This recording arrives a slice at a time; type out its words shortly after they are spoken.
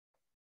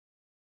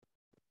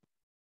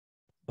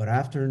or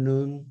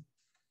afternoon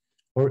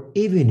or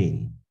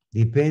evening,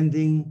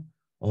 depending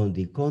on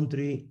the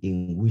country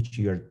in which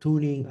you are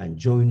tuning and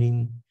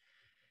joining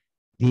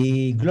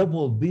the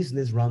Global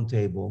Business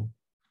Roundtable,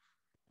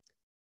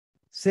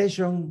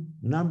 session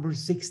number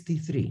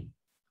 63,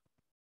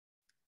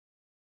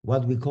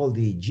 what we call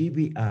the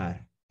GBR,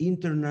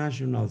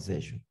 International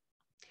Session.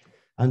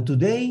 And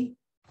today,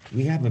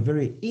 we have a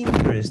very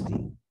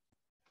interesting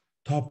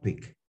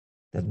topic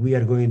that we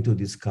are going to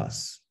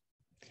discuss: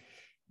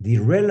 the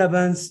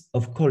relevance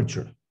of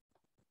culture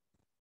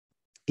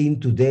in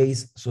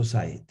today's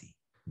society.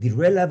 The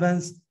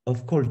relevance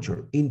of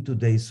culture in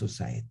today's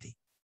society.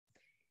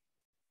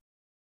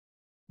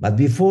 But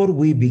before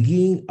we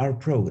begin our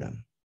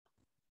program,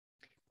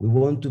 we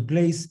want to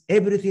place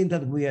everything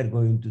that we are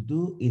going to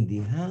do in the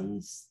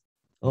hands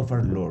of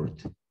our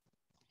Lord.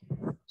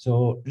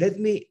 So let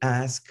me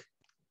ask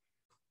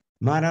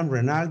Madam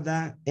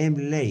Renalda M.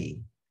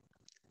 Lay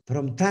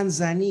from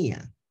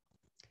Tanzania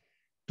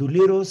to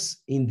lead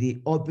us in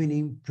the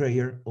opening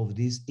prayer of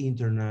this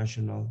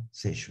international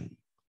session.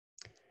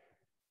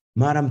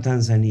 Madam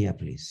Tanzania,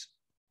 please.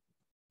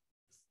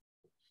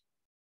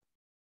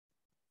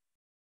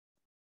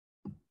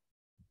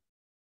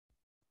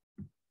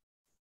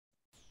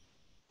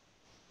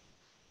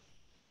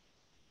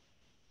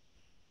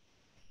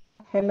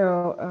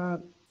 Hello,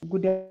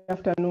 good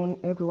afternoon,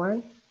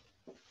 everyone.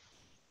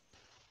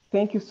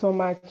 Thank you so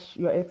much,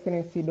 Your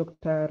Excellency,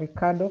 Dr.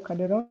 Ricardo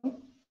Calderon.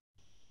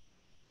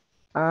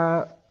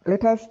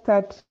 Let us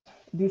start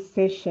this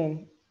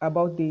session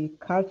about the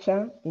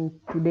culture in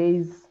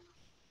today's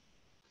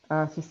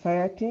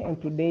society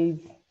and today's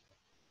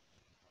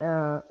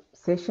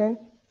session.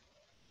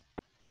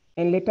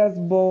 And let us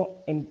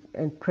bow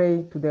and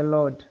pray to the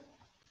Lord.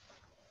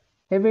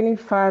 Heavenly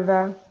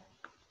Father,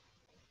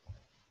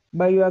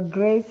 by your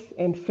grace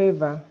and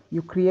favor,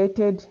 you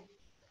created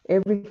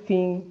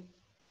everything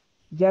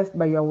just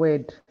by your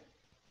word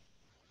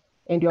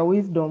and your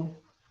wisdom.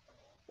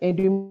 And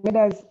you made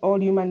us all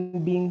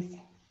human beings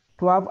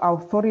to have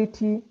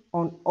authority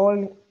on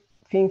all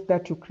things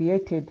that you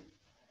created,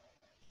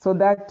 so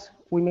that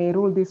we may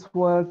rule this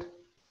world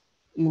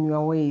in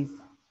your ways.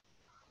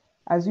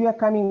 As we are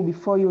coming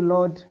before you,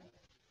 Lord,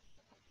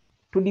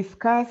 to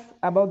discuss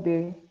about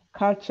the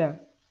culture,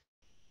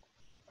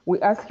 we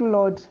ask you,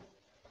 Lord,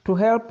 to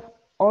help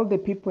all the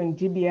people in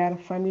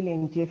GBR family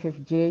and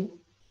GFFJ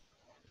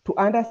to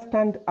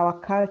understand our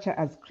culture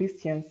as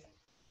Christians,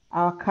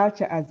 our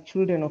culture as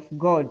children of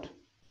God,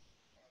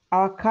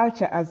 our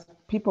culture as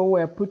people who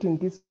are put in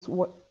this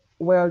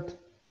world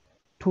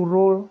to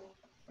rule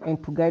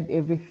and to guide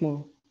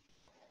everything.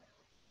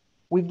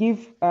 We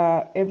give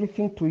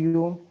everything to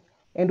you,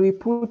 and we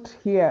put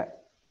here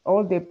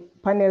all the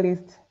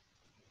panelists,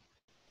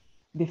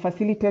 the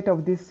facilitator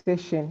of this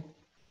session.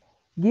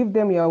 Give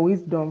them your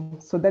wisdom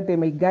so that they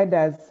may guide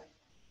us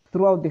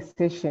throughout the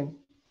session.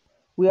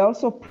 We are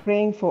also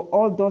praying for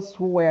all those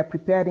who were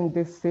preparing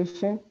this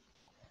session.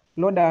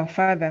 Lord our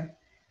Father,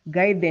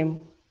 guide them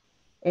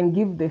and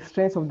give the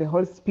strength of the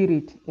Holy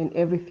Spirit in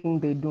everything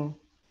they do.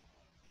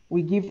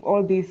 We give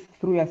all this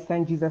through your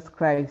Son, Jesus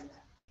Christ.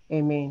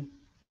 Amen.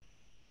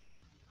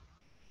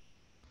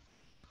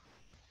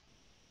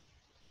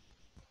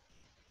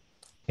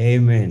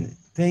 Amen.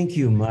 Thank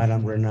you,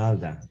 Madam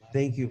Renalda.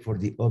 Thank you for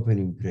the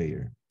opening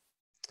prayer.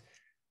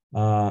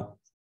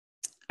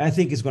 I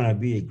think it's going to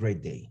be a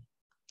great day,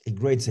 a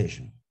great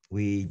session.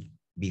 We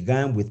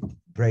began with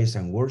praise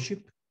and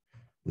worship.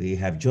 We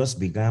have just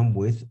begun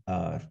with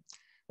our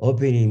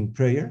opening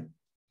prayer,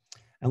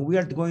 and we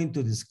are going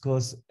to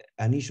discuss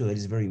an issue that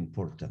is very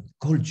important: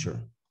 culture,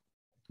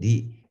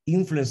 the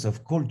influence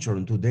of culture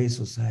in today's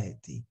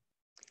society.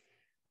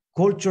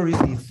 Culture is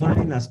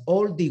defined as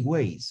all the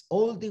ways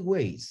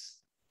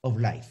of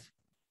life.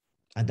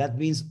 And that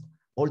means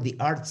all the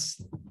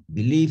arts,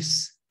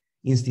 beliefs,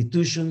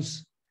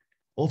 institutions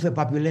of a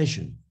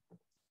population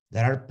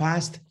that are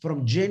passed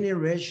from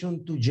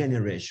generation to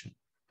generation.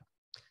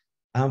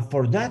 And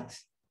for that,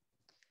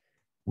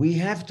 we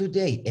have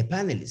today a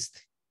panelist,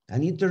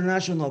 an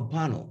international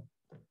panel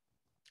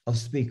of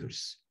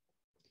speakers.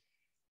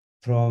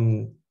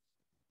 From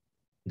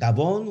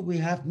Gabon, we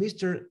have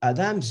Mr.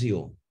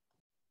 Adamsio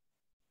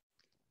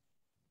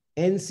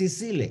and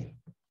Sicily.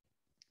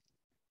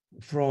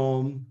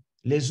 From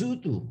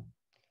Lesotho,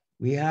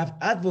 we have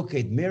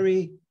Advocate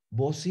Mary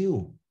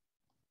Bosiu.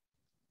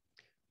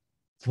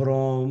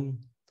 From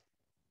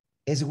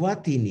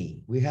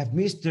Eswatini, we have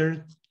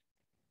Mr.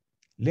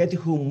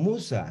 Lethum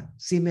Musa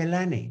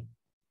Simelane.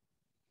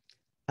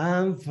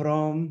 And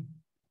from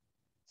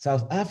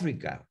South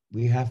Africa,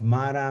 we have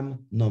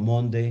Madam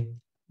Nomonde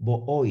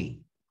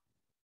Booi,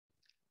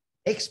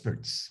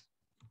 experts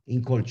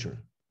in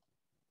culture.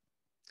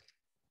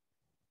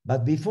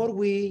 But before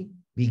we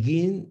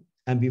begin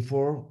and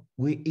before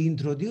we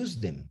introduce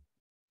them,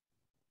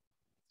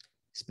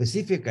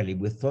 specifically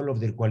with all of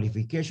their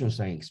qualifications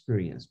and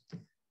experience,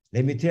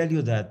 let me tell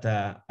you that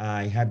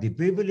I have the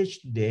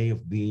privilege today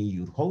of being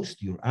your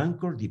host, your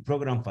anchor, the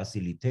program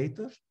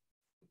facilitator.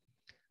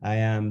 I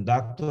am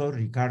Dr.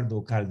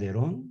 Ricardo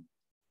Calderon,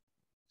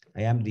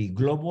 I am the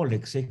Global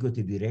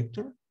Executive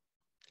Director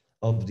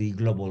of the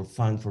Global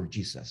Fund for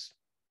Jesus.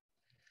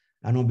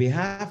 And on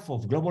behalf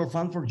of Global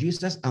Fund for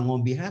Jesus and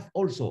on behalf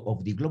also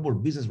of the Global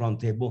Business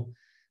Roundtable,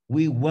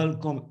 we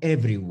welcome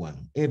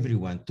everyone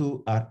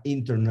to our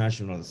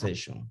international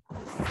session.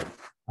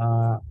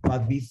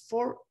 But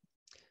before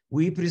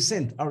we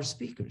present our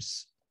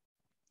speakers,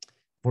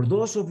 for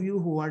those of you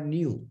who are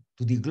new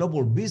to the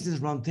Global Business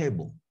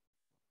Roundtable,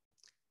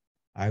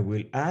 I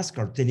will ask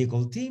our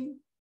technical team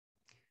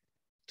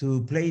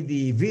to play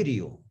the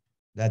video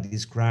that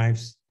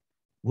describes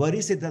what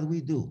is it that we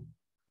do,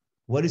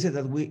 what is it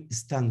that we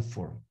stand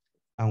for,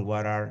 and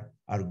what are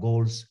our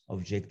goals,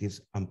 objectives,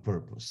 and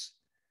purpose.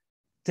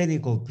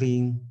 Technical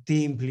team,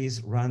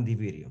 please run the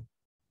video.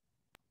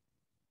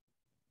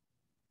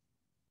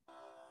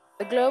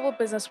 The Global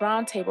Business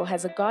Roundtable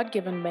has a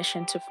God-given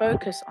mission to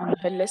focus on the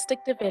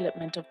holistic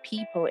development of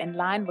people in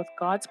line with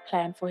God's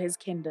plan for His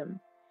kingdom.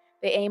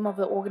 The aim of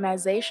the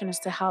organization is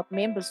to help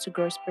members to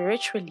grow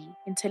spiritually,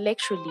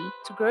 intellectually,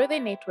 to grow their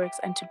networks,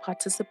 and to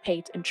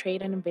participate in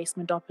trade and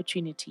investment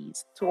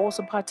opportunities, to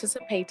also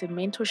participate in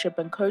mentorship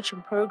and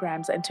coaching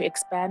programs, and to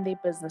expand their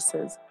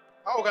businesses.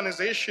 Our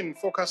organization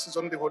focuses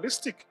on the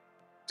holistic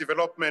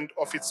development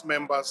of its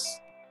members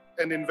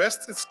and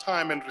invests its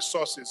time and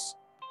resources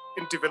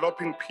in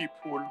developing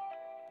people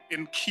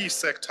in key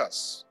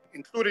sectors,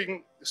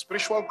 including the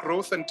spiritual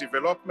growth and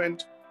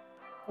development,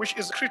 which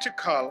is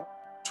critical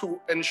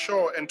to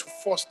ensure and to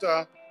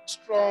foster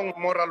strong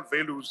moral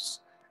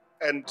values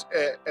and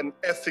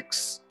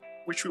ethics,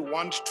 which we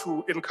want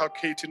to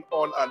inculcate in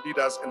all our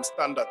leaders and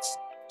standards,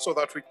 so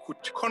that we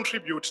could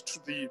contribute to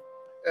the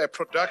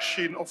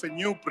production of a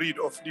new breed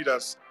of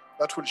leaders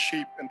that will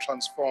shape and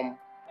transform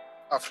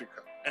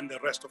Africa and the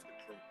rest of the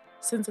globe.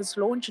 Since its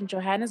launch in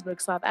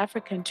Johannesburg, South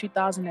Africa in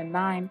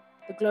 2009,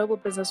 the Global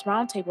Business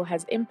Roundtable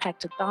has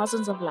impacted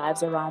thousands of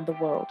lives around the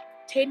world.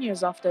 10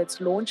 years after its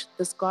launch,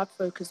 this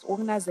God-focused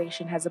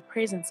organization has a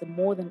presence in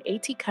more than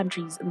 80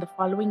 countries in the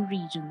following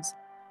regions: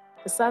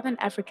 the Southern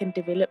African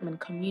Development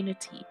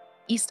Community,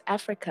 East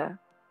Africa,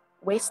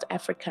 West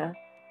Africa,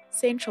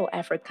 Central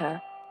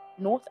Africa,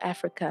 North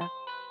Africa,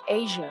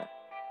 Asia,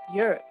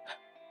 Europe,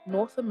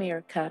 North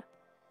America,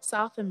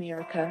 South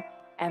America,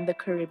 and the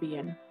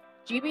Caribbean.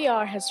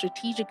 GBR has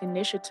strategic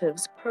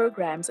initiatives,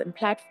 programs, and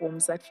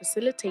platforms that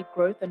facilitate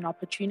growth and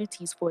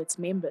opportunities for its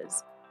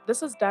members.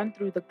 This is done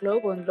through the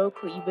global and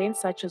local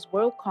events such as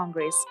World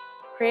Congress,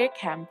 Prayer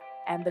Camp,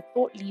 and the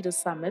Thought Leaders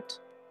Summit,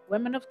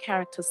 Women of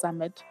Character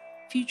Summit,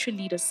 Future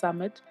Leaders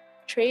Summit,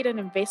 trade and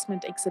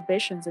investment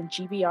exhibitions, and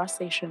GBR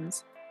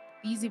sessions.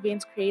 These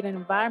events create an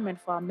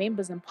environment for our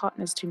members and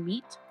partners to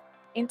meet,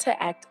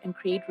 interact, and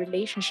create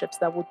relationships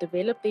that will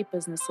develop their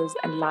businesses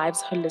and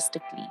lives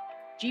holistically.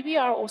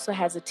 GBR also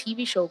has a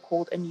TV show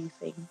called A New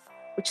Thing,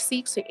 which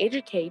seeks to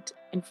educate,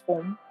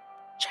 inform,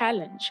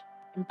 challenge,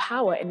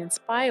 empower, and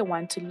inspire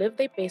one to live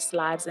their best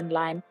lives in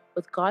line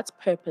with God's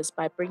purpose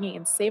by bringing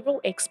in several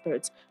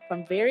experts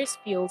from various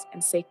fields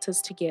and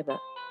sectors together.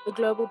 The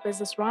Global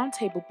Business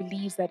Roundtable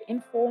believes that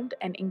informed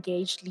and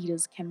engaged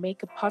leaders can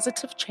make a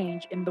positive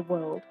change in the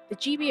world. The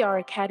GBR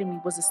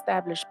Academy was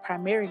established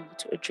primarily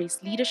to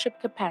address leadership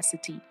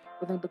capacity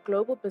within the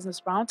Global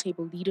Business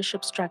Roundtable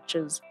leadership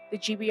structures. The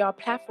GBR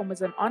platform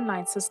is an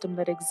online system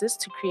that exists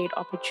to create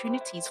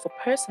opportunities for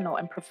personal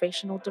and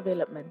professional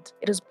development.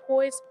 It is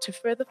poised to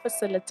further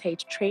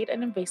facilitate trade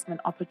and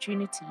investment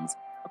opportunities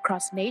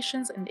across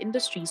nations and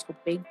industries for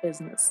big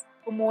business.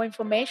 For more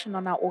information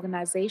on our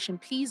organization,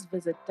 please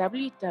visit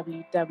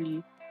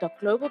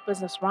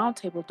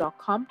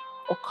www.globalbusinessroundtable.com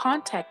or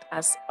contact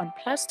us on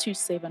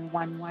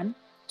 +2711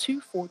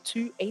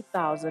 242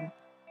 8000.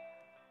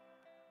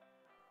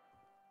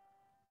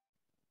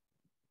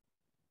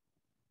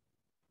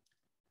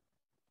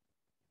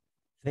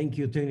 Thank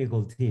you,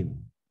 technical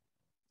team.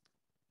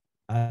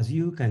 As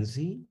you can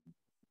see,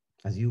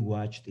 as you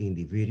watched in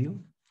the video,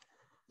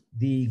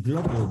 the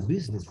Global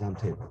Business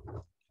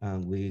Roundtable,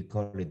 and we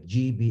call it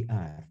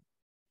GBR,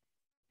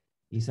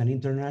 is an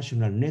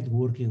international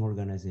networking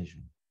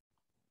organization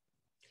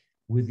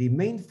with the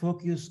main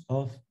focus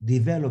of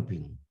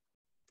developing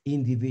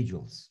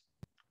individuals,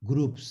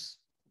 groups,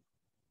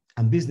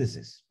 and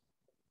businesses.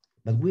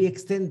 But we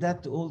extend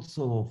that to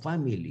also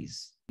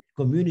families,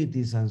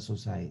 communities, and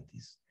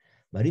societies.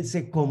 But it's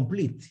a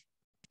complete,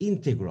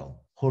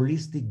 integral,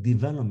 holistic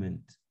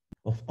development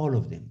of all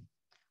of them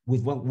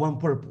with one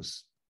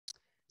purpose: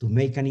 to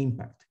make an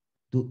impact,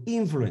 to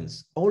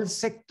influence all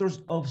sectors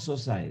of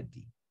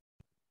society,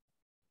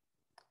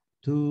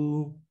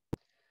 to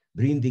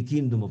bring the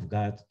kingdom of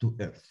God to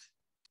earth.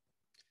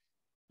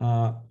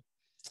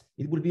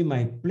 It will be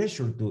my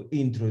pleasure to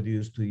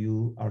introduce to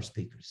you our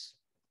speakers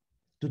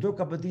to talk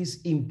about this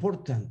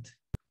important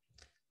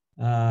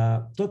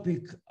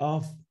topic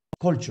of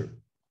culture.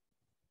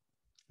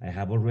 I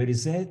have already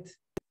said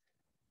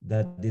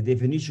that the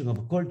definition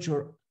of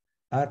culture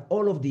are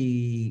all of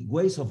the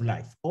ways of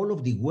life,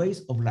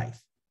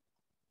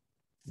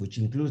 which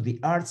includes the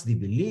arts, the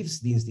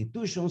beliefs, the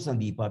institutions,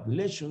 and the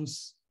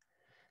populations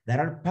that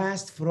are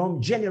passed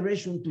from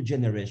generation to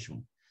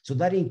generation, So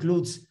that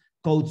includes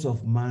codes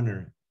of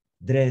manner,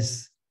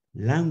 dress,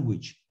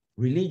 language,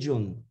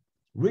 religion,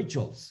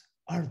 rituals,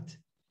 art,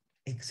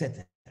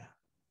 etc.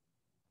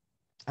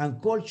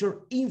 And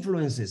culture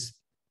influences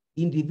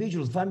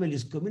individuals,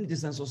 families,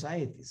 communities, and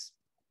societies,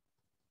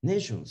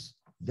 nations,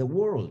 the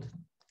world.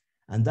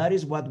 And that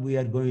is what we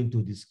are going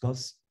to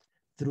discuss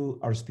through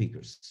our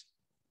speakers.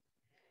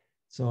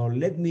 So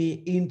let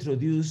me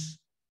introduce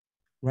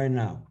right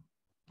now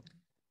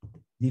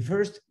the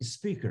first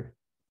speaker.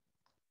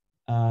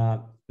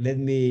 Let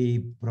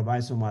me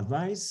provide some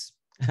advice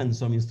and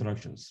some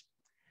instructions.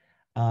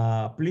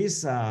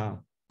 Please,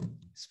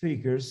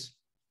 speakers,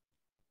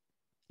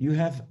 you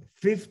have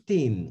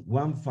 15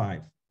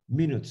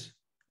 minutes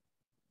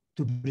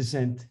to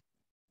present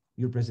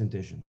your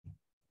presentation.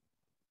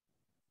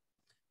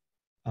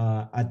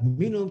 At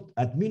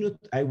minute,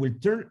 I will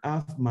turn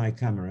off my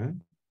camera.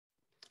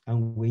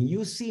 And when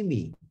you see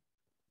me,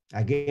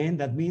 again,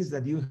 that means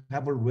that you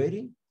have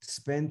already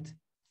spent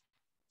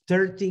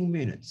 13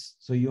 minutes.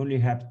 So you only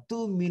have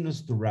 2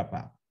 minutes to wrap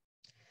up.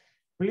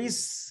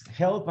 Please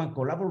help and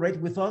collaborate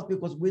with us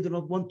because we do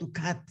not want to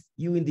cut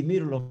you in the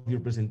middle of your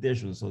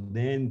presentation. So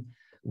then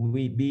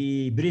we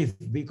be brief,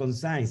 be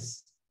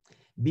concise,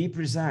 be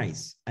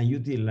precise, and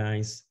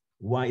utilize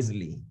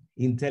wisely,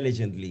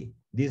 intelligently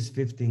these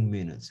 15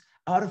 minutes.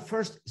 Our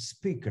first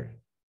speaker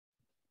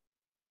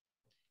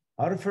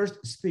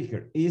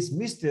is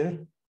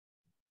Mr.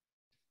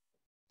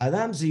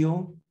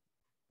 Adamsio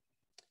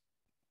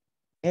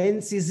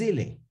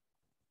Nsizile,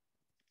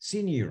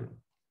 Senior,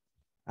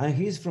 and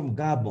he's from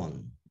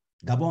Gabon.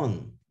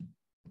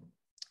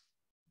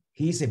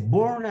 He's a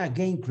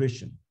born-again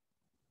Christian.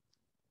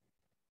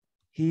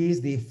 He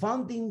is the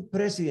founding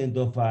president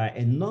of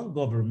a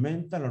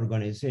non-governmental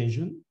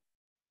organization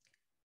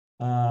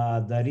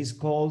that is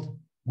called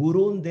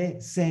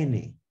Gurunde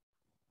Sene.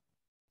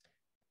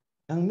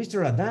 And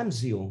Mr.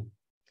 Adamsio,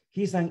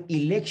 he's an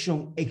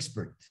election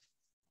expert.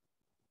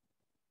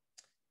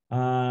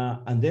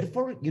 And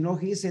therefore, you know,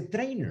 he's a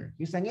trainer,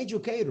 he's an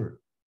educator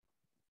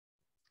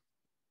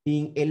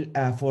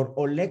for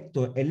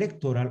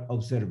electoral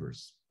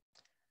observers,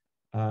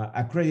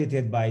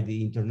 accredited by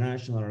the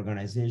international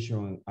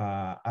organization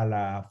a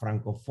la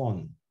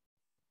Francophone.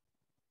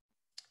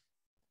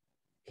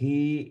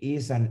 He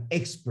is an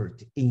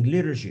expert in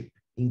leadership,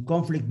 in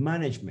conflict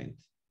management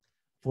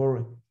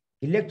for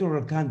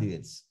electoral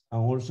candidates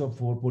and also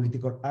for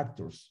political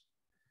actors.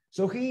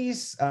 So he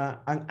is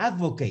an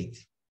advocate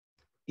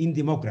in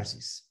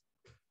democracies,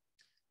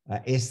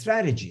 a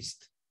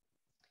strategist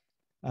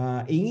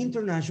in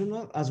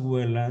international as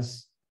well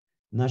as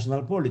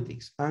national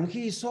politics. And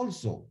he is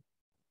also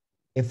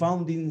a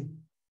founding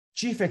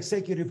chief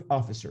executive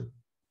officer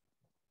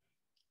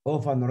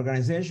of an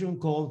organization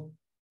called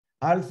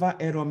Alpha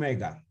and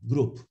Omega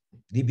Group,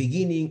 the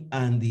beginning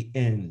and the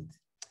end,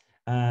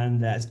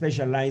 and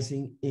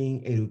specializing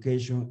in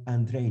education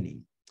and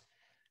training.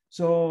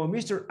 So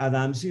Mr.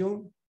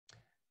 Adamsio,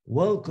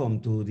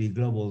 welcome to the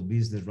Global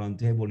Business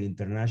Roundtable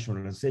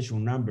International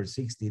session number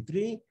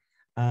 63.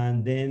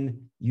 And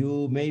then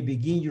you may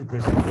begin your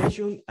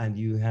presentation and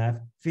you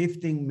have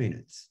 15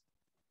 minutes.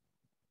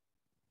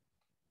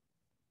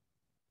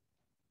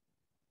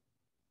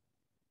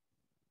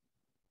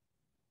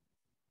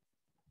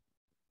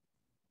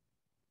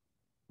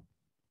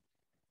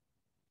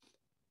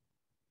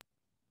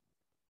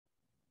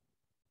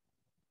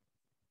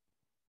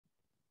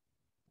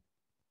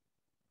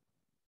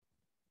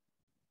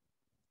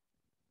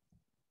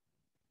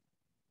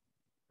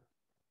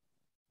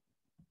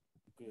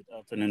 Good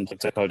afternoon,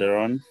 Dr.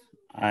 Calderon.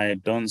 I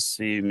don't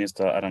see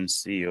Mr.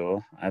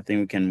 Adamsio. I think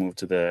we can move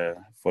to the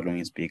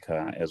following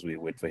speaker as we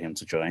wait for him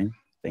to join.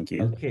 Thank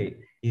you. Okay,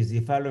 is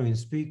the following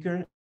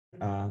speaker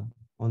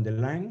on the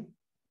line?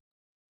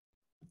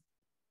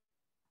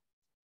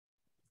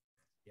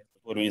 Yes, the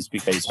following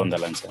speaker is on the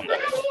line.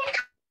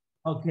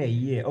 Okay,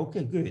 yeah,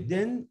 okay, good.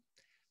 Then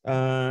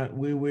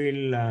we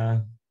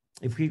will,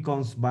 if he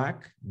comes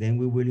back, then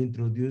we will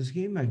introduce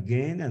him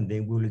again and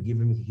then we will give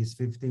him his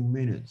 15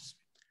 minutes.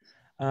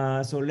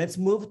 So let's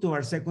move to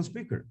our second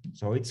speaker.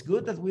 So it's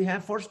good that we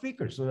have 4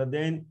 speakers so that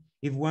then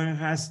if one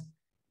has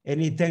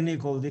any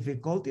technical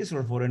difficulties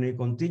or for any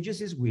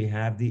contingencies, we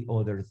have the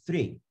other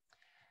 3.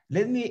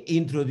 Let me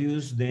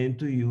introduce then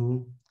to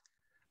you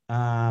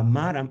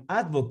Madam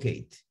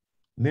Advocate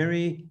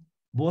Mary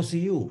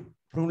Bosiu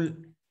from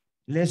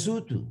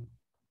Lesotho.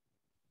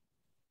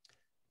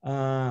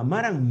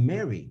 Madam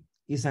Mary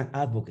is an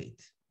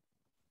advocate.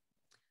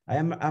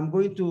 I'm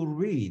going to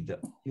read,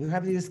 you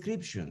have the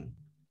description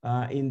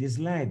in this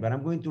slide, but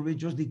I'm going to read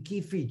just the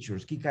key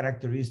features, key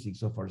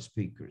characteristics of our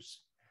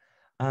speakers.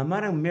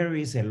 Madam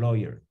Mary is a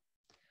lawyer,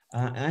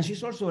 and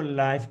she's also a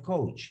life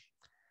coach,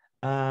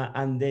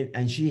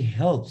 and she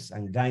helps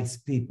and guides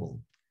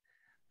people.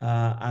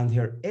 And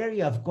her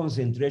area of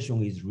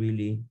concentration is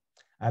really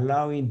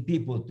allowing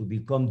people to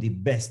become the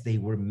best they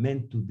were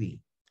meant to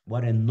be.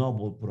 What a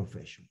noble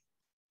profession.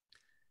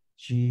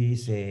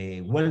 She's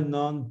a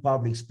well-known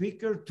public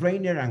speaker,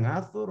 trainer, and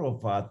author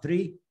of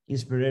 3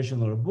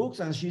 inspirational books,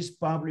 and she's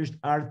published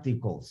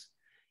articles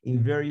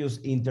in various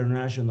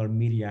international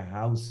media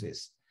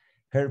houses.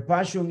 Her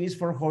passion is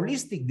for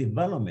holistic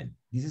development.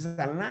 This is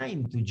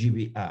aligned to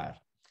GBR.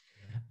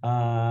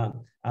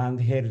 And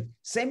her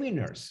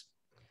seminars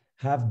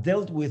have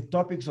dealt with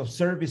topics of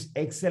service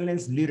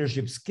excellence,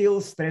 leadership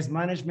skills, stress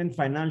management,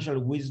 financial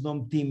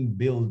wisdom, team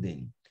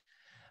building.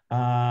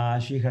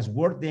 She has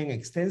worked then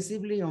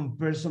extensively on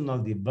personal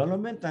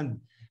development and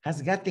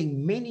has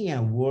gotten many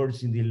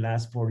awards in the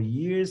last 4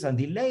 years. And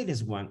the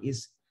latest one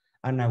is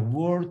an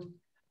award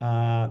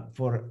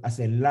as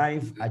a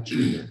life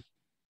achiever.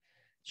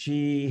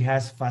 She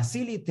has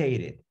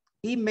facilitated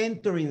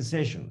e-mentoring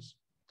sessions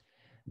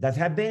that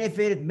have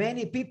benefited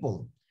many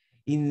people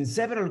in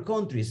several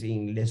countries,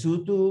 in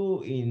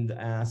Lesotho, in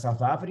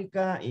South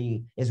Africa,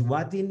 in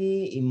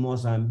Eswatini, in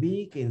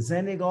Mozambique, in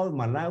Senegal,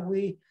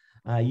 Malawi,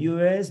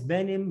 US,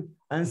 Benin,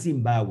 and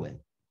Zimbabwe.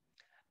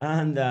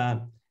 And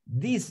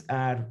these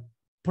are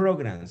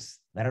programs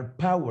that are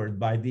powered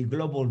by the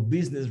Global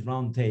Business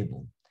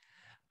Roundtable.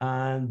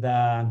 And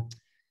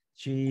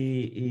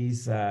she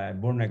is a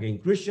born-again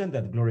Christian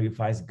that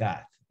glorifies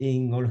God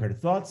in all her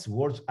thoughts,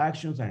 words,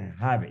 actions, and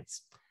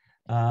habits.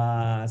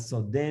 So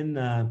then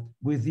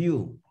with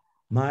you,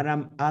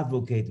 Madam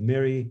Advocate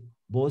Mary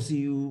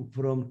Bosiu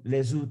from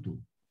Lesotho.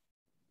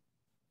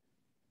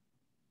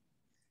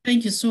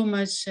 Thank you so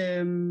much,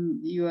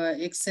 Your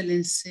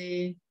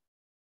Excellency.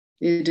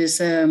 It is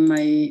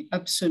my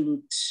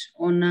absolute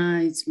honor.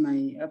 It's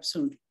my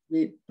absolute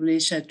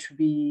pleasure to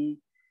be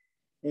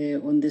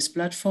on this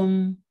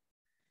platform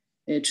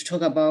to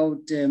talk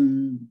about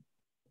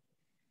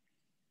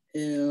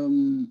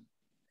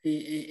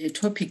a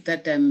topic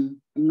that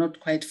I'm not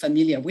quite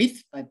familiar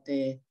with, but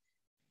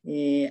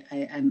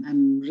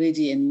I'm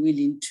ready and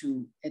willing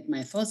to add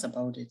my thoughts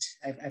about it.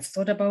 I've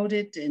thought about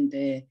it, and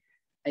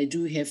I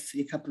do have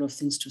a couple of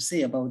things to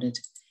say about it.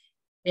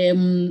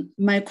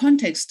 My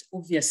context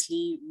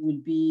obviously will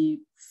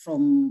be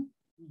from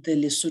the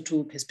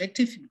Lesotho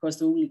perspective, because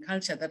the only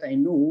culture that I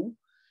know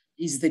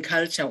is the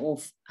culture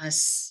of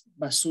us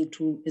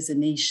Basotho as a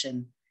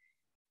nation.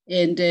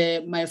 And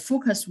my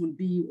focus will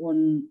be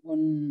on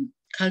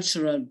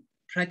cultural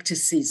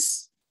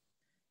practices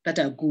that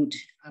are good.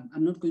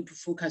 I'm not going to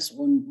focus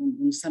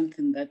on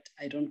something that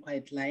I don't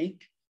quite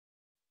like.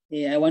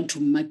 I want to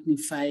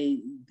magnify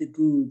the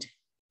good.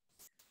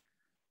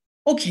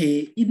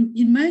 Okay,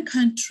 in my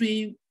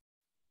country,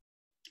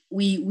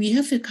 we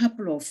have a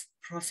couple of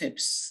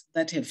proverbs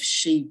that have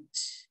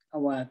shaped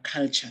our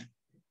culture.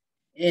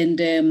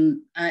 And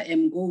I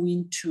am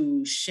going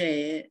to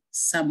share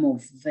some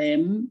of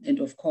them, and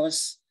of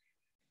course,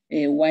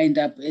 wind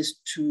up as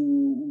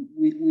to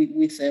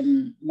with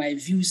my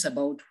views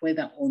about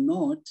whether or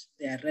not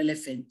they are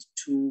relevant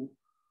to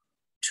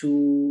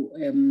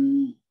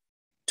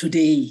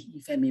today,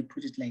 if I may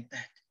put it like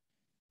that.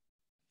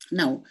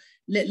 Now,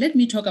 let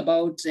me talk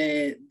about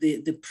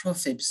the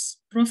proverbs.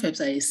 Proverbs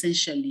are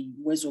essentially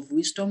words of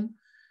wisdom.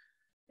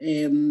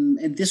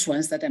 And these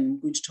ones that I'm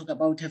going to talk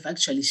about have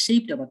actually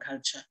shaped our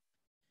culture.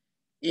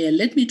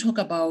 Let me talk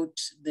about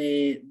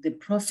the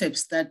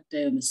proverbs that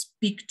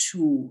speak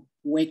to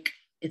work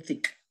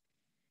ethic.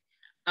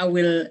 I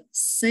will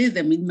say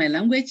them in my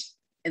language,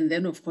 and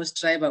then of course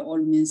try by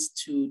all means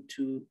to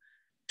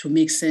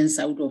make sense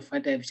out of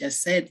what I've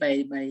just said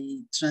by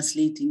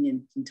translating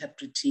and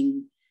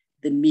interpreting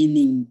the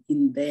meaning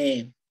in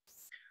there.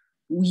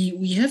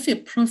 We have a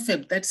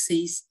proverb that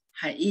says,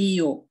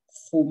 "Haeyo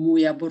khomo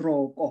ya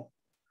boroko."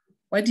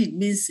 What it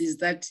means is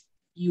that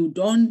you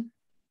don't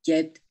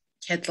get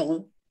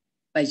cattle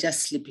by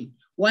just sleeping.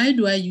 Why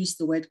do I use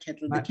the word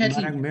cattle? The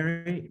cattle.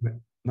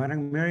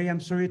 Madam Mary, I'm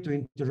sorry to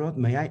interrupt.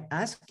 May I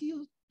ask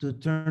you to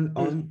turn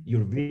on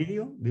your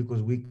video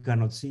because we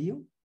cannot see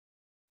you?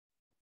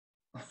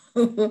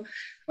 I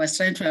was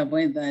trying to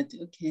avoid that.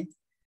 Okay,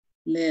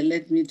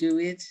 let me do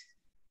it.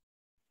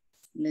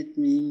 Let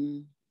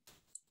me,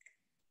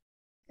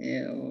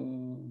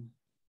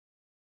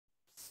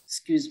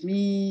 excuse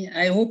me.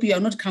 I hope you are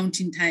not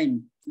counting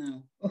time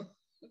now.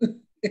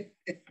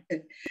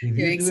 If you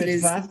do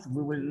it fast,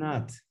 we will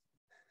not.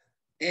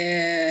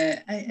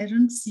 I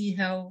don't see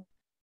how.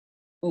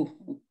 Oh,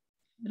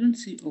 I don't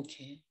see.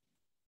 Okay.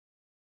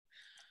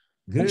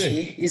 Good.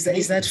 Okay,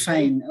 is that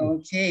fine?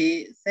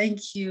 Okay,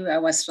 thank you. I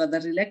was rather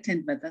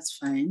reluctant, but that's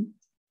fine.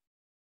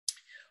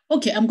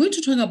 Okay, I'm going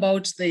to talk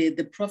about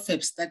the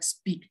proverbs that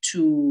speak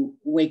to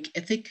work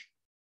ethic,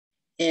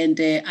 and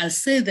I'll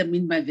say them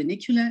in my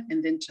vernacular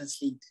and then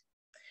translate.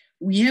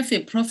 We have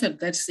a proverb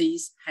that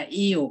says,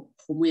 "Haeyo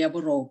khomo ya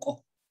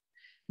boroko,"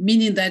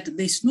 meaning that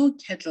there's no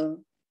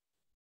cattle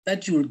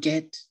that you'll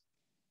get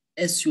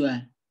as you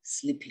are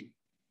sleeping.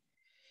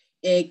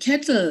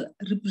 Cattle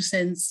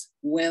represents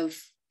wealth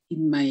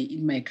in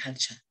my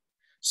culture.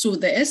 So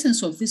the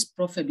essence of this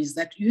proverb is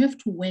that you have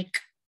to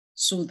work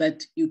so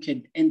that you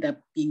can end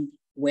up being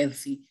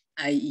wealthy,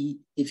 i.e.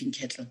 having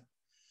cattle.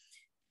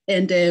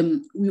 And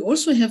we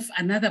also have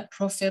another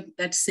proverb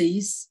that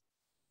says,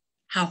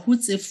 "Ha ho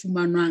tse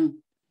fumanwang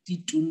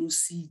di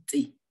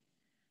tunusitse,"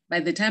 By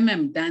the time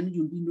I'm done,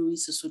 you'll be knowing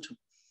Sesotho.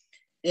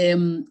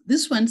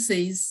 This one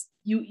says,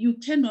 you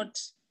cannot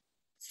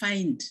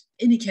find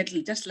any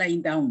kettle just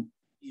lying down.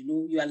 You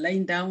know, you are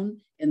lying down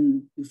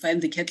and you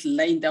find the kettle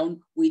lying down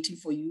waiting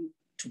for you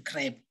to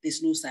grab.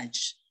 There's no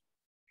such.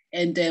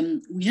 And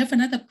we have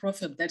another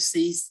proverb that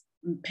says,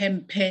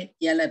 Mpempe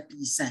yala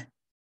bisa,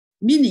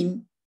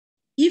 meaning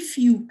if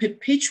you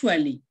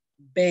perpetually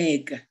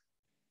beg,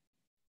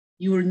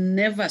 you will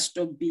never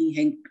stop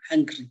being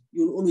hungry.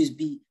 You'll always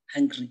be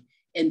hungry.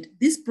 And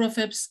these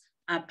proverbs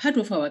are part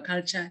of our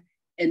culture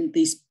and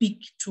they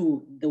speak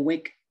to the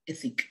work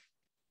ethic.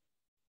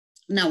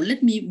 Now,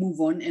 let me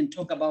move on and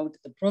talk about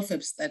the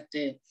proverbs that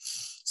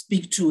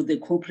speak to the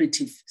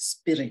cooperative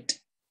spirit.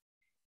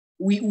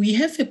 We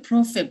have a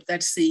proverb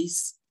that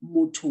says,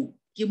 Motho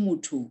ke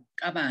motho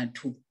ka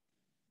batho,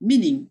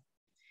 meaning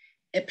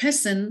a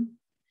person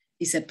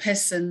is a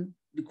person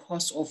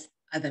because of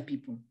other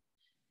people.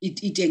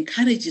 It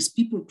encourages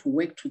people to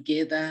work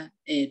together,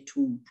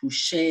 to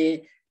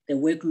share the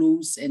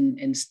workloads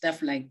and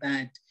stuff like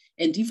that.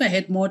 And if I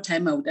had more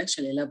time, I would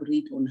actually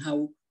elaborate on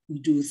how we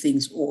do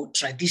things, or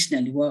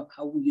traditionally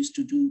how we used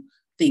to do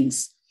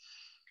things.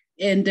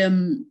 And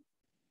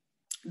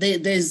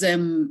there's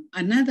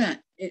another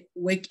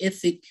work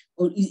ethic,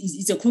 or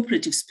it's a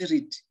cooperative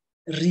spirit,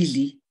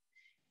 really.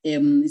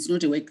 It's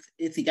not a work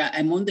ethic.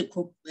 I'm on the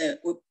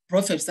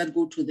proverbs that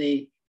go to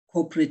the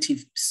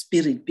cooperative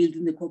spirit,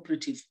 building the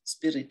cooperative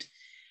spirit.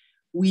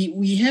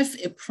 We have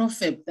a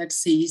proverb that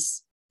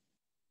says,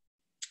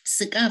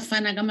 Seka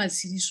fana ka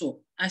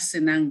matshidiso a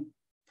senang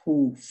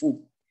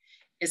phofo.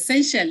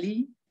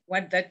 Essentially,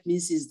 what that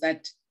means is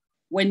that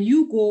when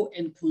you go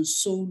and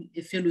console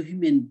a fellow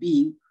human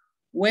being,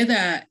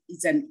 whether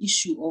it's an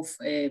issue of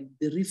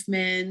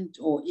bereavement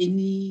or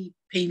any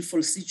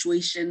painful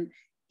situation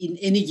in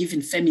any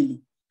given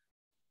family,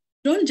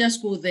 don't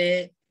just go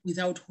there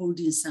without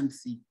holding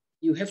something.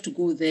 You have to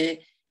go there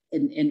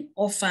and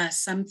offer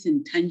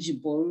something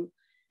tangible.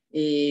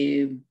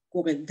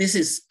 This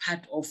is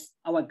part of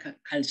our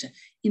culture.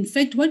 In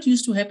fact, what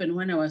used to happen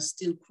when I was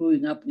still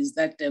growing up is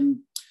that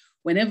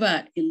whenever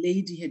a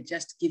lady had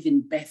just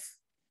given birth,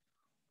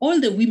 all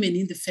the women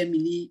in the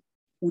family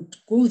would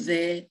go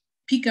there,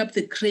 pick up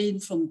the crane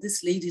from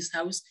this lady's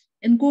house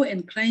and go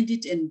and grind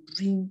it and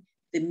bring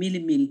the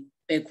meal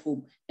back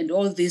home. And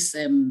all this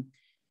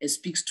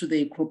speaks to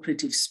the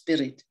cooperative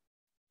spirit.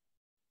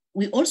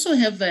 We also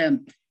have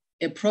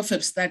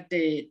proverbs that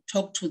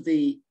talk to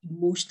the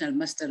emotional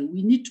mastery.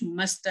 We need to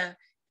master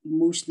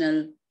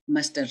emotional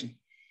mastery.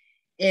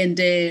 And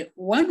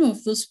one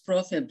of those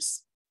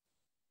proverbs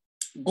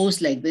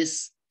goes like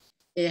this.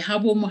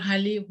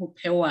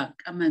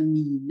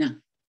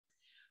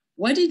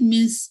 What it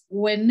means,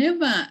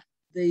 whenever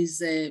there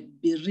is a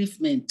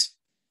bereavement,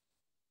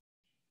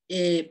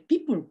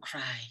 people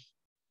cry.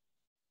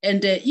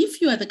 And if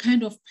you are the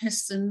kind of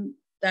person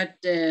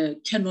that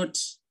cannot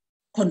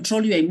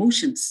control your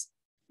emotions,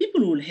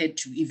 people will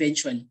hurt you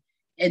eventually.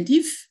 And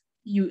if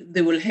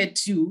they will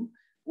hurt you,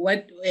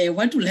 what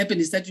will happen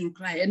is that you'll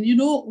cry. And you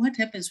know what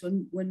happens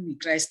when we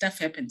cry? Stuff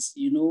happens.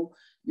 You know,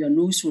 your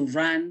nose will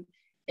run.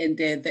 And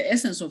the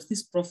essence of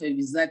this proverb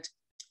is that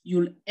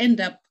you'll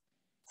end up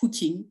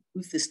cooking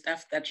with the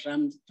stuff that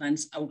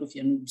runs out of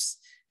your nose.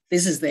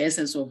 This is the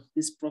essence of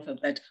this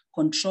proverb, that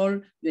control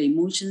your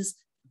emotions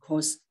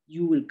because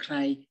you will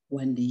cry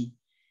one day.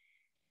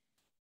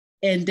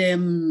 And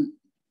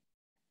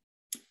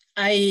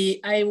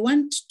I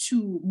want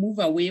to move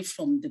away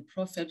from the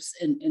proverbs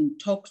and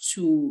talk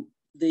to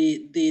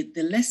the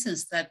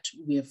lessons that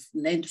we have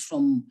learned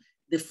from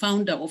the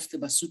founder of the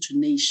Basotho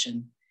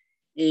nation,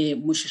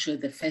 Moshoeshoe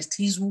the First.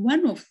 He's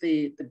one of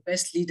the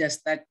best leaders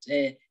that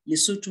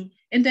Lesotho,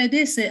 and I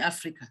dare say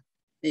Africa,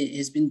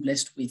 has been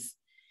blessed with.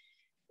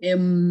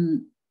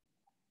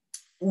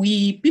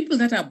 People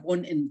that are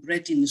born and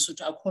bred in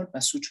Lesotho are called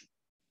Basotho.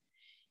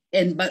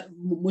 But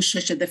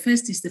Moshoeshoe the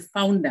First is the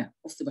founder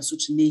of the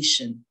Basotho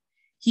nation.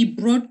 He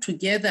brought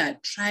together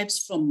tribes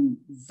from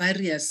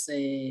various,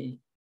 or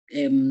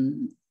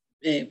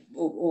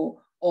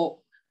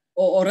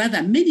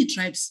rather many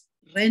tribes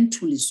ran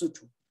to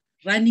Lesotho,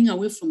 running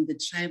away from the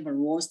tribal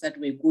wars that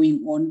were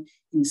going on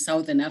in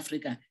Southern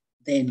Africa.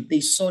 Then they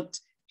sought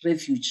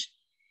refuge.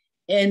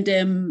 And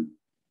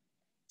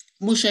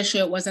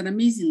Moshoeshoe was an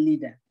amazing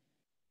leader.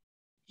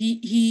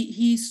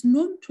 He's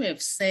known to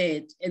have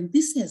said, and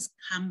this has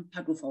come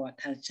part of our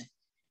culture,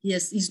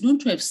 he's known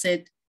to have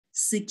said,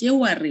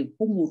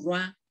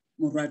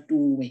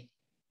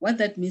 what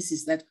that means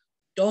is that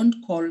don't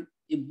call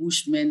a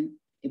bushman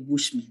a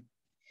bushman.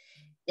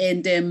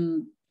 And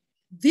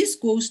this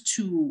goes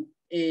to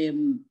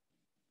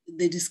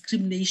the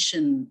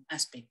discrimination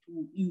aspect.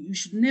 You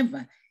should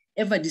never,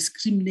 ever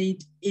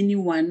discriminate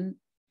anyone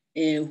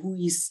who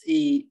is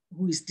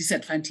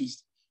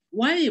disadvantaged.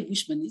 Why a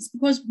bushman? It's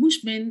because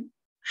bushmen,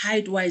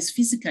 height-wise,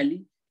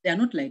 physically, they are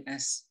not like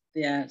us.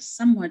 They are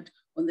somewhat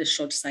on the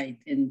short side,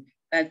 and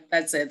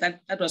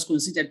that was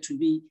considered to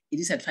be a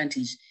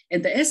disadvantage.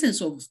 And the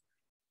essence of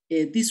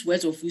these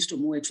words of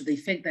wisdom were to the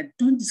effect that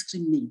don't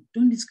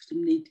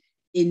discriminate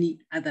any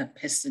other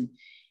person.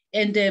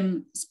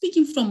 And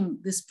speaking from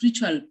the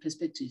spiritual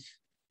perspective,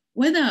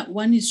 whether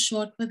one is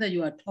short, whether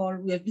you are tall,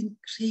 we have been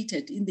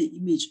created in the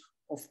image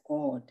of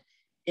God.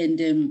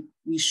 And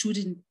we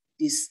shouldn't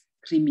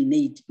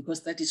discriminate,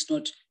 because that is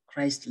not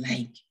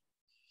Christ-like.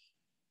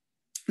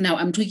 Now,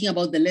 I'm talking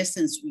about the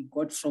lessons we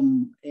got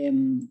from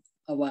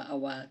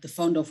the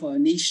founder of our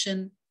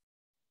nation.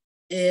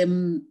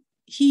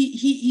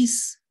 He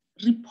is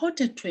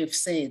reported to have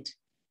said,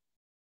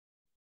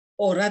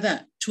 or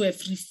rather to have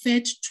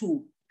referred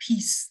to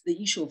peace,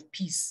 the issue of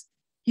peace.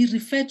 He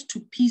referred to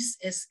peace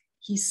as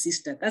his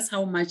sister. That's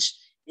how much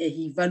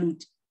he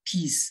valued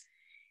peace.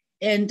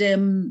 And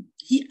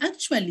he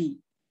actually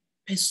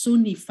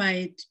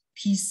personified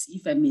peace,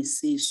 if I may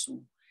say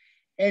so.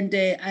 And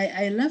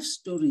I love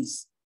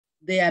stories.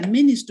 There are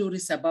many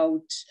stories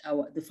about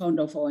the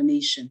founder of our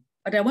nation,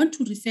 but I want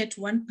to refer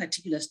to one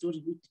particular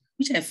story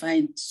which I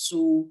find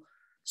so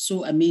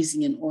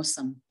amazing and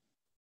awesome.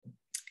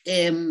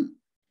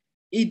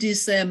 It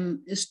is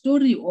a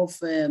story of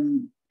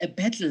a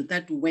battle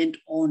that went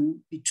on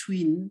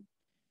between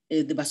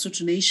the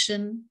Basotho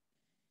nation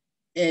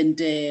and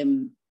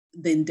the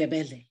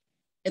Ndebele.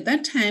 At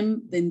that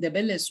time, the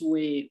Ndebeles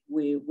were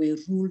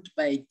ruled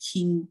by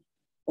King,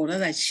 or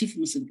rather Chief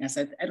Musilgas.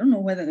 I don't know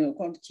whether they were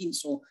called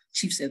kings or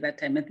chiefs at that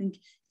time. I think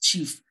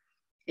Chief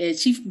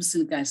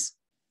Musilgas.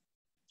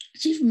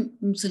 Chief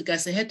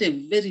Musilgas had a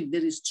very,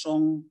 very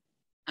strong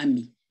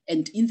army.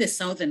 And in the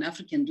Southern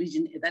African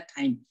region at that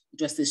time,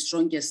 it was the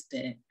strongest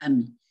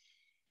army.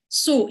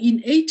 So in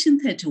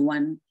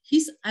 1831,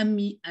 his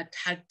army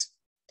attacked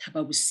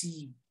Thabo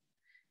Seneke.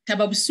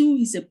 Thabo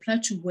Seneke is a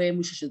plateau where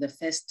Mushosho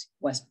I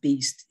was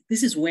based.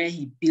 This is where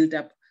he built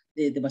up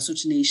the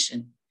Basotho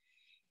nation.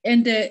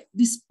 And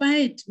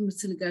despite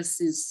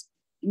Musilgas's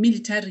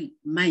military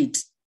might,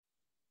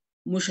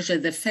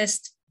 Mushosho I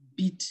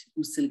beat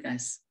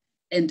Musilgas.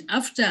 And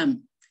after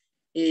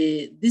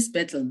this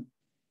battle,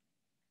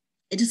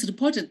 it is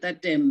reported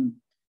that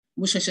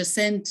Mushosho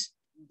sent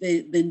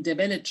the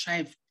Ndebele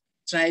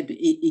tribe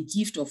a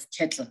gift of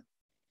cattle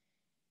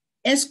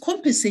as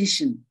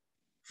compensation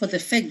for the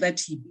fact that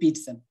he beat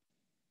them.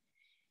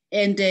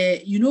 And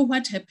you know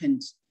what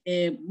happened?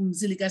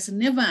 Musilgas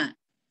never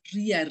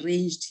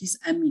rearranged his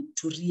army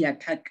to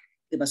re-attack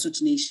the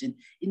Basotho nation.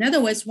 In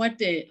other words, what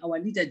our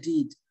leader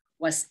did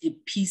was a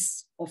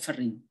peace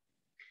offering.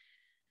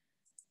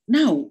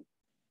 Now,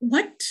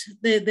 what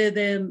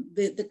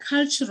the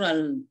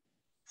cultural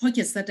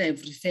pockets that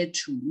I've referred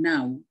to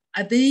now,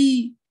 are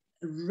they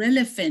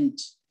relevant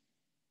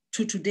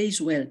to today's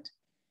world?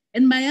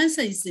 And my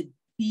answer is a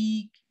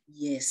big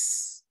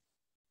yes.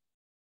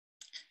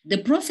 The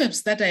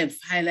proverbs that I've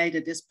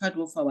highlighted as part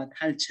of our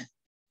culture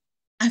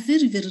are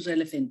very, very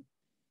relevant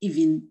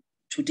even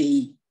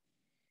today.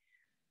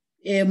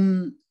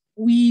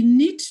 We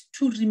need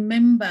to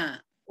remember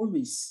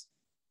always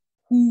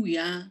who we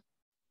are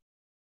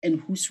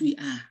and whose we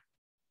are.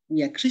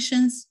 We are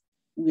Christians,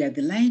 we are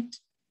the light,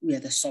 we are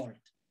the salt.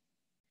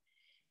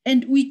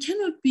 And we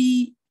cannot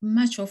be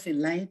much of a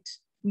light,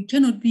 we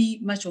cannot be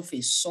much of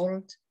a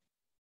salt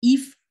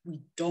if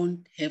we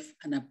don't have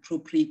an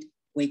appropriate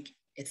work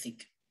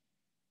ethic.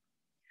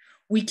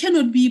 We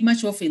cannot be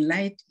much of a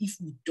light if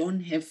we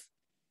don't have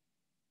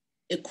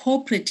a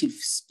cooperative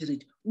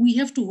spirit. We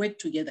have to work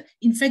together.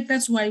 In fact,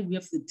 that's why we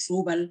have the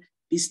Global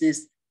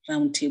Business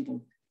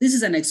Roundtable. This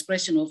is an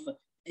expression of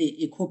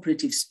a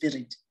cooperative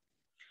spirit.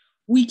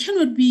 We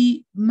cannot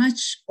be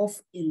much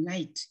of a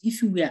light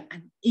if we are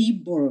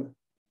unable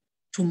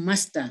to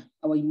master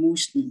our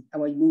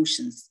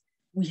emotions.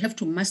 We have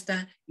to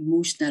master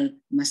emotional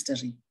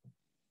mastery.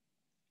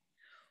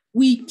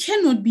 We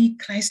cannot be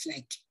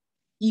Christ-like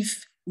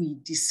if we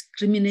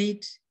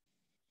discriminate,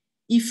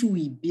 if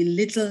we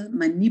belittle,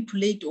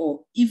 manipulate,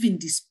 or even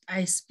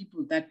despise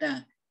people that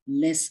are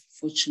less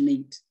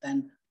fortunate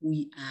than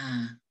we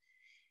are.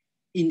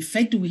 In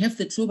fact, we have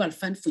the Global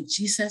Fund for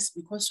Jesus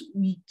because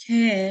we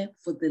care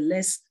for the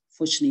less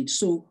fortunate.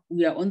 So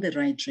we are on the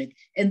right track.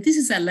 And this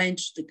is aligned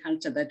to the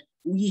culture that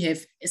we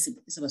have as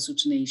a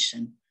Basotho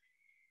nation.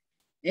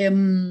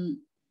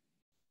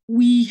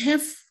 We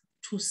have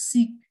to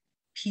seek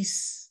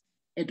peace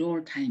at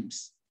all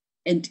times.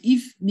 And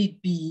if need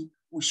be,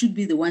 we should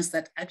be the ones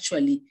that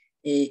actually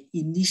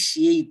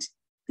initiate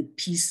the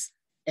peace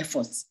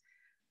efforts.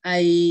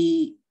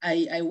 I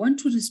want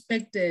to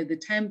respect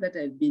the time that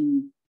I've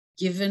been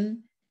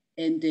given,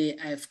 and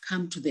I've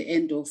come to the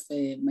end of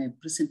my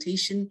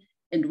presentation.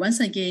 And once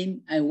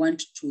again, I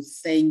want to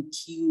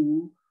thank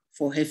you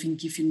for having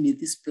given me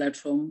this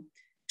platform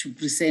to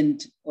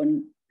present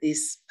on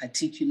this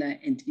particular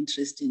and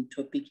interesting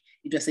topic.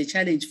 It was a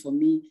challenge for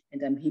me,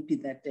 and I'm happy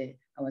that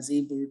I was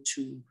able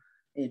to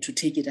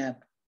take it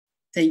up.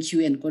 Thank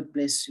you, and God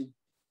bless you.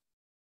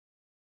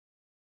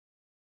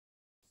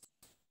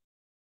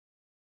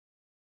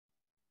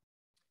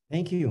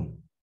 Thank you.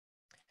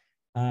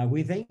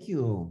 We thank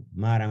you,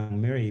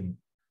 Madam Mary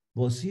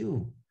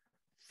Bossiu,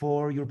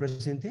 for your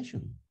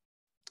presentation.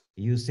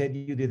 You said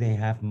you didn't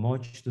have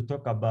much to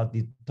talk about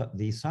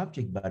the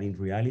subject, but in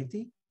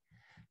reality,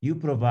 you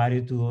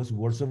provided to us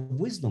words of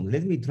wisdom.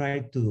 Let me try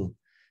to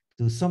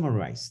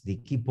summarize the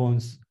key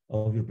points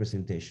of your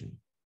presentation.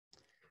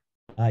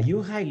 You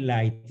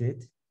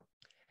highlighted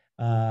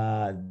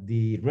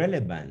the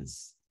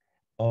relevance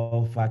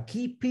of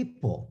key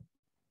people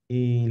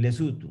in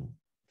Lesotho,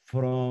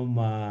 from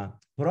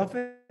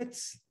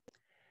prophets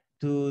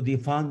to the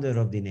founder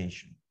of the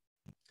nation.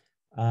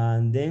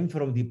 And then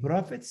from the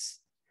prophets,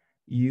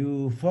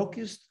 you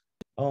focused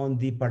on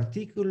the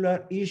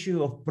particular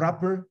issue of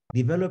proper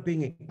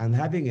developing and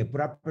having a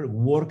proper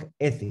work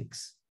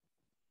ethics.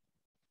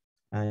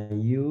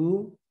 And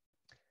you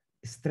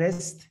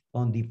stressed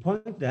on the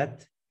point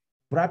that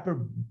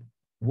proper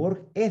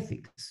work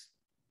ethics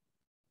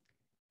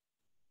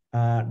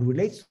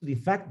relates to the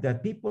fact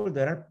that people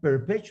that are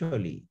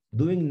perpetually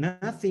doing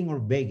nothing or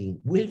begging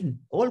will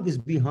always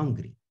be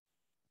hungry.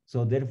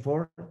 So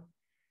therefore,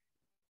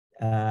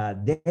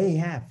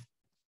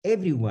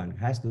 everyone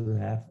has to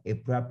have a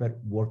proper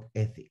work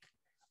ethic.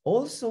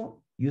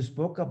 Also, you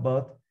spoke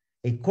about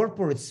a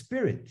corporate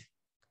spirit,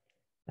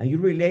 and you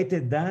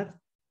related that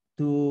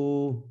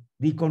to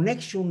the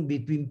connection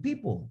between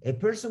people. A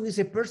person is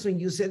a person,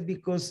 you said,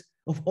 because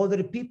of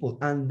other people,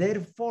 and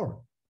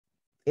therefore,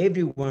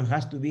 everyone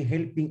has to be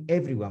helping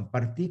everyone,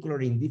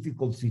 particularly in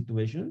difficult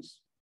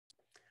situations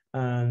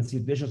and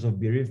situations of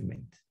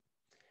bereavement.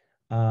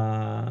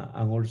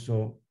 And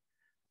also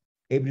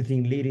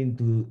everything leading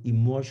to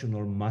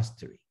emotional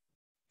mastery.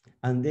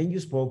 And then you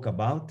spoke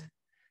about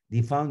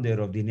the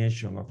founder of the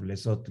nation of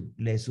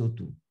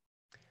Lesotho,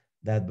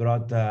 that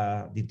brought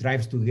the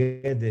tribes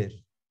together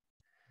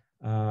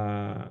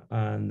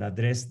and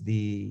addressed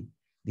the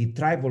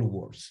tribal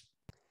wars.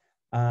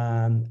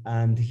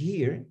 And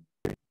here,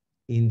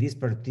 in this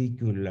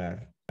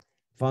particular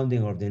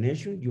founding of the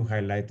nation, you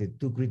highlighted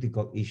two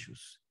critical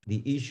issues: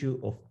 the issue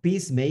of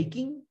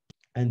peacemaking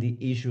and the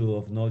issue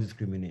of no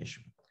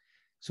discrimination.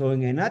 So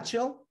in a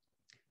nutshell,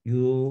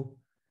 you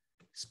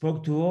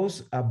spoke to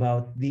us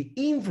about the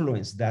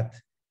influence that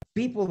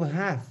people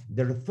have,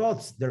 their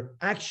thoughts, their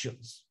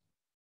actions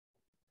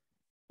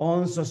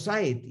on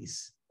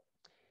societies,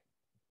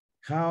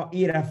 how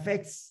it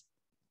affects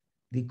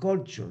the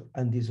culture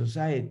and the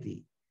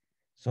society,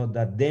 so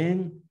that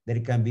then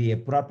there can be a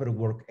proper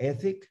work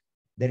ethic,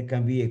 there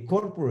can be a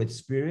corporate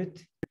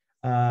spirit,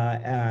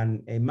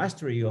 and a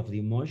mastery of the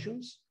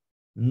emotions,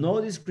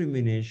 no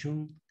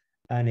discrimination,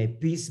 and a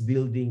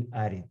peace-building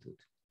attitude.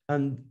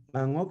 And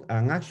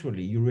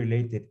actually, you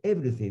related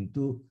everything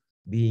to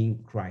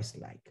being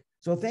Christ-like.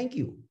 So thank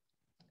you.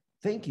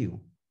 Thank you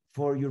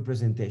for your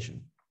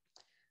presentation.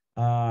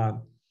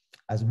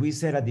 As we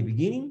said at the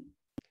beginning,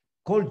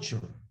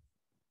 culture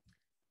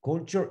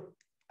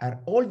are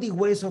all the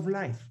ways of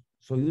life.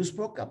 So you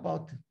spoke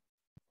about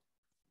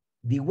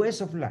the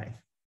ways of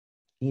life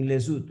in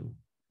Lesotho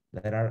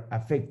that are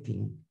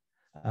affecting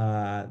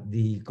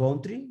the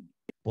country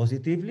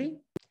positively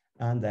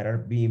and that are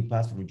being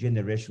passed from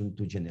generation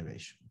to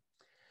generation.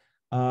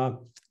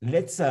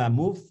 Let's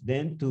move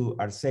then to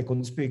our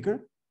second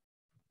speaker.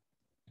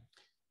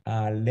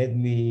 Let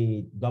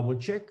me double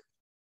check.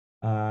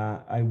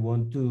 I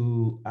want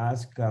to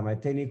ask my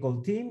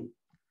technical team,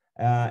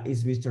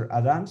 is Mr.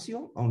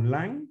 Adamcio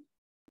online?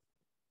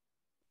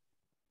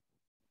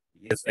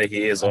 Yes,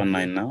 he is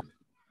online now.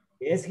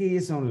 Yes, he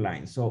is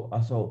online. So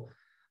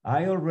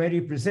I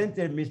already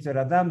presented Mr.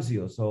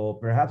 Adamcio, so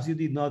perhaps you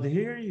did not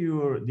hear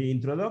the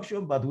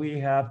introduction, but we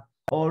have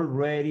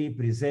already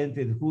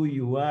presented who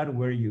you are,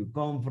 where you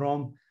come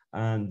from,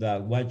 and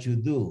what you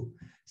do.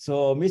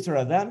 So Mr.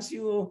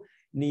 Adamcio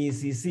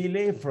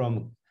Nisisile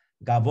from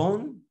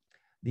Gabon,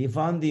 the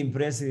founding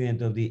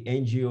president of the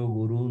NGO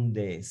Gurun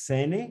de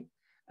Sene,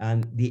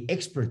 and the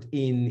expert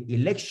in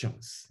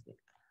elections.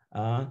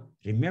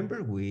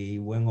 Remember, we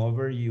went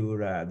over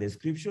your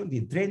description,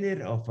 the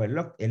trainer of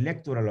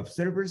electoral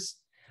observers,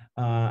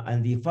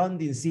 and the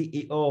founding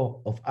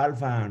CEO of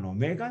Alpha and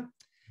Omega.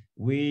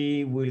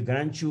 We will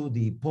grant you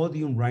the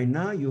podium right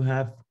now. You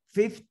have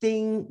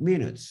 15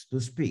 minutes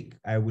to speak.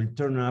 I will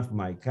turn off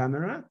my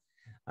camera,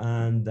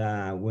 and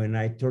when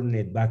I turn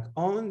it back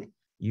on,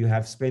 you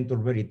have spent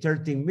already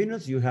 13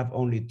 minutes. You have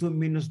only 2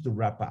 minutes to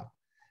wrap up.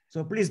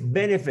 So please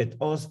benefit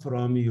us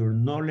from your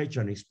knowledge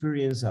and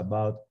experience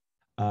about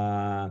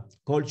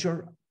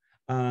culture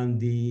and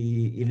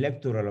the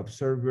electoral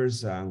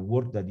observers and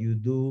work that you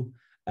do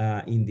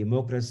in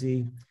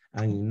democracy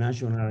and in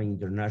national and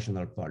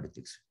international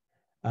politics.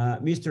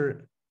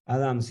 Mr.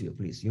 Adamcio,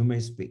 please, you may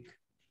speak.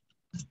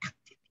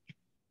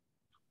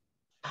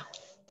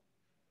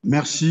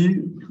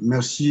 Merci,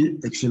 merci,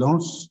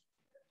 Excellence.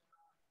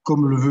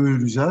 Comme le veut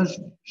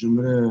l'usage,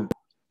 j'aimerais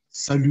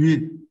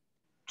saluer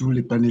tous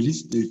les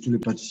panélistes et tous les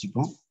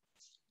participants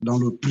dans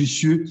le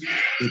précieux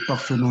et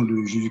parfait nom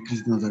de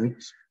Jésus-Christ de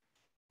Nazareth,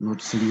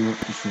 notre Seigneur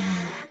et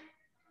Sauveur.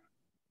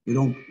 Et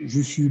donc, je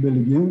suis bel et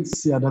bien,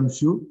 c'est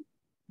Adamcio,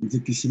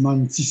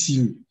 Ntekesiman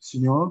Tsitsi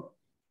Senior,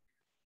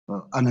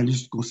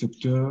 analyste,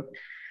 concepteur,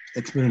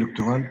 expert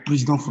électoral,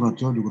 président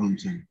fondateur de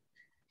Roundtable.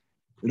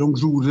 Et donc,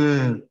 je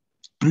voudrais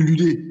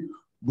préluder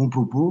mon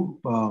propos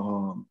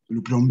par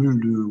le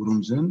préambule de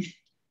Roundtable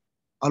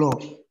Alors,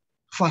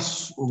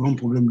 face aux grands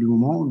problèmes du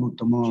moment,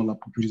 notamment la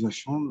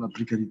paupérisation, la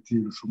précarité,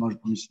 le chômage,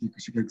 pour ne citer que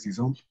ces quelques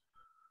exemples,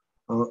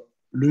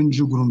 le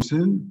Njogu,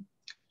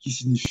 qui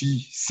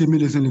signifie s'aimer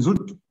les uns les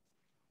autres,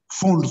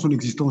 fonde son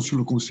existence sur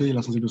le conseil et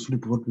la sensibilisation des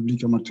pouvoirs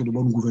publics en matière de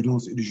bonne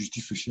gouvernance et de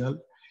justice sociale,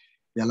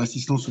 et à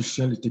l'assistance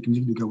sociale et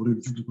technique des Gabonais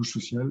de toutes les couches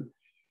sociales,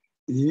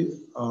 et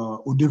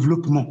au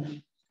développement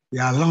et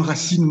à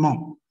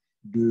l'enracinement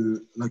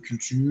de la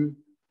culture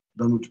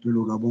dans notre pays,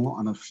 le Gabon,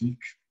 en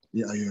Afrique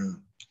et ailleurs.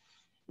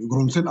 Le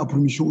Grondsen a pour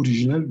mission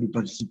originelle de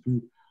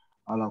participer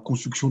à la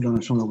construction de la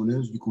nation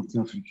gabonaise, du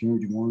continent africain et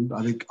du monde,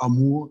 avec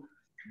amour,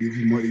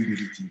 dévouement et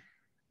humilité.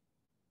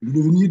 Le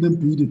devenir d'un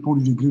pays dépend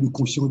du degré de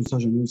conscience de sa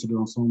jeunesse et de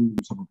l'ensemble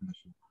de sa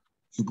population.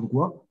 C'est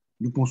pourquoi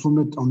nous pensons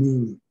mettre en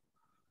œuvre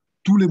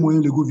tous les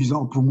moyens légaux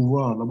visant à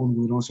promouvoir la bonne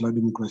gouvernance et la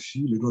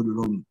démocratie, les droits de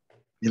l'homme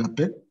et la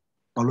paix,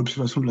 par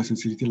l'observation de la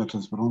sincérité et de la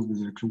transparence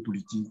des élections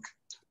politiques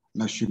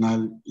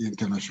nationales et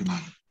internationales.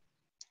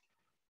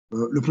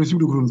 Le principe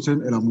de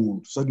Grondsen est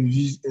l'amour. Sa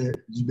devise est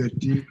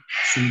liberté,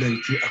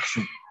 solidarité,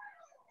 action.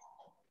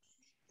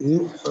 Et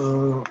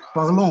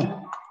parlons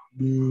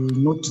de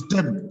notre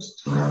thème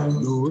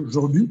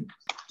d'aujourd'hui,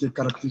 qui est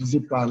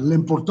caractérisé par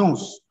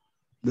l'importance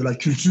de la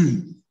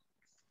culture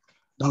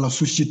dans la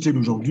société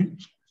d'aujourd'hui.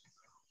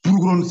 Pour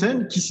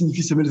Grondsen, qui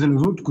signifie s'aimer les uns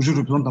les autres, que je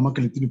représente dans ma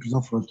qualité de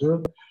président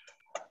fondateur,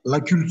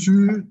 la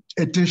culture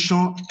est un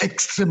champ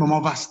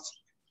extrêmement vaste,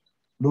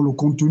 dont le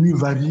contenu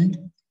varie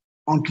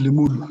entre les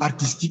modes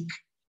artistiques,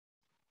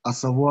 à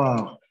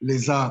savoir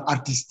les arts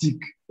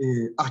artistiques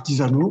et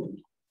artisanaux,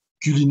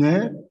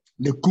 culinaires,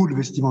 les codes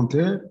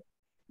vestimentaires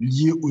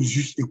liés aux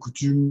us et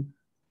coutumes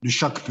de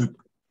chaque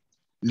peuple,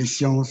 les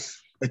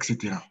sciences,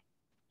 etc.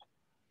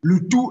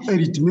 Le tout est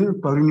rythmé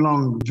par une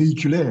langue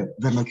véhiculaire,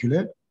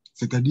 vernaculaire,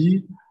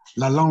 c'est-à-dire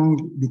la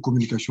langue de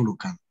communication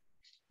locale.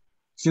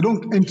 C'est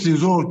donc un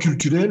trésor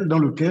culturel dans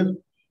lequel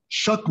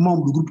chaque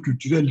membre du groupe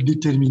culturel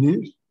déterminé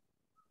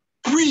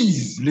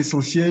puise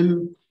l'essentiel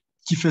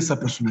qui fait sa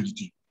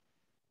personnalité.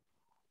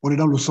 On est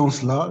dans le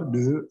sens là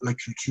de la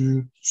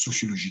culture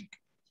sociologique.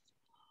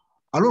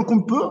 Alors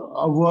qu'on peut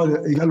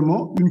avoir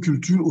également une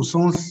culture au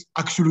sens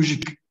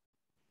axiologique,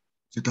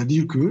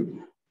 c'est-à-dire que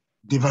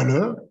des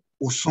valeurs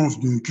au sens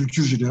de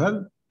culture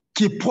générale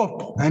qui est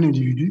propre à un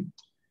individu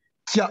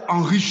qui a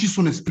enrichi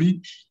son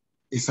esprit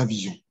et sa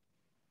vision.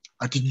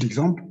 À titre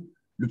d'exemple,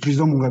 le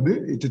président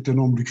Mugabe était un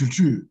homme de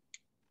culture.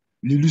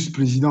 L'illustre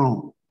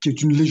président, qui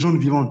est une légende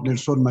vivante,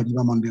 Nelson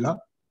Mandela,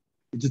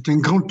 était un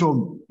grand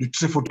homme de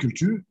très forte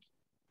culture.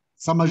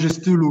 Sa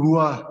Majesté le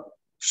roi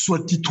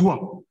Eswatini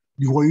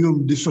du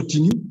royaume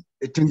d'Eswatini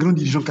est un grand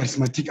dirigeant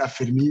charismatique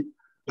affirmé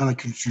dans la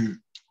culture.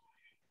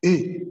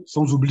 Et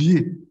sans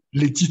oublier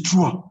Leti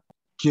Trois,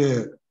 qui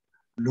est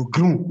le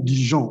grand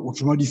dirigeant,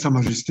 autrement dit Sa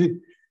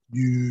Majesté,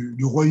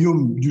 du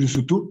royaume du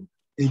Lesotho,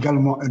 est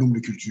également un homme de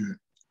culture.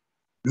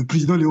 Le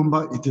président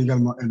Loembé était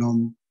également un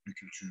homme de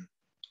culture.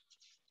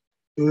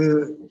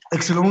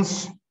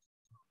 Excellence,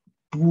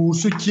 pour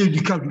ce qui est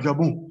du cas du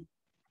Gabon,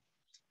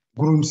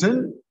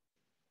 Grondsen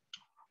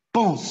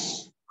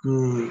pense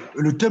que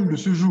le thème de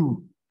ce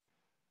jour,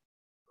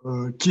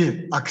 qui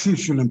est axé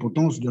sur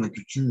l'importance de la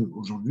culture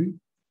aujourd'hui,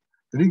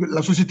 c'est-à-dire que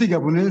la société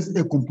gabonaise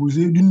est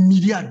composée d'une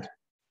myriade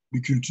de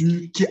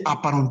cultures qui est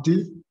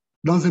apparentée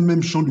dans un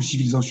même champ de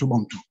civilisation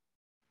bantou.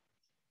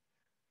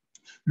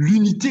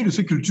 L'unité de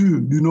ces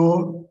cultures du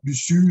nord, du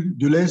sud,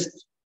 de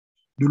l'est,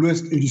 de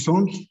l'ouest et du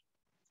centre,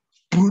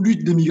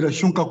 produite des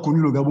migrations qu'a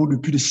connues le Gabon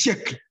depuis des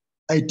siècles,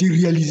 a été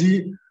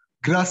réalisée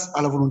grâce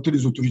à la volonté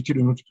des autorités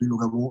de notre pays, le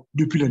Gabon,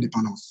 depuis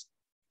l'indépendance.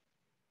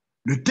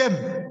 Le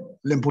thème,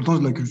 l'importance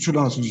de la culture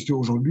dans la société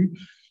aujourd'hui,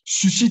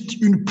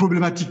 suscite une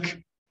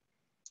problématique.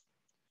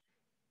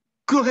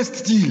 Que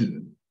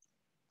reste-t-il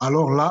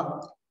alors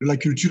là de la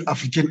culture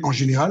africaine en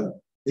général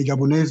et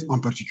gabonaise en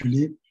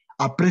particulier,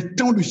 après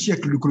tant de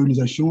siècles de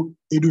colonisation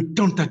et de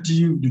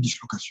tentatives de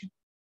dislocation?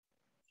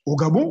 Au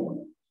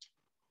Gabon,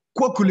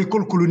 quoique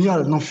l'école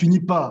coloniale n'en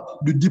finit pas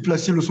de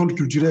déplacer le centre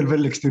culturel vers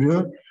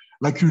l'extérieur,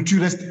 la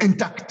culture reste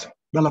intacte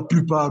dans la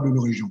plupart de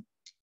nos régions.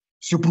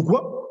 C'est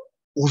pourquoi,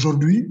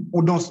 aujourd'hui,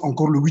 on danse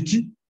encore le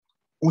witi,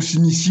 on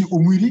s'initie au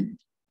mwiri,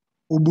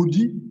 au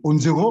bodi, au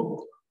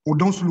nzero, on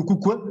danse le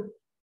koukoué,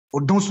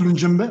 on danse le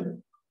njembe,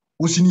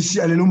 on s'initie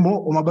à l'elombo,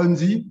 au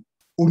mabanzi,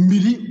 au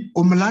mili,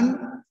 au melan,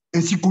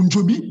 ainsi qu'au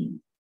njobi.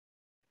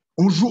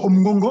 On joue au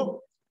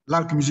mngongo,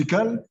 l'arc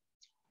musical.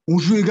 On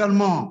joue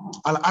également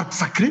à l'art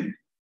sacré,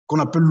 qu'on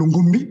appelle le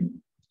ngombi,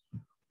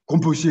 qu'on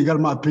peut aussi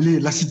également appeler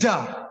la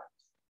sitar.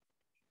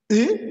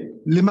 Et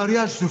les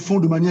mariages se font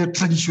de manière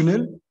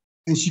traditionnelle,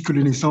 ainsi que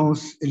les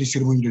naissances et les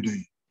cérémonies de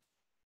deuil.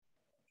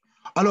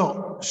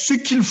 Alors, ce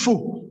qu'il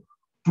faut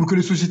pour que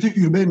les sociétés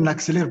urbaines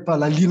n'accélèrent pas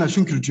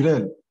l'aliénation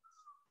culturelle,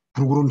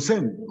 pour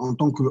Grondsen, en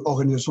tant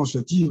qu'organisation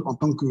associative, en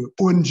tant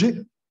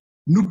qu'ONG,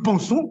 nous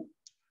pensons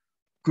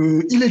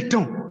qu'il est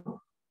temps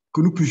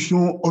que nous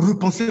puissions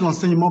repenser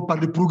l'enseignement par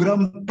des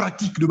programmes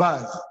pratiques de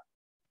base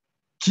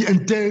qui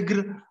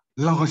intègrent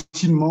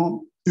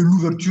l'enracinement et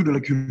l'ouverture de la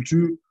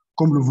culture,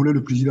 comme le voulait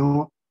le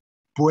président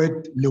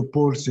poète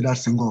Léopold Sédar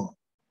Senghor.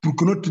 pour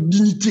que notre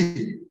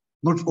dignité,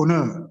 notre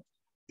honneur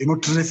et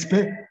notre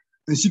respect,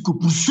 ainsi que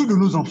pour ceux de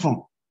nos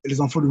enfants et les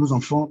enfants de nos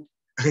enfants,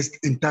 restent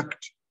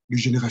intacts de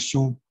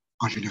génération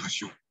en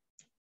génération.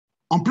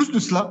 En plus de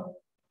cela,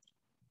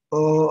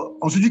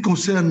 en ce qui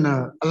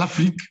concerne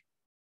l'Afrique,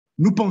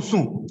 nous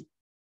pensons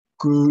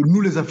que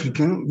nous, les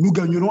Africains, nous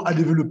gagnerons à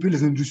développer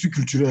les industries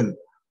culturelles,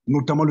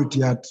 notamment le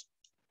théâtre,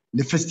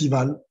 les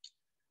festivals,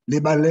 les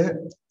ballets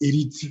et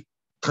rites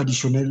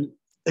traditionnels,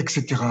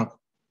 etc.,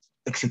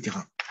 etc.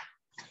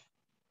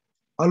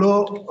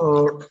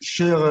 Alors,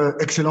 chère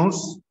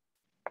Excellence,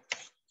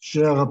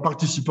 chers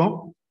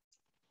participants,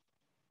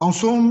 en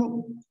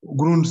somme,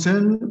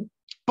 Gronsen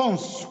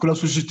pense que la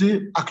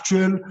société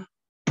actuelle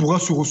pourra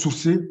se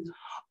ressourcer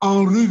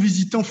en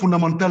revisitant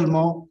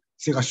fondamentalement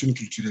ses racines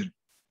culturelles.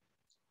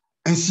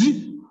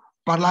 Ainsi,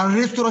 par la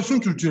restauration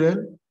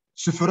culturelle,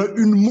 se fera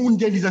une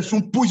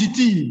mondialisation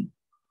positive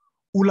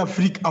où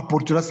l'Afrique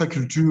apportera sa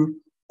culture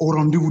au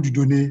rendez-vous du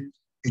donner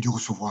et du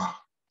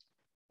recevoir.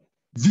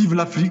 Vive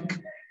l'Afrique,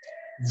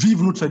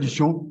 vive nos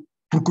traditions,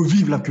 pour que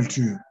vive la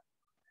culture.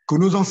 Que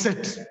nos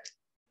ancêtres,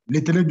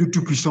 l'Éternel Dieu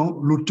Tout-Puissant,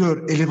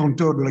 l'auteur et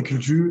l'inventeur de la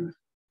culture,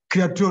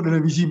 créateur de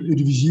l'invisible et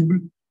du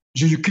visible,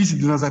 Jésus-Christ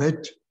de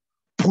Nazareth,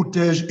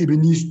 protège et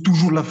bénisse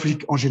toujours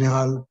l'Afrique en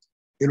général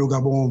et le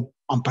Gabon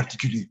en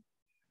particulier,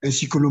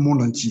 ainsi que le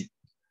monde entier.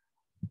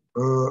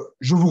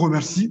 Je vous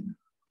remercie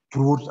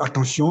pour votre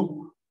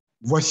attention.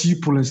 Voici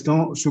pour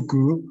l'instant ce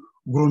que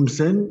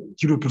Gronsen,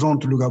 qui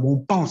représente le Gabon,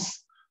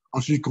 pense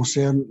en ce qui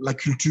concerne la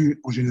culture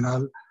en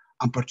général,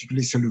 en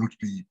particulier celle de notre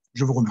pays.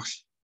 Je vous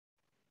remercie.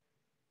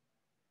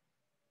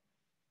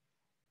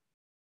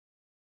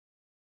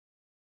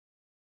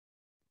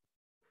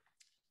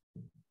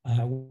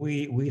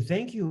 We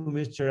thank you,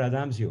 Mr.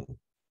 Adamsio,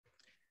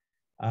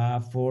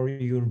 for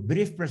your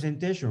brief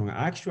presentation.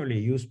 Actually,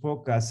 you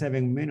spoke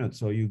 7 minutes,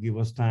 so you give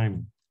us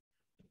time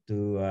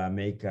to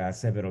make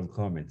several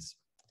comments.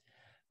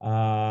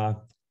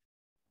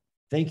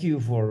 Thank you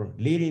for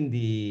leading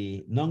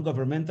the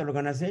non-governmental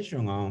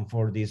organization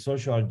for the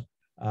social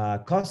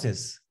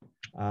causes,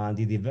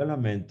 the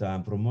development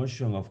and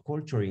promotion of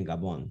culture in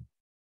Gabon.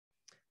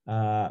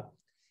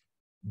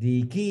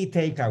 The key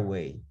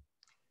takeaway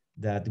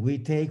that we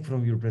take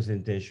from your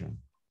presentation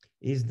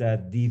is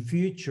that the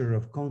future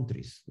of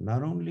countries,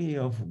 not only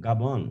of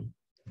Gabon,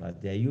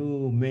 but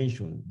you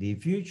mentioned the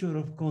future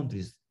of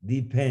countries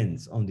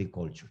depends on the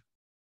culture.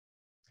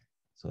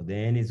 So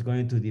then it's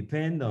going to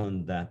depend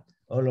on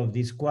all of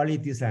these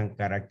qualities and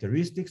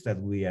characteristics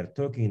that we are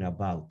talking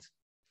about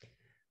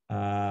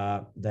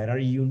that are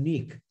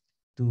unique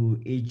to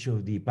each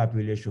of the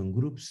population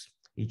groups,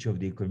 each of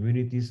the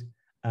communities,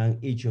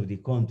 and each of the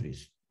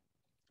countries.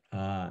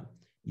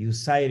 You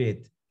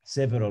cited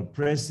several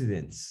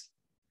presidents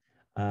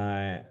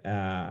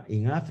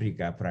in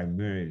Africa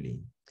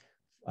primarily,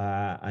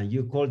 and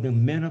you call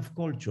them men of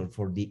culture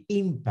for the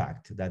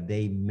impact that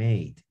they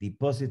made, the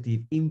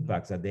positive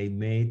impacts that they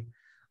made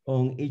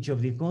on each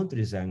of the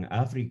countries and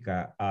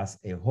Africa as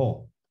a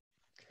whole.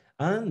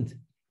 And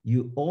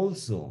you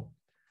also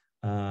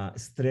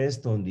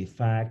stressed on the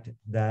fact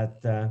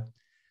that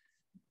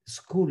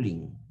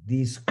schooling,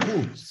 these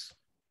schools,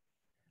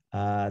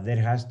 there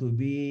has to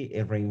be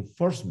a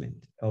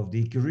reinforcement of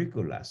the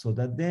curricula so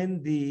that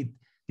then the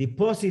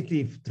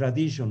positive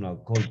traditional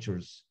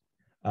cultures,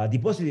 the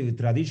positive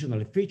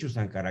traditional features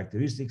and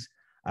characteristics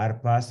are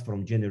passed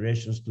from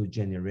generations to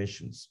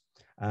generations,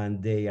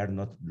 and they are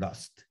not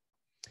lost.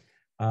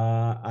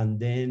 And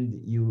then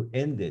you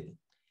ended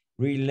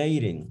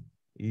relating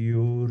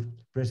your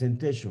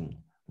presentation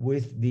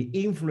with the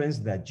influence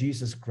that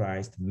Jesus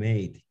Christ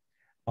made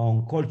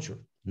on culture,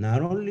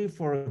 not only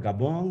for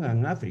Gabon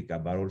and Africa,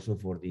 but also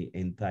for the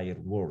entire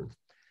world.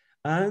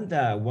 And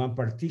one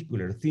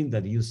particular thing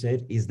that you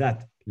said is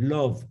that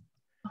love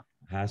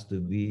has to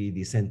be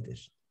the center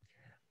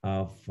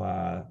of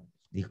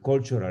the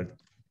cultural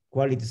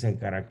qualities and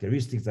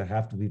characteristics that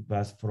have to be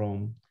passed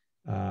from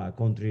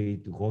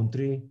country to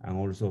country, and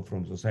also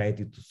from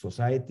society to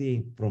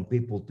society, from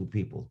people to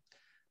people.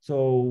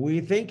 So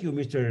we thank you,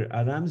 Mr.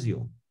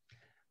 Adamsio,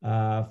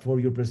 for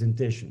your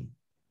presentation.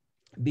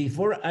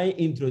 Before I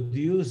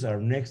introduce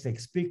our next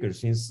speaker,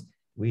 since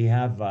we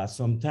have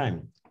some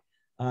time,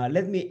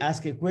 let me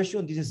ask a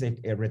question. This is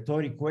a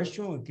rhetoric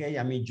question, okay?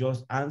 I mean,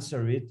 just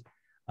answer it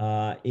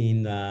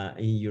in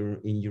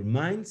your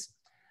minds.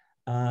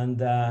 And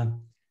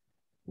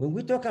when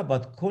we talk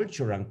about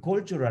culture and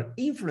cultural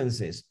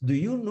influences, do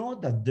you know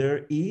that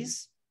there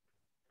is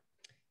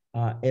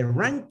a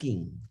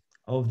ranking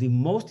of the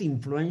most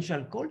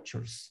influential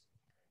cultures?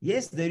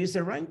 Yes, there is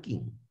a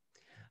ranking.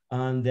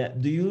 And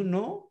do you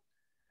know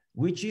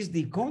which is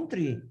the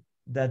country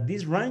that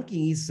this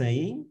ranking is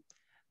saying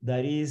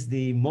that is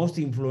the most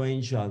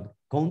influential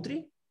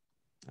country?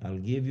 I'll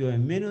give you a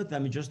minute, I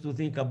mean, just to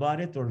think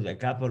about it, or a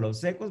couple of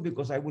seconds,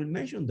 because I will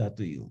mention that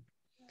to you.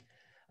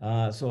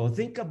 So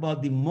think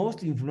about the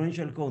most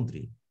influential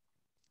country,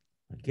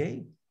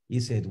 okay?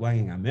 Is it one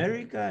in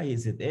America?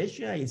 Is it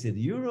Asia? Is it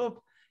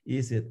Europe?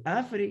 Is it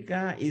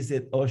Africa? Is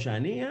it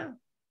Oceania?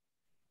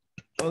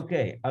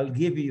 Okay, I'll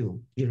give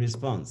you a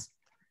response.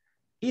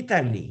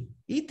 Italy.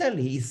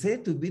 Italy is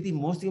said to be the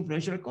most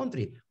influential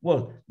country.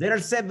 Well, there are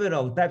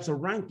several types of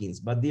rankings,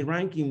 but the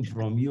ranking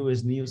from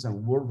US News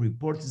and World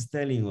Report is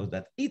telling us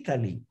that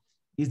Italy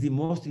is the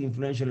most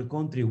influential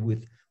country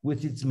with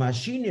its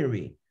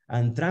machinery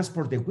and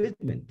transport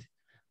equipment,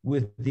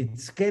 with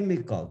its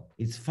chemical,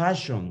 its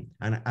fashion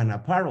and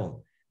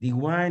apparel, the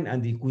wine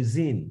and the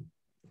cuisine.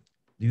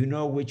 Do you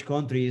know which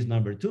country is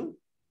number 2?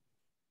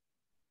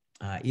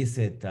 Is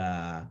it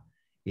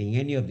in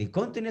any of the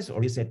continents,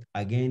 or is it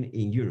again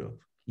in Europe?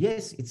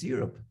 Yes, it's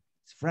Europe.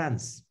 It's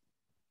France.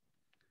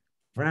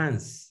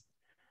 France,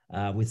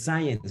 with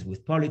science,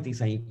 with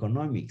politics and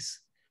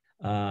economics.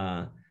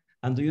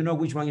 And do you know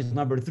which one is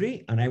number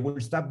 3? And I will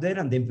stop there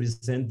and then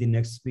present the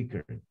next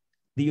speaker.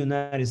 The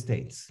United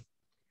States.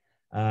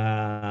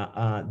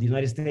 The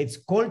United States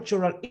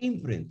cultural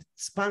imprint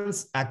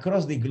spans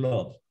across the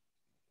globe.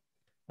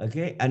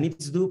 Okay, and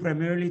it's due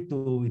primarily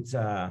to its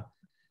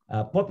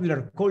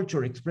popular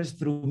culture expressed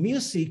through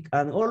music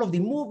and all of the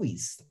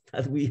movies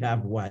that we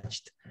have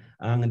watched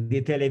and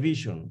the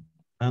television,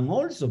 and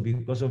also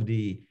because of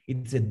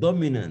it's a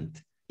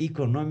dominant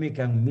economic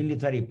and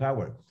military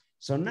power.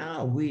 So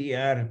now we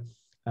are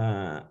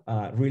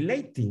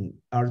relating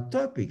our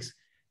topics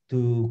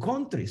to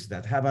countries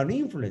that have an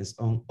influence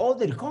on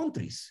other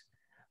countries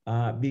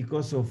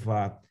because of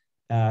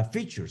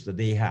features that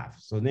they have.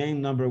 So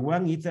name number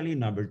 1, Italy,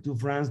 number 2,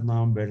 France,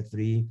 number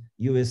 3,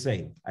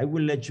 USA. I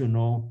will let you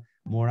know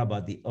more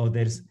about the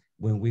others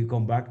when we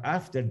come back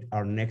after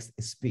our next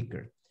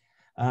speaker.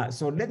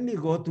 So let me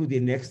go to the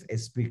next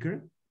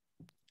speaker.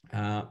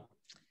 Let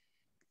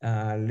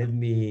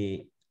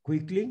me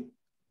quickly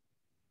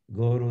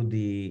go to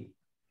the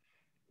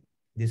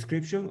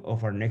description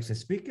of our next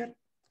speaker.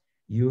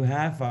 You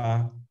have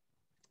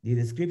the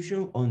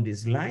description on the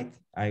slide.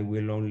 I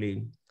will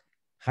only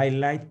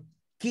highlight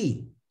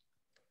key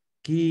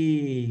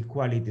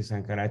qualities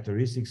and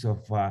characteristics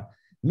of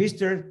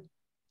Mr.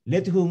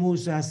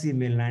 Musa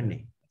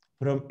Simelane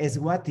from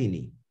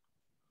Eswatini.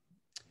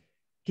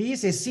 He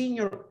is a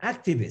senior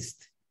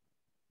activist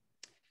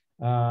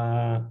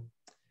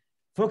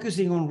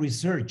focusing on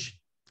research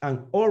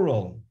and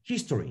oral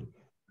history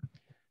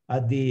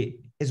at the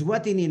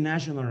Eswatini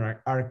National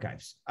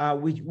Archives,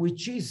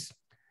 which is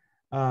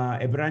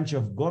a branch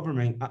of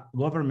government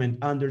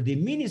under the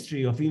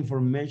Ministry of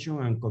Information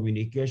and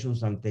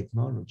Communications and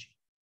Technology.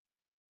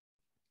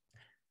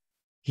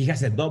 He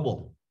has a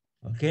double,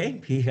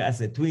 okay? He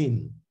has a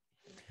twin.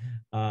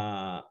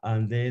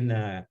 And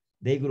then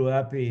they grew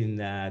up in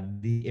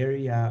the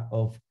area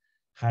of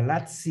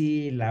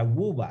Halatsi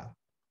Laguba.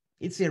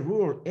 It's a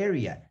rural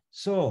area.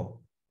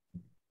 So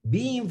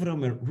being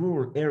from a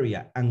rural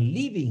area and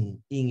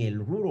living in a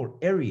rural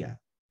area,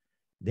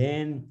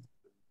 then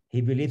he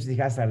believes he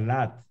has a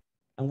lot.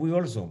 And we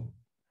also,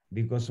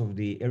 because of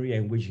the area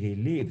in which he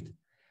lived,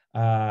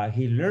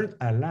 he learned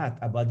a lot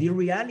about the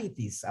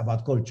realities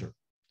about culture,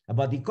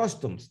 about the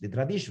customs, the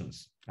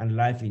traditions, and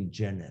life in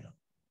general.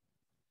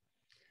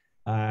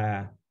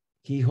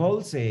 He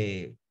holds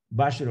a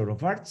Bachelor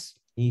of Arts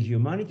in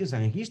Humanities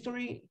and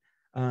History,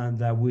 and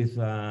with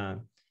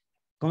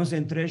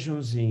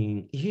concentrations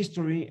in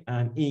history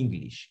and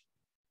English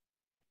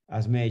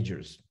as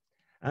majors.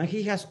 And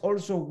he has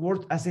also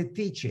worked as a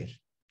teacher,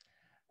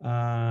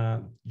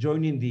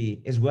 joining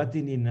the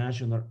Eswatini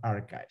National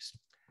Archives.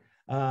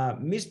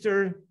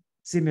 Mr.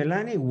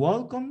 Simelane,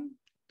 welcome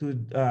to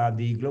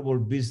the Global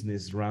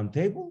Business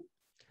Roundtable.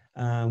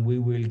 We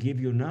will give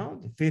you now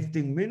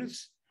 15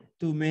 minutes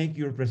to make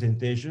your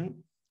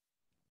presentation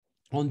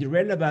on the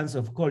relevance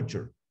of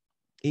culture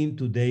in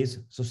today's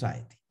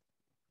society.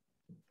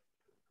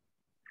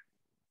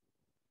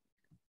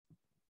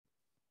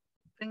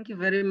 Thank you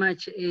very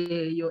much,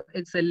 Your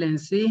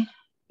Excellency,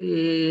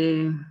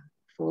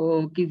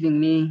 for giving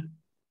me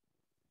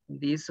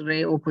this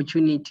rare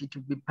opportunity to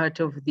be part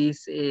of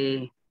this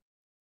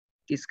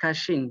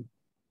discussion.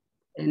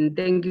 And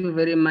thank you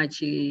very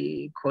much,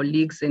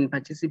 colleagues and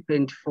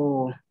participants,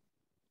 for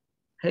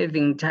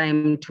having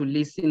time to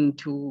listen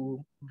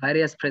to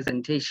various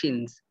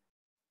presentations.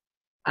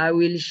 I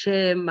will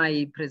share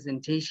my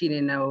presentation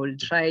and I will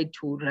try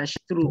to rush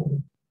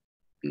through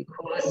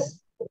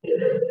because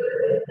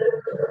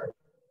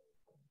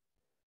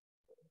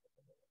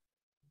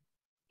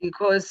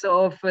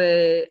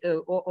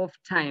of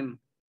time.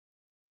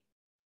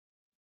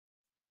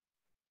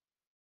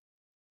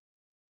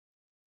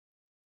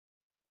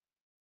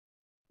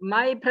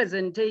 My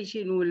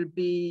presentation will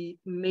be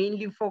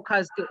mainly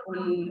focused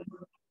on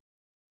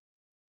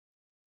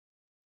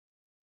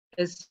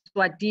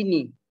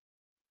Eswatini,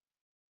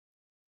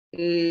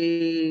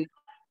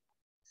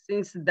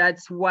 since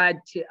that's what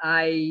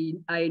I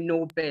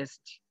know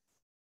best.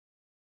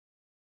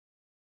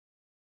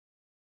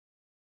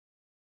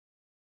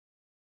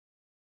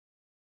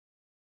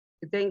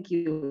 Thank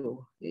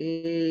you.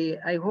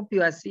 I hope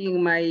you are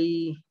seeing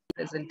my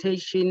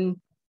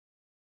presentation.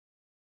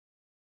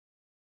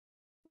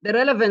 The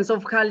relevance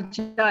of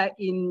culture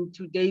in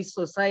today's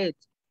society.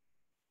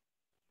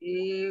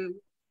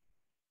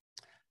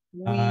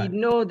 We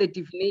know the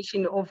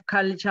definition of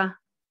culture,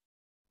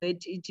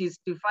 that it is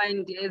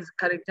defined as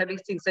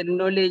characteristics and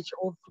knowledge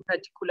of a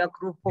particular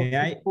group of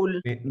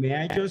people.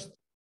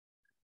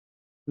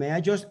 May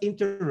I just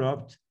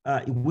interrupt?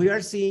 We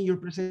are seeing your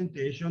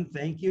presentation,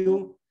 thank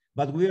you,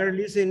 but we are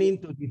listening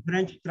to the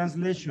French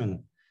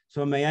translation.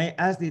 So may I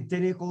ask the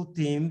technical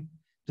team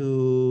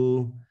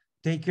to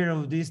take care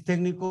of this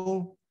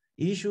technical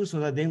issue so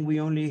that then we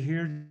only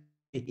hear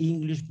the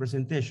English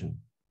presentation.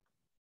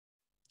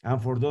 And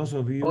for those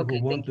of you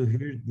who want to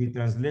hear the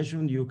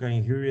translation, you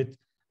can hear it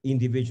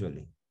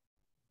individually.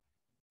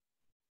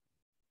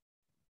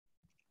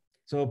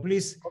 So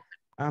please,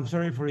 I'm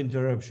sorry for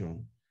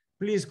interruption.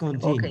 Please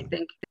continue. Okay,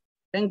 thank you.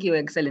 Thank you,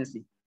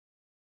 Excellency.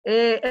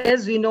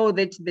 As we know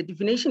that the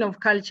definition of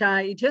culture,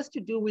 it has to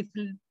do with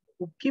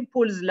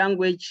people's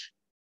language,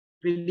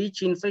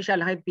 religion, social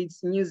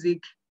habits,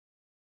 music,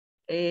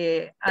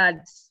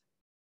 arts,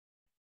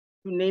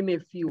 to name a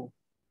few.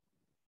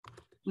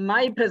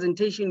 My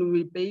presentation will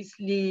be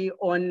basically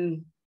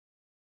on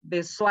the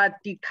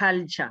Swati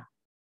culture.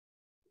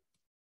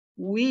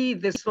 We,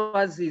 the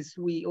Swazis,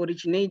 we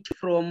originate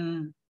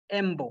from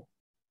Embo,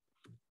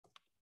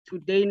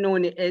 today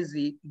known as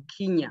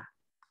Kenya.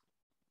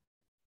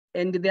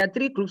 And there are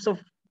three groups of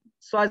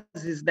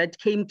Swazis that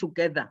came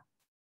together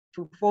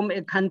to form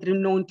a country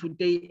known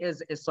today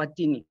as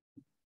Eswatini.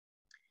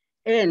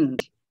 And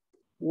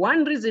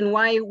one reason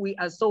why we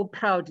are so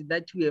proud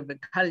that we have a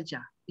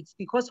culture, it's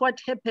because what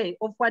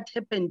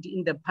happened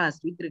in the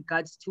past with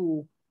regards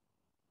to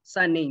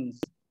surnames.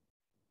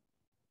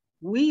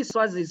 We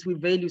Swazis, we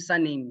value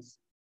surnames.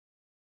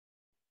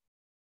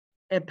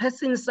 A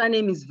person's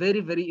surname is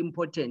very, very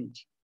important.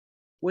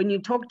 When you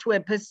talk to a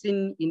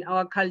person in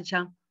our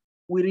culture,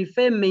 we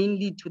refer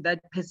mainly to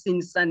that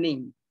person's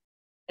surname.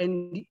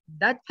 And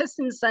that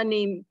person's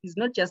surname is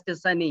not just a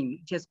surname,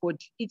 it has got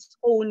its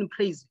own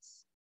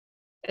praises.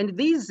 And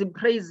these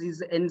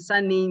praises and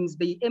surnames,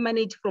 they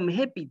emanate from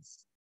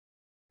habits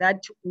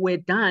that were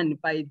done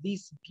by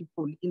these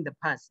people in the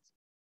past.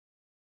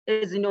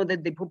 As you know,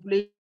 that the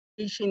population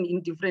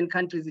in different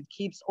countries, it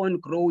keeps on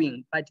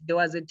growing, but there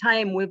was a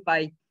time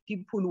whereby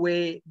people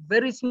were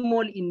very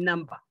small in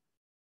number.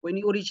 When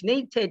it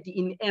originated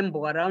in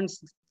Embo around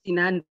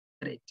 1600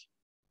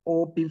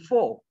 or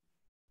before,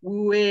 we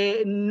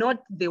were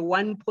not the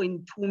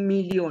 1.2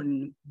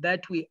 million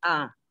that we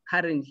are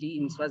currently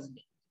in Swaziland.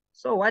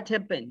 So what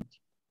happened?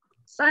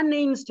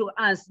 Surnames to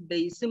us,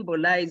 they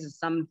symbolize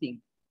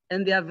something,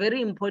 and they are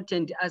very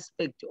important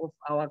aspect of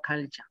our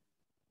culture.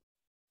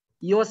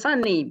 Your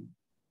surname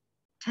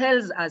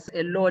tells us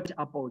a lot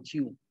about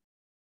you,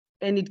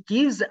 and it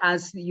gives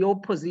us your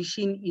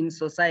position in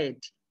society.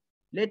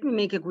 Let me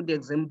make a good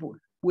example.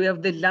 We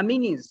have the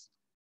Dlaminis,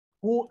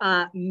 who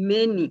are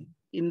many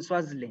in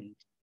Swaziland.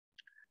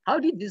 How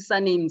did these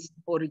surnames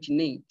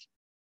originate?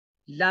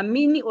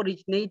 Dlamini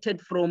originated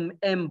from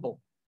Embo.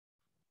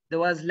 There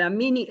was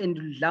Dlamini and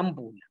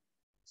Dlambula.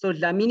 So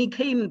Dlamini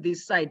came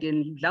this side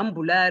and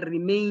Dlambula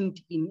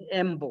remained in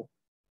Embo,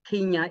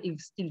 Kenya, if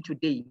still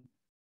today,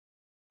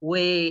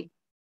 where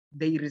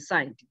they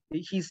reside,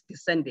 his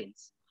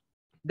descendants.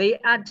 They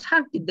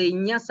attacked the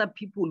Nyasa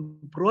people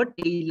broad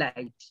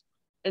daylight.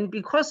 And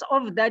because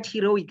of that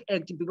heroic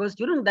act, because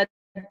during that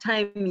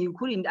time, you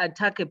couldn't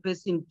attack a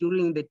person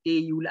during the day,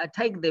 you will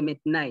attack them at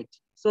night.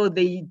 So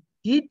they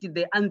did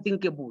the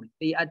unthinkable.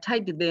 They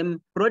attacked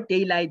them broad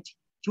daylight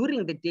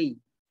during the day.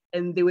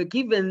 And they were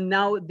given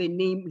now the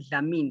name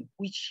Dlamini,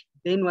 which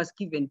then was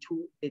given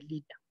to the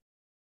leader.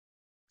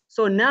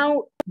 So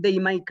now they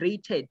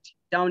migrated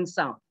down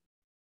south.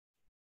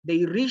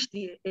 They reached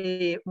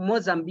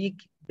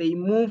Mozambique. They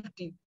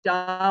moved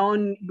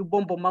down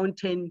Lubombo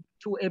Mountain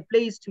to a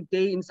place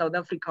today in South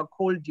Africa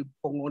called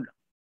Pongola.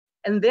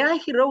 And their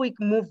heroic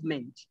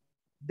movement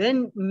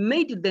then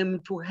made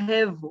them to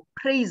have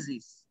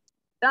praises.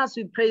 Thus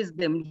we praise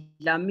them,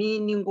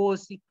 Dlamini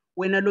Ngosi,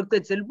 when I looked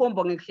at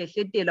Lubombo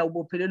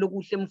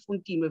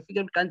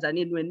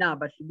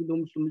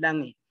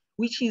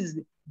which is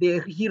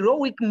the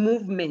heroic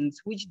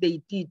movements which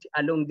they did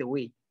along the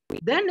way.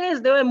 Then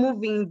as they were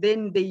moving,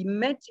 then they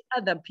met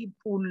other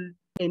people,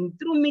 and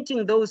through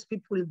meeting those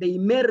people, they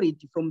married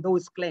from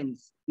those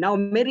clans. Now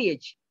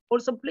marriage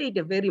also played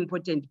a very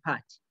important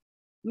part.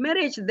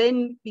 Marriage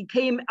then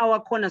became our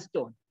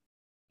cornerstone.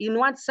 In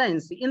what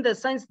sense? In the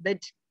sense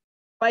that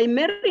by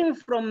marrying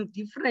from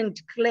different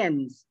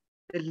clans,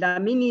 the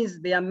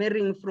Dlaminis, they are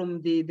marrying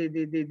from the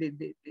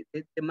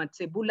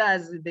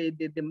Matsebulas,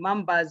 the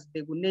Mambas,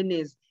 the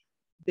Gunenes,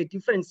 the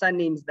different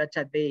surnames that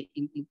are there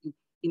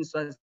in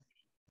Swaziland.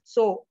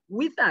 So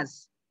with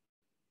us,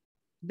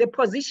 the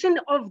position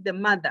of the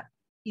mother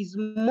is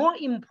more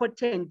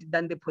important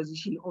than the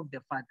position of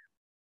the father.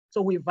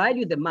 So we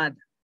value the mother.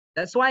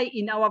 That's why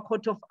in our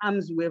coat of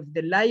arms, we have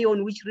the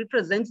lion, which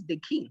represents the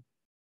king,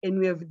 and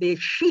we have the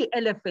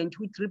she-elephant,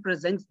 which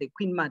represents the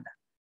queen mother.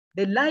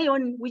 The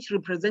lion, which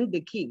represents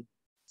the king,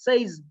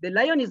 says the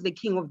lion is the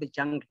king of the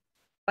jungle,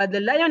 but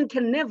the lion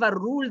can never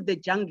rule the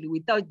jungle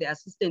without the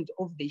assistance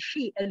of the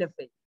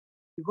she-elephant,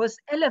 because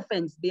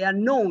elephants, they are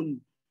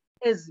known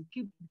as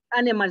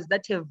animals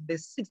that have the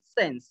sixth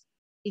sense.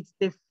 It's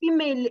the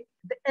female,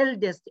 the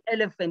eldest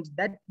elephant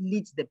that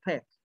leads the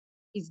pack.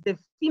 It's the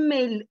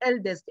female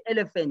eldest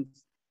elephant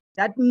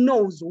that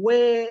knows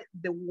where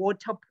the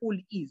water pool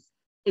is,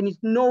 and it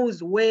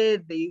knows where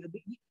it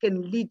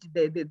can lead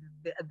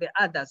the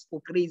others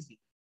for grazing.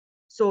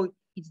 So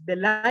it's the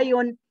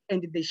lion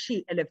and the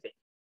she elephant.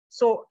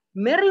 So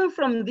marrying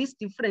from these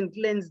different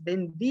clans,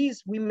 then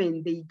these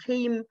women, they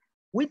came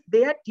with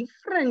their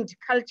different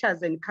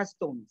cultures and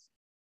customs,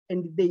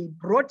 and they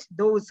brought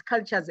those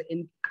cultures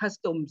and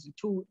customs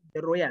to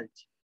the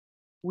royalty.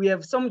 We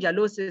have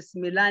Somjalose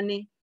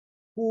Simelane,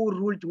 who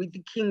ruled with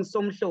King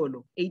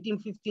Somhlolo,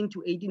 1815 to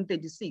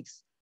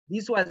 1836.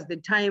 This was the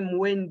time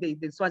when the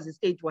Swazi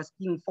state was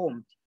being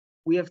formed.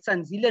 We have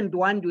Tsanzile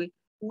Ndwandwe,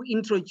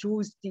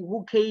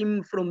 who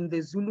came from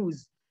the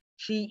Zulus.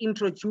 She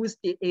introduced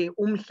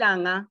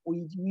Umhlanga.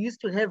 We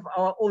used to have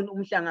our own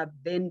Umhlanga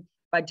then,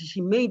 but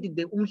she made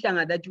the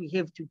Umhlanga that we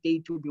have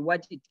today to be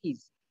what it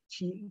is.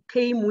 She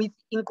came with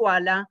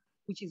Inkwala,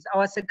 which is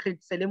our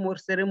sacred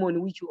ceremony,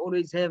 which we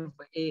always have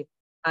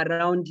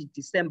around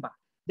December.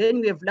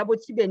 Then we have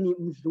Labotibeni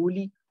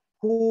Mzuli,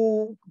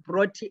 who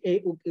brought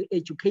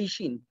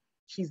education.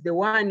 She's the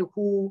one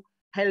who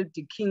helped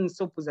King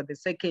Sopuza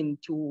II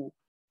to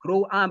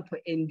grow up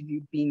and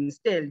be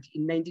installed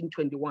in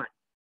 1921.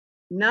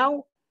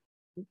 Now,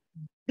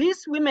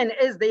 these women,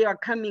 as they are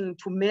coming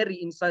to marry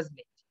in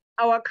Swaziland,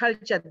 our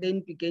culture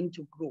then began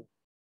to grow.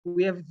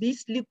 We have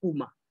this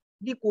Likuma.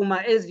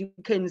 Likuma, as you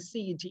can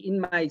see it in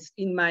my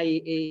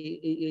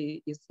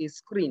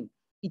screen,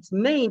 it's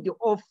made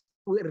of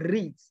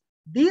reeds.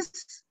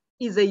 This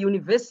is a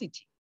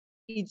university.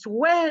 It's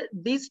where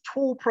these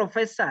two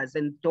professors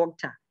and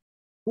doctor,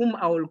 whom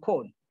I will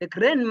call the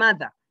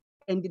grandmother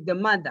and the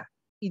mother,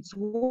 it's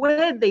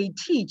where they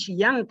teach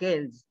young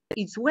girls.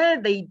 It's where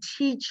they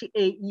teach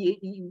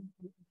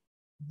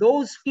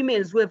those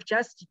females who have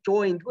just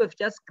joined, who have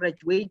just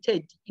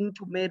graduated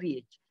into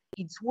marriage.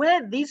 It's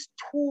where these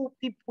two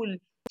people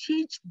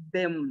teach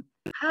them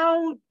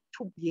how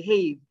to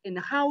behave and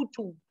how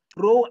to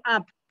grow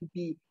up to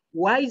be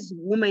wise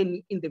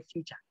women in the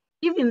future.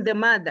 Even the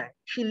mother,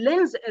 she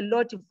learns a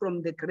lot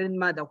from the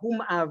grandmother,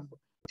 whom I've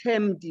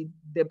termed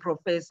the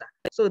professor.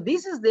 So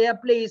this is their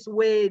place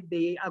where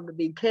they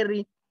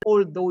carry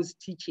all those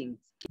teachings.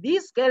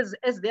 These girls,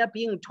 as they are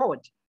being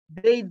taught,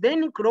 they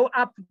then grow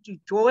up to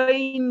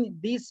join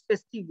these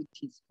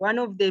festivities. One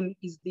of them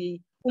is the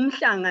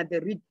Umhlanga,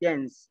 the reed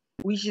dance,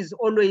 which is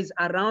always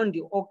around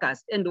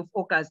August, end of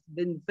August,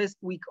 then first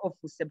week of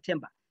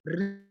September.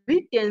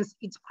 Reed dance,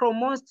 it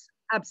promotes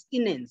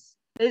abstinence.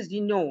 As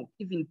you know,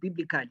 even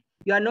biblically,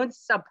 you are not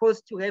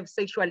supposed to have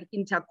sexual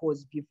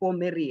intercourse before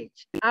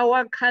marriage.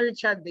 Our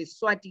culture, the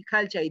Swati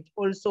culture, it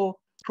also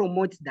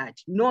promotes that,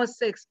 no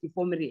sex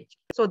before marriage.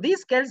 So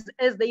these girls,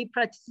 as they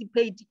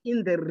participate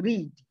in the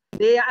reed,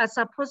 they are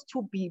supposed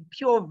to be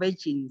pure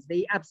virgins.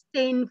 They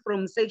abstain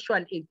from sexual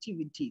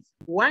activities.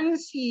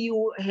 Once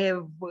you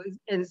have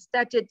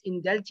started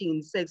indulging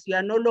in sex, you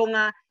are no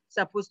longer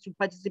supposed to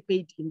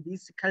participate in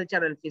this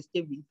cultural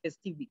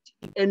festivity.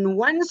 And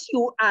once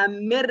you are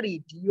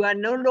married, you are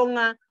no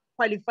longer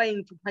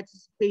qualifying to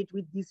participate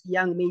with these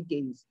young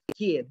maidens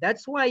here.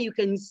 That's why you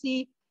can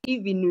see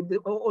even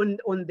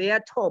on their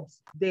tops,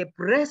 their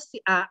breasts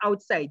are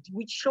outside,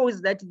 which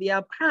shows that they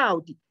are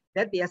proud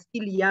that they are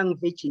still young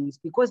virgins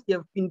because they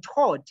have been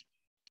taught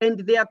and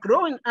they are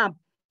growing up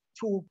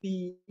to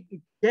be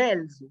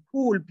girls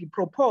who will be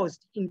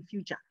proposed in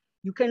future.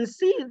 You can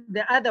see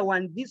the other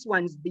one, these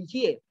ones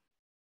here.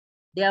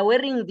 They are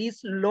wearing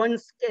this long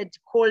skirt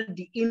called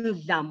the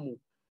Indlamu,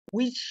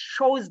 which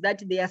shows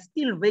that they are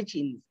still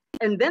virgins.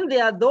 And then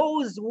there are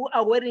those who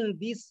are wearing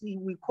this,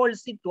 we call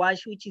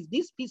Sidwash, which is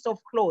this piece of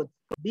cloth,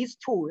 these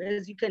two,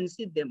 as you can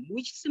see them,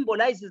 which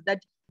symbolizes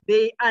that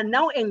they are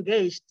now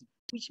engaged,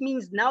 which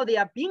means now they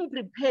are being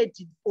prepared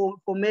for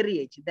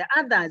marriage. The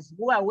others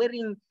who are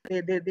wearing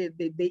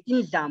the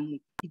Indlamu,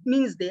 it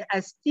means they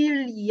are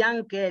still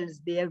young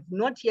girls. They have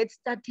not yet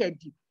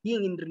started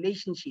being in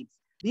relationships.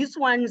 These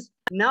ones,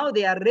 now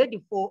they are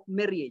ready for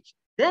marriage.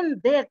 Then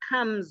there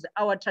comes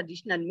our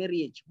traditional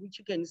marriage, which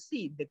you can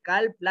see, the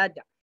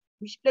gallbladder,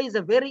 which plays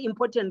a very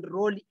important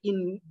role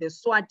in the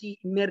Swati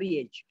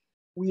marriage.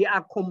 We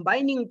are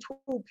combining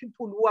two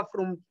people who are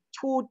from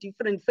two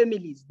different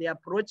families. They are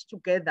brought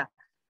together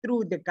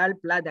through the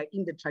gallbladder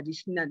in the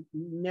traditional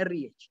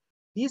marriage.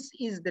 This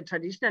is the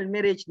traditional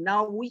marriage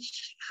now,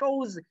 which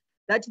shows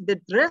that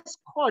the dress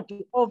code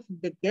of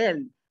the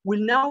girl will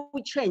now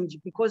change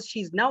because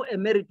she's now a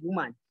married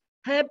woman.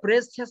 Her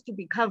breast has to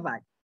be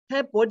covered.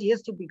 Her body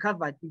has to be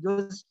covered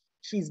because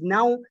she's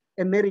now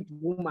a married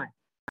woman.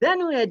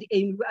 Then we had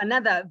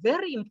another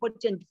very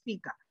important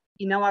figure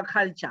in our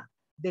culture,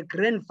 the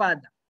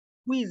grandfather,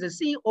 who is the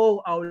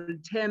CEO, I will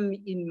term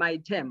in my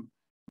term.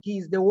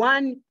 He's the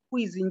one who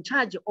is in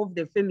charge of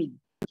the family.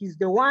 He's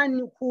the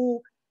one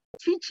who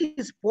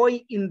teaches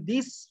boy in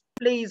this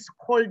place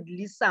called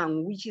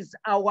Lisang, which is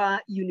our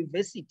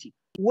university,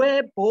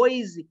 where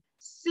boys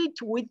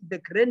sit with the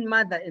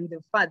grandmother and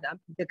the father,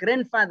 the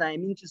grandfather, I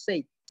mean to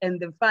say, and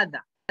the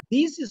father.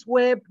 This is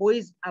where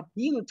boys are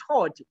being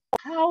taught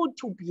how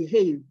to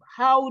behave,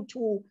 how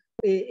to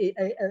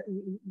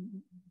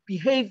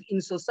behave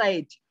in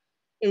society.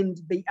 And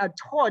they are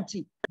taught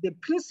the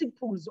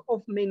principles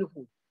of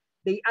manhood.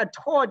 They are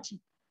taught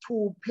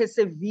to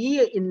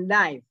persevere in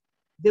life.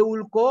 They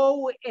will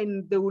go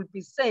and they will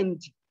be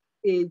sent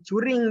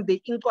during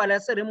the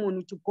Inkwala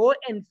ceremony to go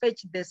and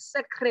fetch the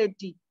sacred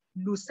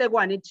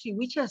Lusegwane tree,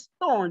 which has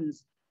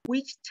thorns,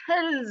 which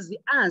tells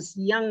us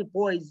young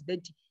boys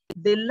that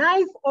the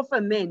life of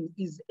a man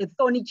is a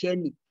thorny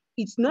journey.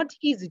 It's not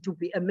easy to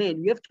be a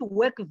man. You have to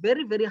work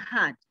very, very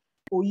hard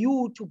for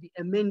you to be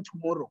a man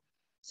tomorrow.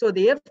 So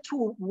they have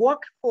to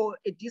walk for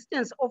a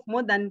distance of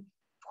more than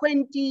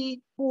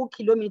 22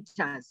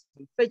 kilometers,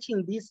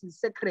 fetching these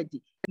sacred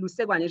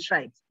Lusegwane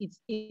tribes. It's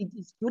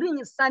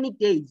during sunny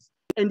days,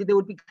 and they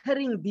will be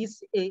carrying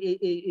this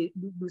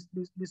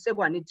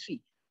Lusegwane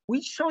tree,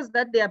 which shows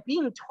that they are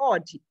being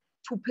taught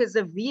to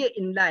persevere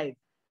in life.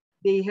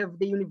 They have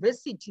the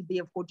university, they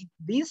have got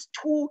these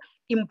two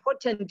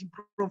important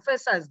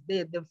professors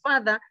there, the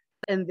father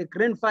and the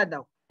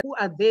grandfather, who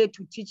are there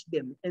to teach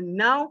them. And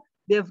now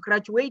they have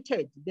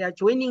graduated. They are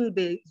joining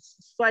the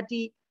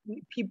Swati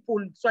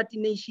people, Swati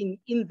nation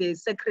in the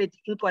sacred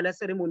Inkwala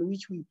ceremony,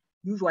 which we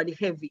usually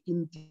have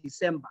in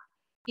December.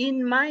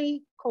 In my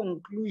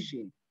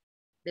conclusion,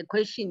 the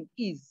question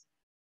is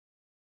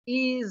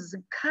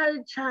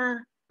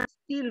culture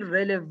still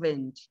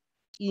relevant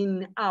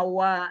in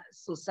our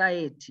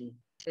society,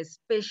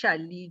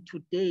 especially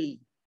today,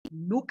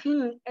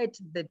 looking at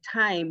the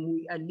time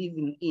we are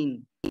living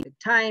in, the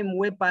time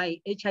whereby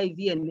HIV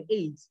and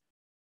AIDS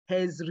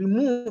has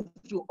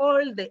removed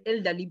all the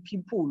elderly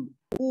people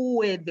who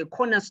were the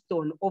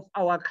cornerstone of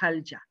our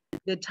culture,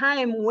 the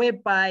time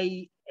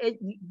whereby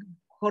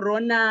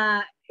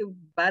corona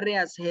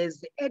barriers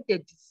has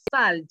added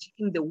salt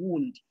in the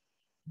wound,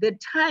 the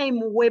time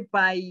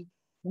whereby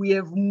we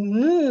have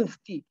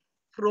moved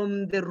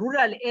from the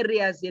rural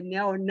areas and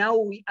now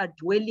we are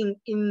dwelling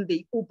in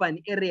the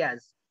urban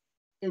areas,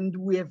 and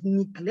we have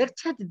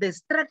neglected the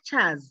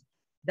structures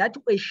that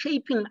were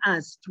shaping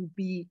us to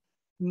be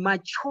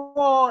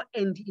mature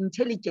and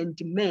intelligent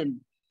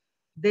men.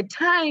 The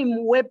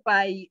time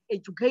whereby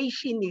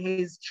education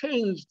has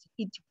changed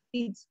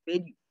its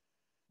value.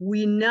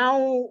 We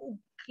now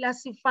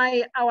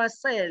classify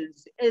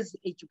ourselves as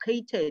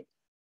educated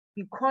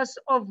because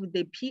of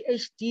the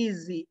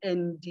PhDs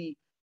and the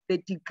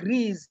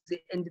degrees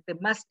and the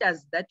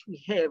masters that we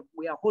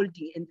are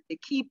holding, and the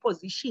key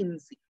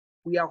positions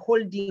we are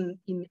holding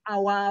in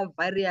our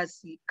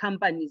various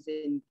companies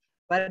and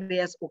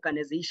various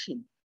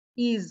organizations.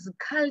 Is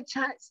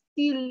culture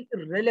still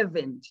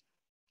relevant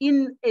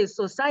in a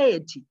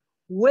society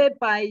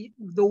whereby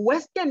the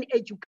Western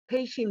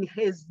education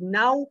has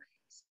now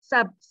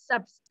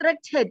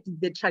subtracted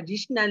the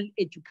traditional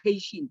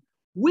education,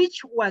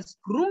 which was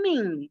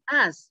grooming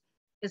us,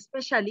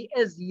 especially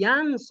as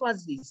young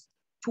Swazis,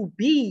 to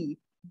be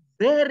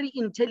very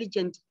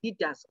intelligent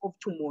leaders of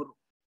tomorrow?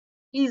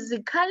 Is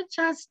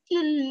culture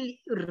still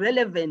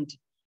relevant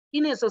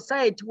in a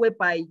society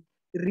whereby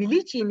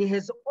religion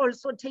has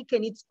also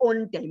taken its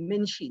own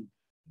dimension?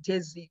 It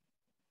has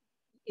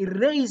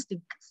erased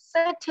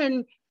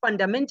certain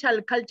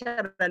fundamental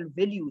cultural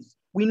values.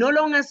 We no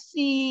longer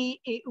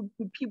see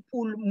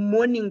people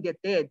mourning the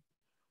dead.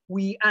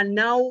 We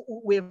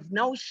have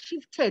now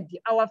shifted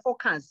our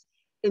focus,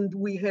 and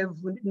we have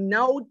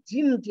now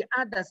deemed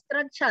other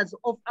structures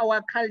of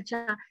our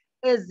culture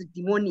as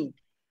demonic.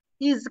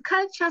 Is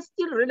culture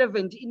still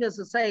relevant in a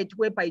society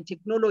whereby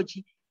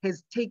technology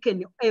has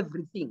taken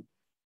everything?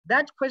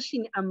 That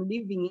question I'm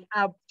leaving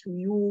up to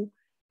you,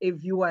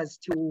 viewers,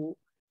 to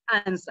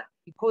answer,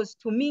 because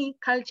to me,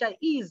 culture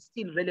is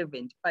still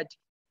relevant, but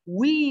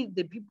we,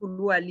 the people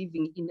who are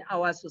living in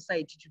our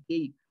society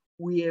today,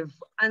 we have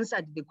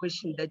answered the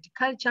question that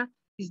culture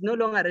is no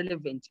longer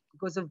relevant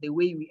because of the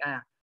way we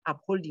are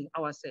upholding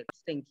ourselves.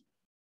 Thank you.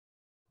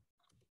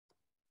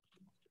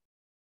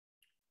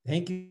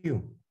 Thank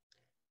you.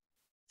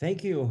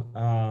 Thank you.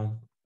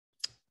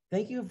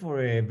 Thank you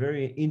for a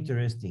very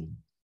interesting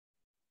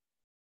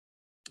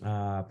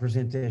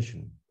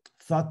presentation.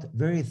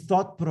 Very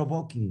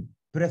thought-provoking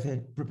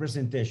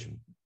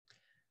presentation.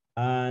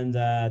 And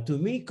to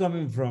me,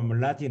 coming from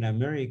Latin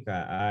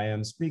America, I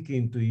am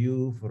speaking to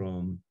you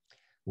from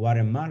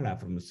Guatemala,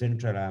 from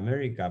Central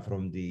America,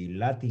 from the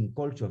Latin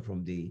culture,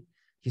 from the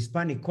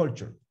Hispanic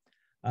culture.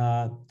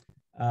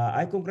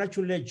 I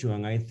congratulate you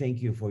and I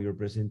thank you for your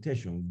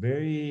presentation.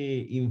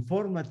 Very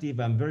informative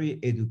and very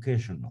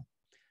educational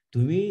to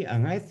me,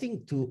 and I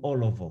think to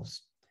all of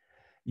us.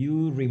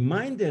 You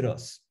reminded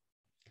us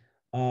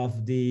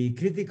of the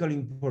critical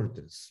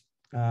importance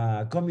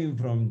coming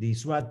from the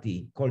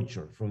Swati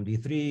culture, from the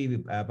three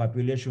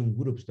population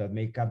groups that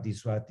make up the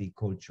Swati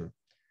culture,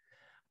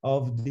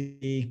 of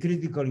the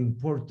critical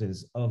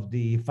importance of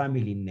the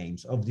family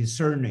names, of the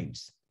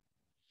surnames.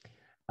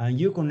 And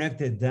you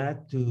connected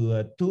that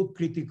to two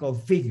critical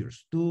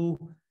figures, two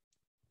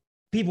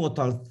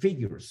pivotal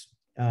figures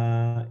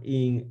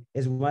in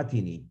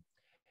Eswatini.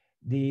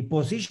 The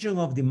position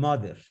of the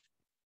mother,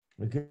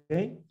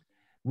 okay?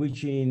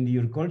 Which in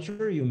your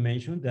culture, you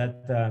mentioned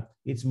that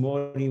it's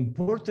more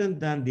important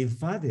than the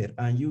father.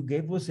 And you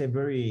gave us a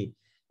very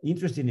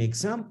interesting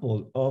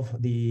example of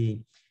the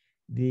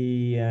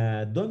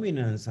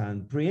dominance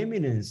and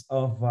preeminence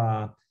of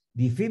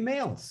the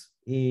females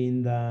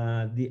in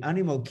the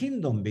animal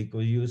kingdom,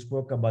 because you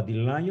spoke about the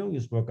lion, you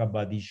spoke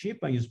about the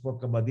sheep, and you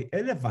spoke about the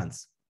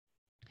elephants.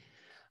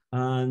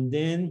 And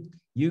then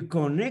you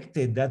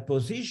connected that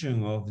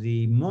position of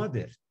the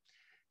mother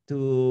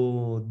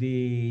to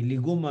the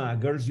Liguma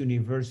Girls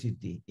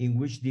University, in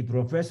which the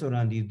professor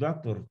and the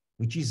doctor,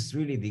 which is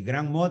really the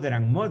grandmother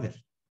and mother,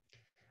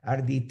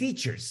 are the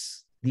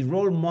teachers, the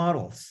role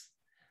models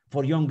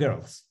for young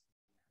girls.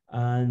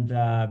 And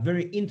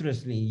very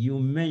interestingly, you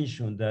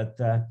mentioned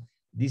that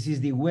this is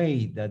the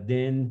way that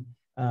then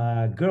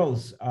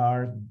girls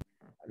are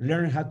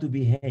learning how to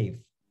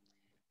behave,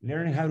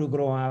 learning how to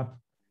grow up,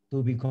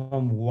 to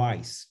become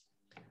wise.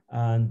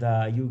 And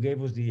you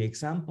gave us the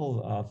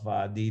example of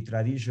the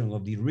tradition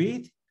of the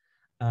reed,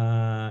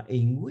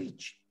 in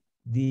which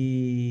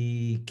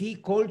the key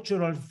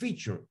cultural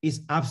feature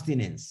is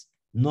abstinence,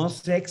 no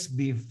sex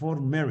before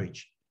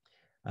marriage.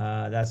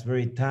 That's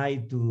very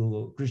tied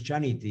to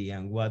Christianity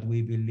and what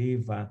we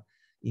believe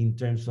in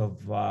terms of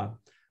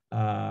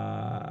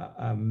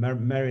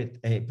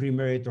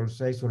premarital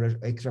sex or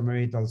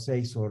extramarital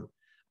sex or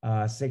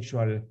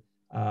sexual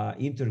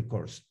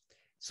intercourse.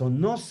 So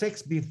no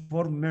sex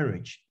before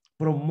marriage,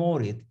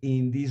 promoted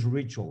in these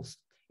rituals,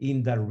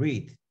 in the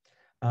rite.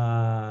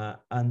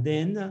 And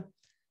then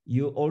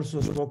you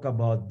also spoke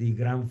about the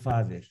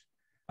grandfather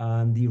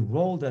and the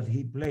role that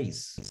he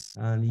plays.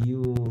 And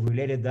you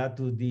related that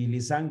to the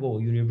Lisango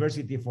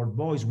University for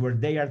Boys, where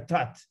they are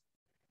taught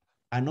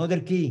another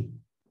key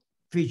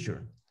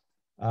feature,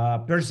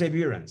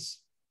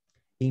 perseverance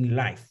in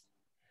life.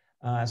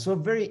 So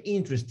very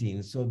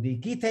interesting. So the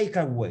key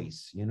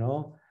takeaways, you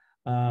know,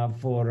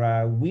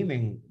 for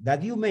women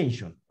that you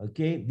mentioned,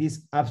 okay,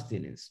 this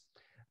abstinence,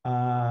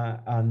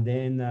 and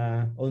then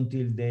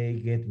until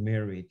they get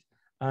married.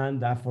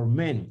 And for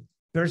men,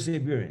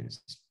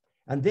 perseverance.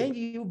 And then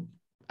you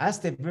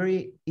asked a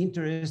very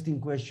interesting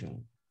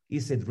question.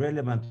 Is it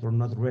relevant or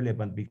not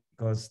relevant?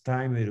 Because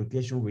time,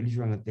 education,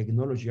 religion, and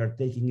technology are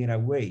taking it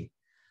away.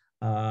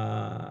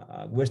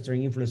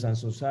 Western influence on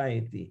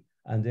society.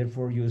 And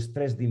therefore you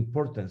stress the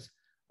importance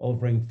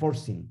of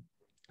reinforcing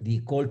the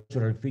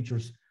cultural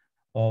features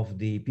of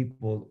the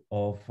people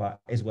of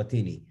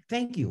Eswatini.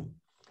 Thank you.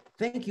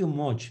 Thank you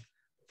much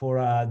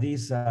for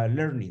these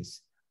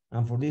learnings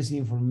and for this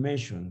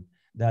information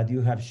that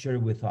you have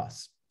shared with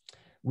us.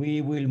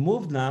 We will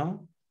move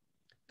now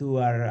to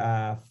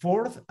our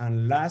fourth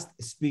and last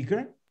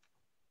speaker.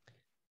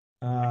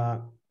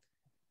 Let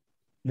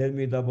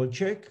me double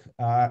check.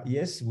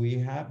 Yes, we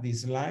have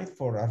this slide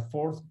for our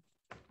fourth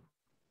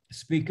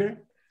speaker.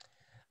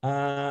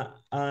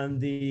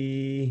 And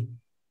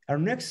our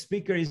next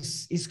speaker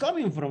is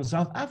coming from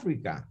South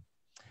Africa,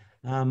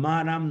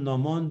 Madam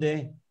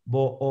Nomonde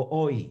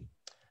Bo'oi.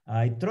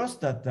 I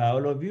trust that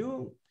all of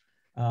you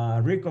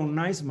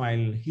recognize my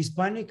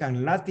Hispanic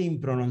and Latin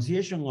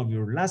pronunciation of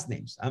your last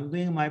names. I'm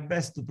doing my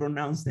best to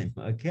pronounce them,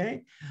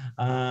 okay?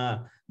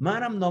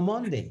 Madam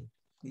Nomonde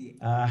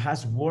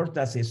has worked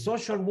as a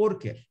social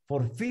worker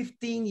for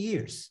 15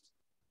 years.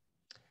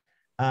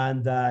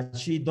 And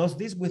she does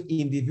this with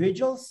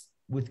individuals,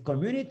 with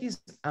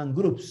communities and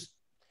groups.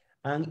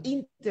 And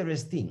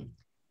interesting,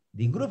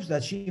 the groups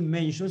that she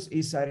mentions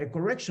is a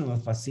correctional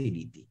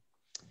facility.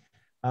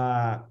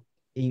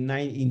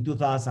 In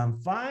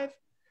 2005,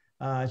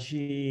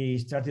 she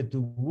started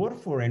to work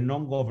for a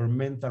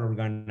non-governmental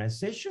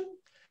organization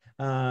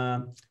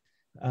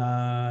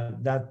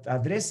that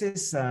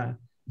addresses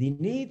the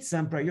needs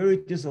and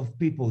priorities of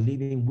people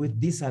living with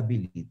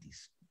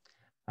disabilities.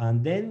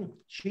 And then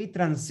she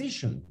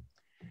transitioned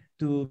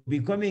to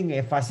becoming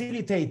a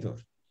facilitator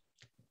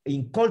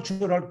in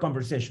cultural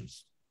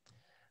conversations,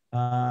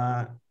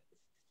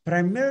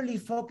 primarily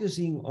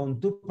focusing on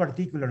two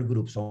particular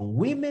groups, on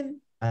women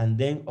and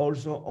then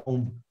also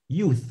on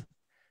youth,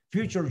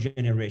 future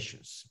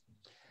generations.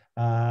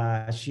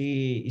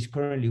 She is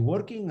currently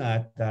working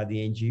at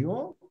the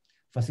NGO,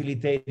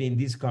 facilitating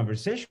these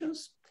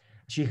conversations.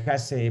 She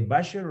has a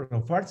Bachelor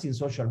of Arts in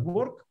Social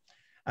Work,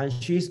 and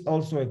she's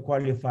also a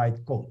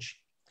qualified coach.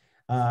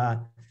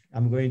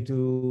 I'm going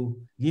to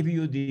give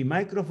you the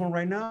microphone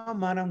right now,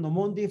 Madam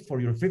Nomonde, for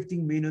your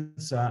 15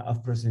 minutes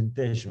of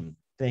presentation.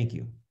 Thank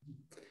you.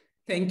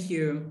 Thank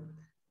you.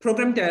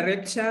 Program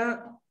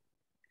Director,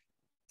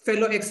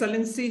 fellow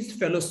excellencies,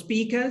 fellow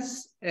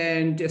speakers,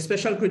 and a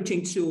special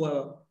greeting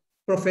to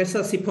Professor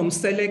Sipho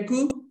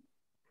Mseleku.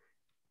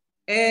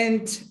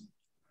 And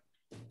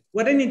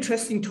what an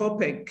interesting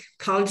topic,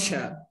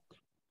 culture.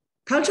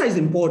 Culture is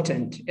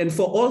important, and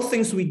for all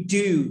things we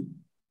do,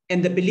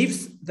 and the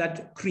beliefs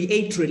that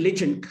create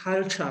religion,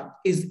 culture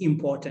is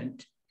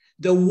important.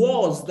 The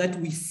wars that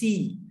we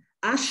see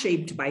are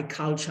shaped by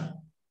culture.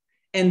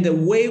 and the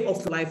way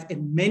of life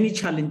and many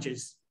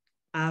challenges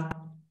are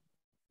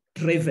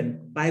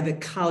driven by the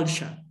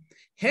culture.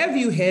 Have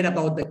you heard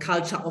about the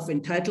culture of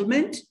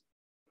entitlement?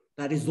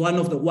 That is one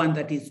of the ones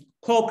that is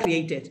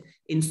co-created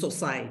in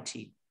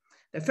society.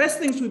 The first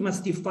things we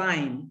must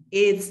define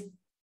is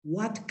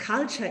what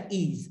culture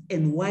is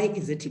and why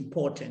is it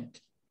important.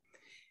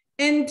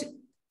 And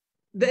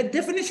the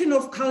definition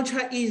of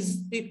culture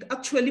is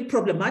actually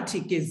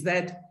problematic, is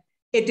that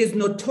it is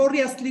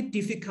notoriously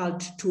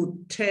difficult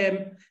to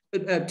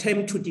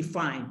to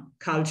define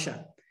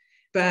culture.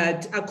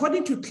 But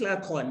according to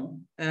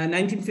Clarkon,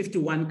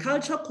 1951,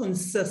 culture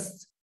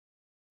consists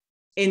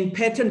in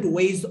patterned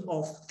ways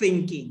of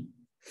thinking,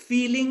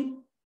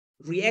 feeling,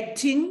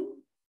 reacting,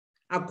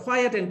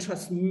 acquired and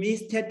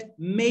transmitted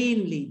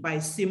mainly by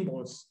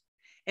symbols,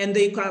 and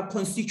they are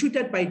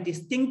constituted by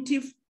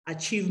distinctive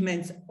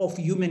achievements of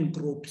human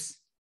groups,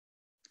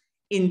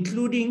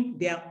 including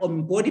their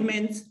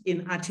embodiments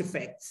in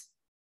artifacts.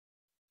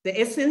 The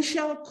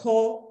essential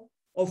core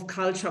of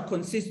culture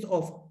consists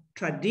of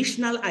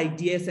traditional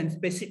ideas and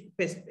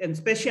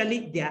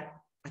especially their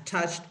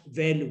attached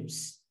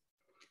values.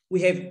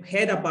 We have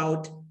heard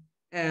about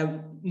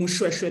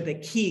Mushweshwe the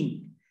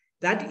king.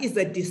 That is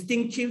a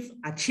distinctive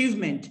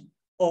achievement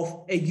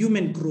of a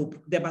human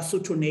group, the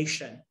Basotho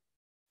nation.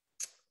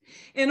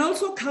 And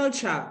also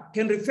culture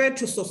can refer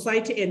to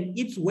society and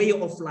its way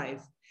of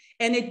life.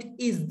 And it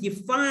is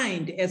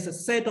defined as a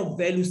set of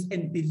values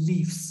and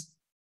beliefs,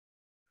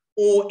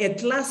 or a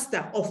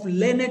cluster of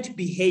learned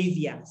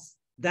behaviors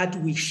that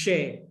we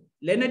share.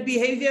 Learned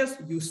behaviors,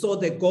 you saw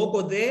the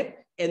gogo there,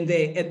 and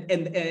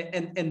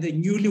the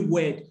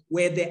newlywed,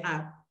 where they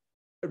are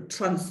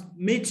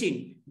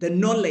transmitting the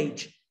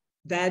knowledge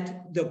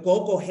that the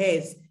gogo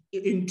has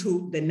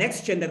into the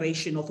next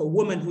generation of a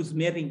woman who's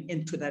marrying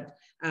into that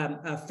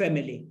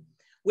family.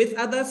 With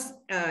others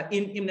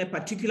in a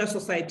particular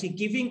society,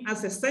 giving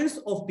us a sense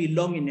of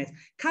belongingness.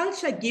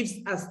 Culture gives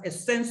us a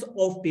sense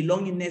of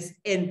belongingness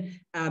and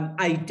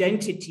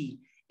identity.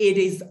 It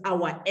is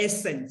our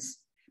essence.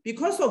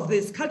 Because of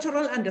this,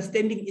 cultural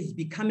understanding is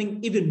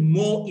becoming even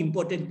more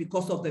important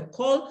because of the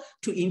call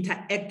to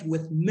interact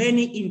with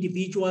many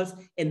individuals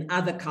and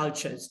other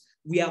cultures.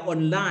 We are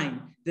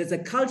online. There's a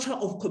culture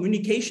of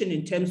communication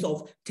in terms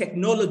of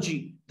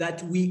technology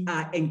that we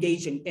are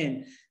engaging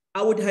in.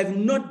 I would have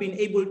not been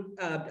able,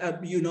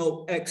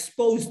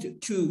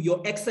 exposed to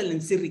Your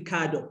Excellency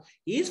Ricardo.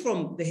 He is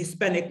from the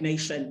Hispanic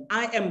nation.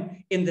 I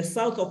am in the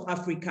south of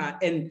Africa,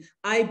 and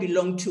I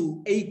belong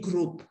to a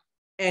group,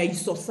 a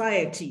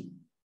society,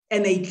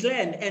 and a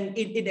clan, and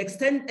it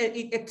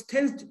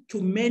extends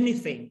to many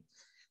things.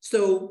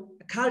 So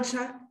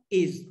culture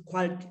is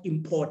quite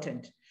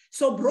important.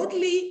 So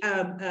broadly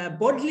in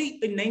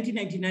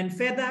 1999,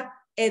 further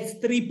adds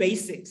 3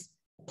 basics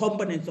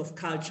components of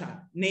culture,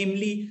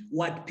 namely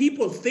what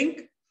people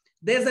think.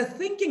 There's a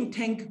thinking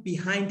tank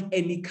behind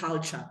any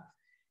culture,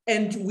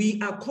 and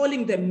we are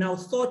calling them now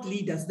thought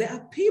leaders. There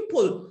are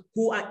people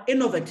who are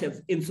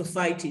innovative in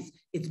societies.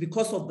 It's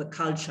because of the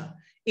culture.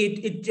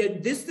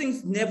 These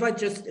things never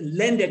just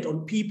landed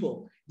on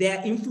people. They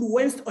are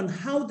influenced on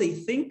how they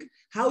think,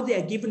 how they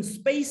are given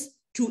space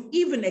to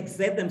even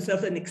exert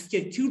themselves and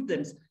execute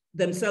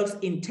themselves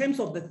in terms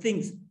of the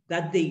things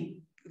that they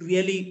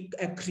really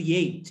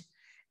create.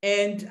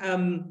 And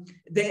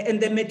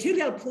the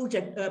material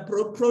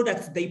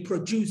products they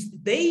produce,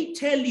 they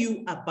tell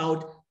you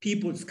about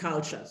people's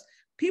cultures.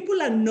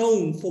 People are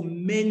known for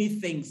many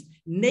things.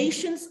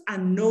 Nations are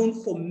known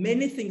for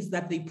many things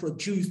that they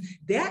produce.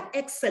 Their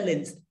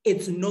excellence,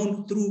 it's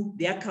known through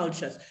their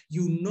cultures.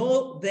 You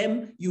know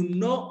them, you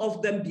know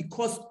of them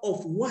because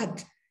of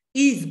what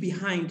is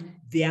behind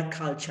their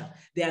culture.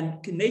 There are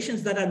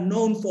nations that are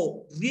known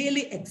for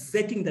really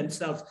exerting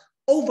themselves,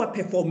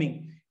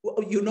 overperforming.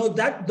 You know,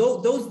 that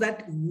those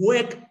that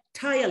work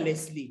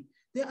tirelessly.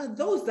 There are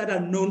those that are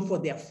known for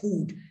their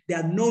food. They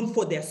are known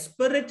for their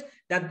spirit,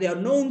 that they are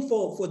known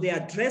for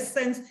their dress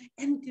sense,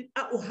 and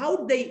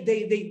how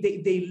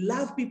they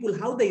love people,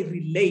 how they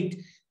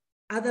relate.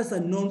 Others are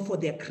known for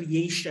their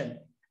creation.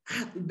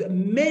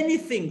 Many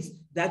things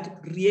that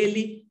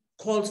really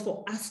calls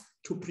for us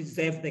to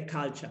preserve the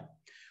culture.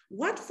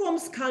 What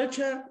forms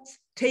culture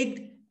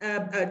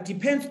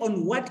depends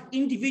on what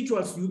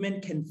individuals,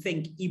 human can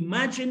think,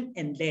 imagine,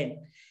 and learn,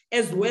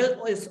 as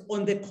well as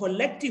on the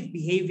collective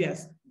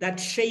behaviors that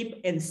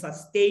shape and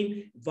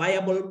sustain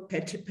viable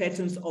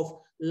patterns of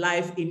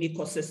life in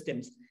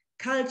ecosystems.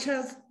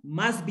 Cultures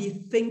must be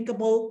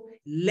thinkable,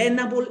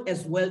 learnable,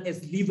 as well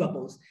as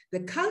livables.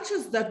 The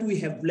cultures that we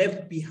have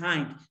left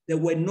behind, they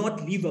were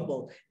not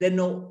livable. They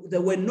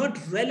were not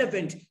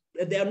relevant.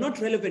 They are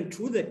not relevant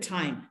to the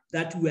time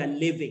that we are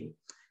living.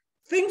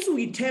 Things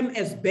we term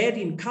as bad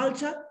in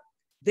culture,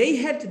 they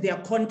had their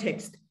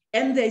context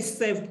and they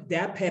served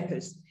their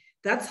purpose.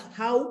 That's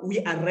how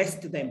we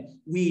arrest them.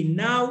 We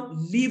now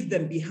leave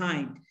them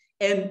behind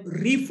and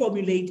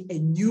reformulate a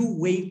new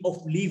way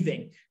of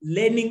living,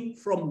 learning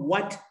from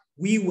what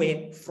we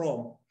were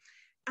from.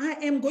 I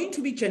am going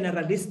to be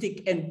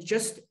generalistic and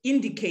just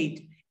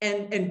indicate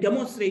and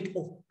demonstrate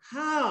of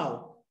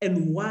how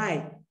and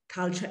why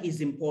culture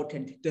is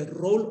important, the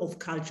role of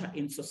culture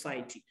in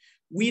society.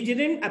 We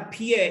didn't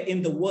appear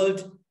in the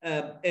world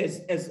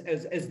as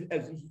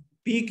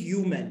big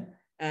human,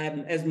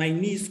 as my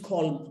niece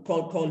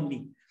called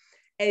me.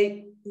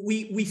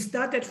 We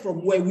started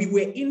from where we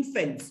were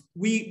infants.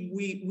 We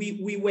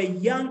were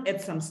young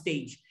at some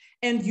stage.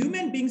 And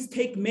human beings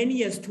take many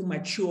years to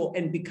mature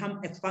and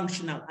become a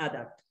functional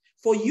adult.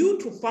 For you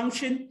to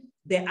function,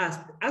 there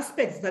are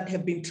aspects that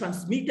have been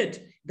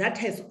transmitted that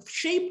has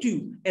shaped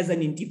you as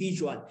an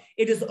individual.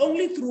 It is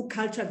only through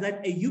culture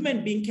that a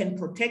human being can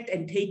protect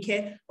and take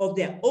care of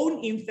their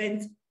own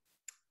infants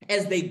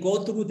as they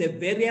go through the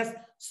various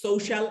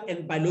social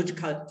and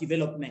biological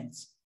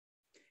developments.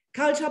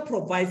 Culture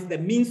provides the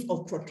means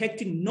of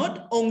protecting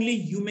not only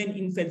human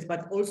infants,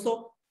 but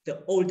also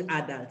the old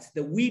adults,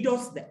 the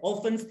widows, the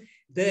orphans,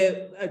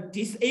 the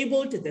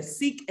disabled, the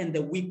sick, and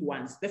the weak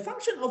ones. The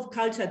function of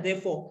culture,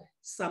 therefore,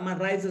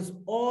 summarizes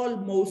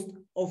almost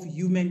of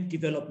human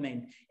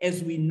development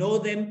as we know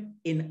them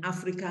in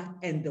Africa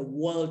and the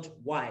world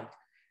wide.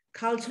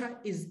 Culture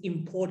is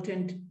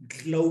important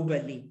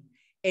globally,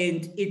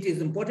 and it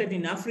is important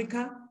in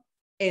Africa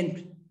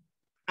and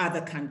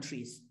other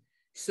countries.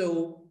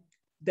 So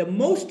the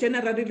most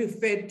generally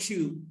referred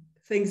to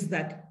things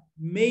that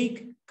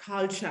make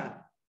culture,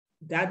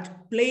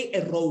 that play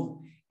a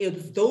role,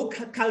 is those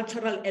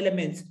cultural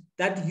elements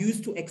that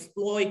used to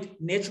exploit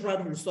natural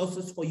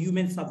resources for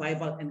human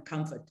survival and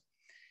comfort.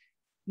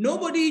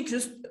 Nobody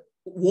just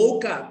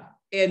woke up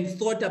and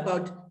thought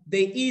about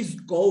there is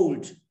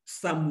gold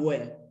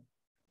somewhere.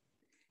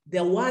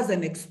 There was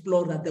an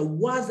explorer, there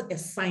was a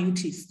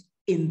scientist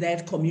in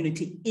that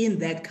community, in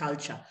that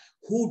culture,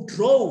 who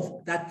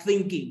drove that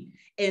thinking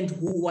and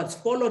who was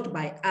followed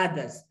by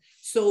others.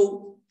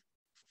 So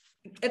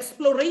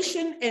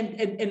exploration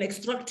and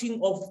extracting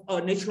of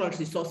natural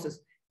resources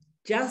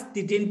just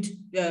didn't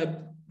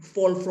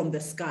fall from the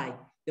sky.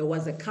 There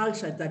was a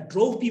culture that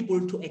drove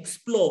people to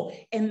explore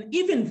and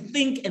even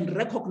think and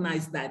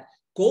recognize that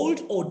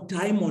gold or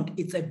diamond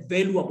is a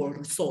valuable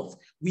resource.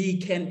 We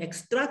can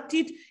extract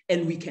it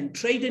and we can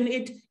trade in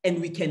it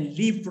and we can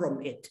live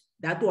from it.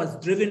 That was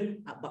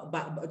driven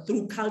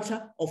through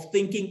culture of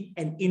thinking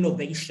and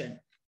innovation.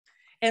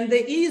 And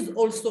there is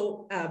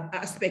also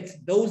aspects,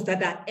 those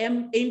that are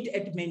aimed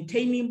at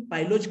maintaining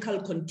biological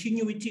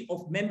continuity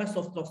of members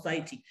of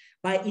society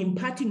by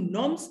imparting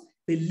norms,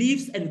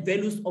 beliefs, and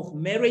values of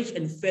marriage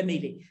and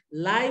family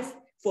life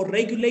for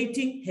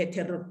regulating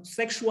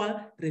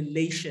heterosexual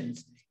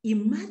relations.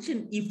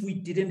 Imagine if we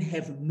didn't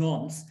have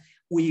norms,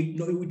 we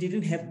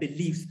didn't have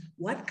beliefs.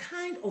 What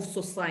kind of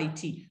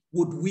society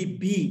would we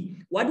be?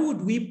 What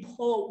would we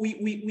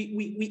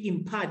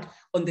impart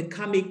on the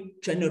coming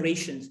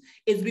generations?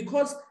 It's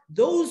because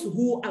those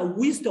who are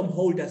wisdom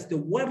holders, the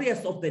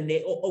warriors of the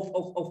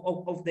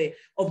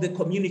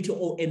community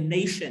or a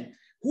nation,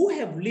 who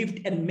have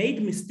lived and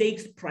made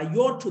mistakes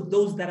prior to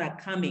those that are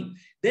coming,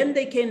 then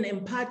they can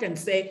impart and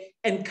say,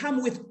 and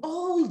come with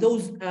all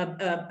those,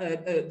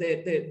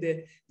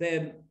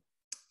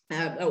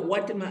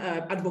 what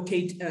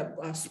advocate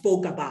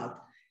spoke about.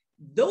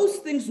 Those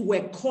things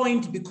were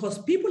coined because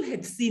people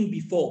had seen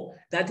before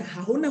that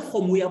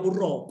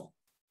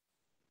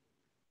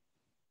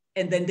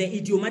and then the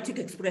idiomatic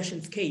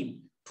expressions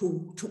came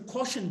to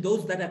caution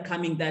those that are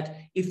coming that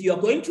if you're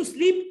going to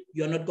sleep,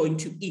 you're not going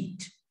to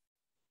eat.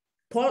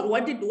 Paul,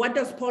 what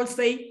does Paul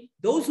say?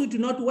 Those who do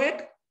not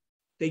work,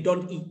 they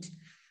don't eat.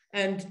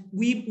 And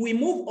we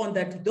move on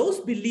that those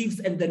beliefs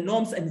and the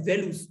norms and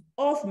values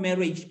of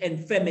marriage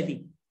and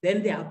family,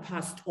 then they are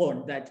passed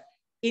on that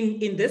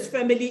in this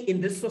family, in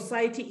this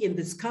society, in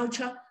this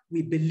culture,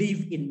 we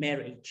believe in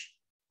marriage.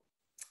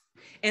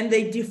 And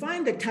they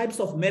define the types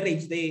of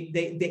marriage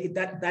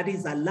that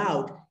is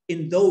allowed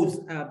in those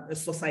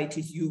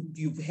societies.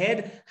 You've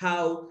heard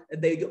how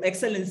Your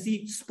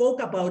Excellency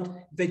spoke about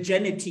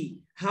virginity,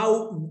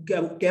 how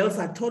girls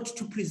are taught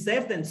to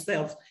preserve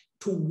themselves,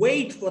 to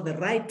wait for the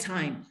right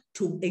time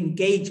to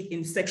engage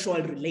in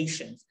sexual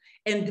relations.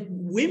 And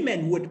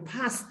women would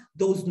pass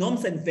those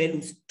norms and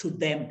values to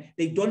them.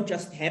 They don't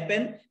just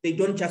happen. They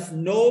don't just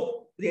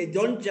know. They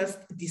don't just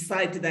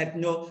decide that,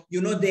 no,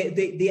 you know,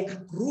 they are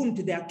groomed.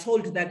 They are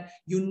told that,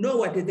 you know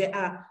what, there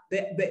are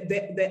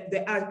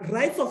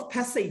rites of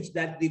passage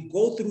that they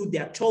go through. They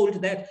are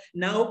told that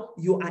now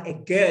you are a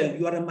girl,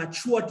 you are a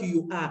matured,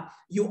 you are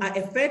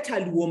a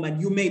fertile woman,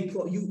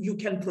 you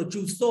can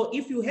produce. So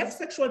if you have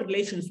sexual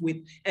relations with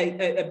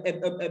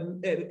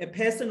a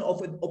person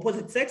of an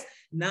opposite sex,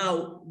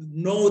 now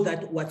know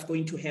that what's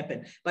going to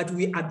happen. But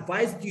we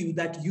advised you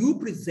that you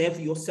preserve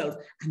yourself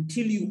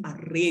until you are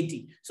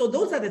ready. So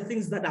those are the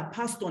things that are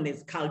passed on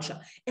as culture.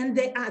 And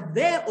they are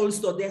there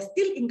also, they're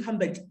still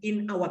incumbent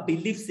in our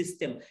belief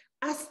system,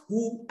 us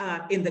who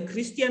are in the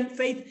Christian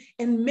faith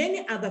and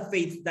many other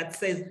faiths that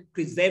says,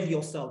 preserve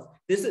yourself.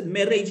 This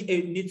marriage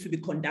needs to be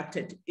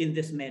conducted in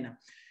this manner.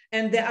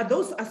 And there are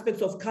those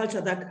aspects of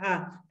culture that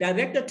are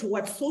directed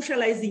towards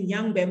socializing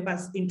young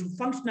members into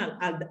functional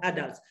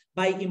adults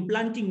by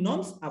implanting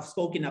norms I've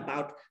spoken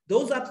about.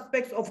 Those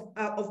aspects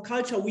of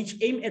culture which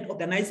aim at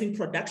organizing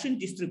production,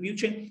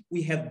 distribution.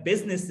 We have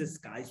businesses,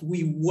 guys.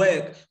 We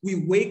work.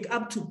 We wake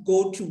up to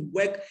go to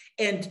work.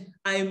 And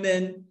I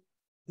mean,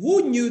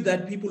 who knew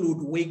that people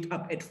would wake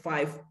up at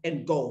 5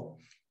 and go?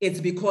 It's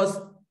because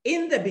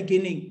in the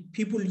beginning,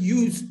 people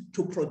used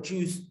to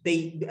produce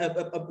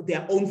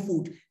their own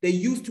food. They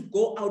used to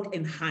go out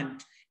and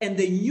hunt, and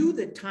they knew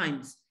the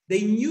times.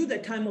 They knew the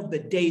time of the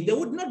day. They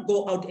would not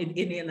go out in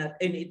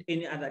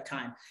any other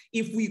time.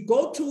 If we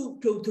go to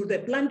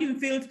the planting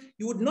fields,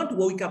 you would not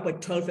wake up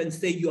at 12 and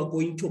say you are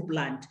going to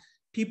plant.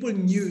 People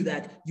knew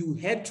that you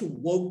had to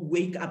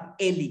wake up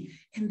early.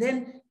 And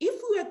then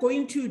if we are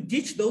going to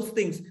ditch those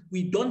things,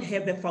 we don't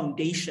have a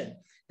foundation.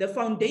 The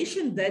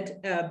foundation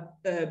that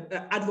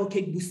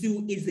Advocate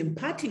Busiu is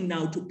imparting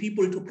now to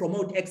people to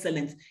promote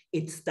excellence,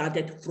 it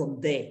started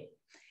from there,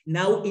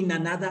 now in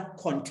another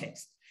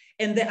context.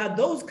 And there are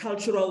those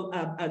cultural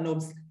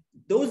norms,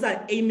 those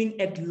are aiming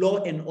at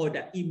law and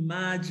order.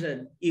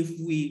 Imagine if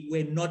we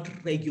were not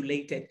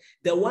regulated.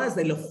 There was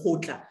a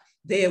Lekgotla.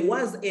 There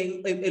was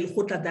a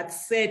Lekgotla that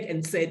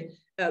said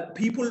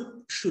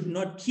people should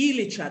not kill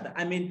each other.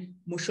 I mean,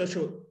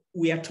 Moshosho,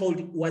 we are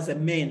told, was a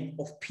man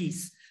of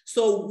peace.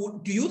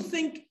 So do you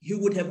think he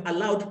would have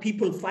allowed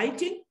people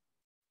fighting?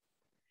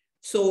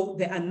 So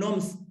there are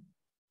norms.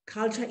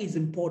 Culture is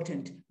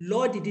important.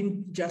 Law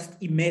didn't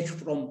just emerge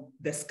from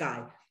the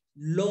sky.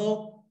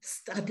 Law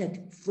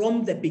started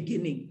from the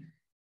beginning.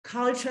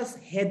 Cultures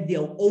had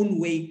their own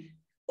way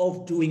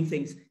of doing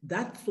things.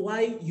 That's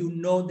why you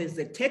know there's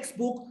a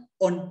textbook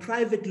on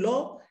private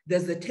law.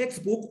 There's a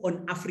textbook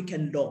on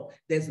African law.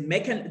 There's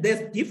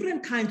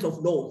different kinds of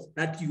laws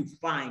that you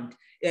find,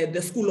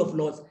 the School of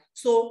Laws.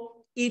 So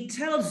it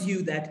tells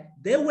you that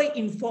they were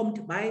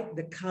informed by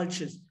the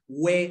cultures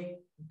where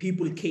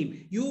people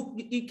came. You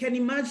can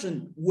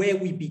imagine where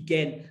we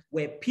began,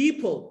 where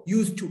people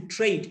used to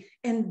trade,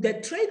 and the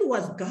trade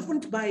was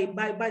governed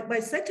by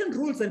certain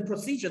rules and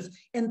procedures.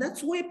 And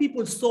that's where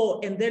people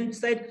saw and then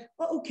said,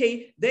 oh,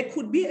 okay, there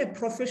could be a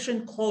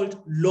profession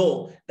called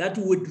law that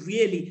would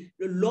really,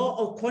 law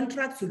of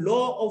contracts,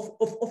 law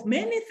of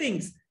many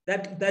things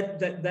that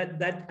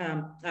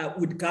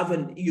would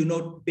govern, you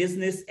know,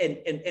 business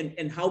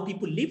and how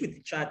people live with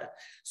each other.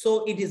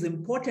 So it is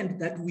important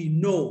that we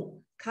know.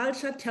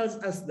 Culture tells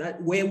us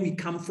that where we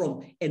come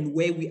from and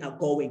where we are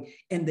going.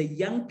 And the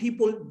young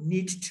people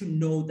need to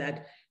know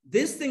that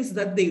these things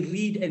that they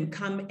read and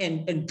come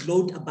and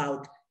gloat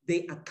about,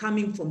 they are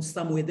coming from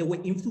somewhere. They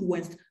were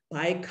influenced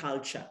by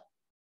culture.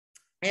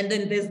 And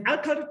then there's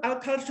our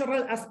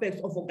cultural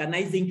aspects of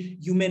organizing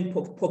human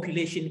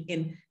population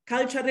in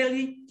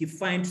culturally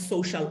defined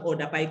social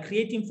order by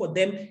creating for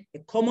them a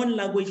common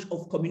language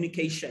of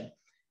communication.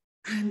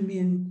 I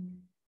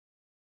mean,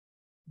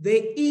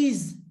 there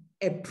is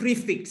a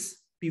prefix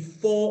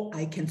before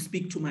I can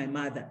speak to my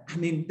mother. I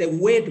mean, the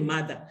word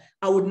mother.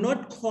 I would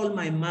not call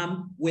my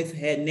mom with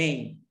her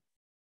name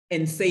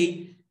and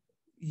say,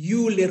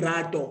 you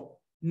Lerato.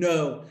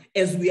 No,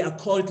 as we are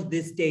called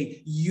this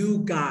day, you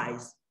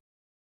guys.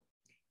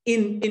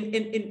 In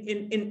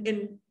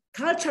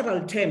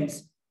cultural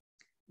terms,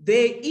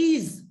 there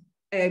is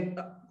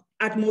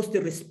utmost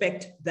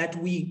respect that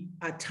we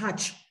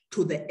attach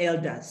to the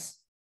elders.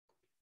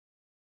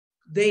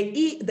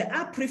 There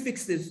are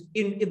prefixes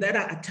that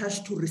are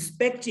attached to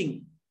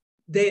respecting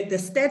the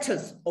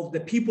status of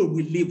the people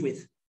we live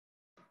with.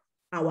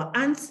 Our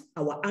aunts,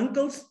 our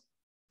uncles,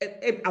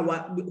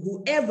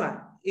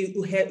 whoever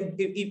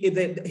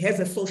has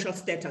a social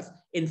status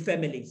in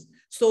families.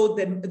 So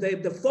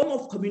the form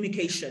of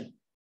communication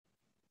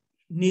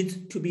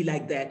needs to be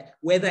like that,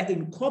 whether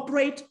in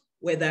corporate,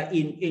 whether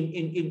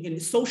in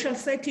social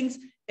settings,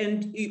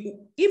 and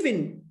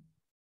even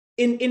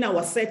in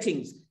our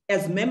settings.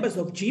 As members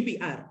of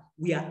GBR,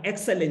 we are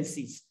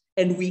excellencies,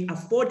 and we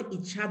afford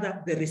each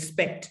other the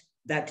respect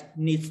that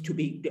needs to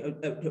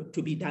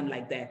be done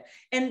like that.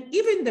 And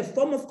even the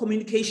form of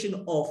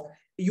communication of,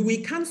 we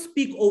can't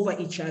speak over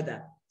each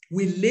other.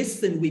 We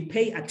listen, we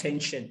pay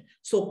attention.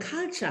 So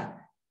culture,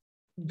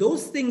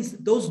 those things,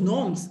 those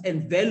norms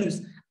and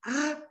values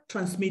are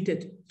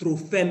transmitted through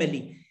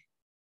family.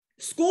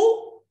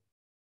 School,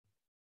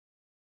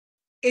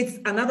 it's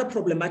another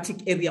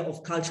problematic area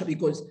of culture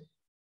because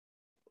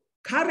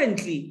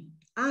currently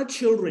our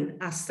children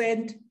are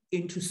sent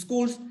into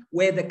schools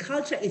where the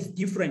culture is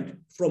different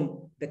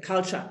from the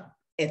culture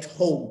at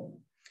home.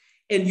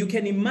 And you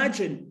can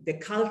imagine the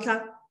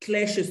culture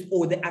clashes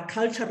or the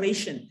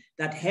acculturation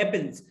that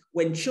happens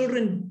when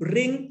children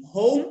bring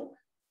home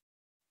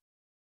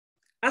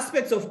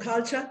aspects of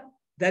culture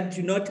that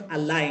do not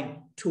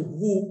align to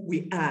who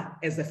we are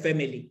as a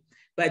family.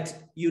 But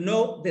you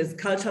know, there's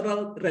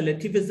cultural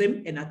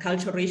relativism and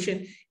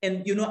acculturation,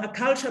 and you know, a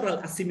cultural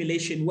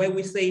assimilation where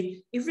we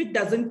say, if it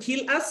doesn't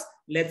kill us,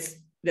 let's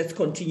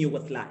continue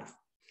with life.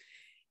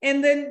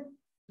 And then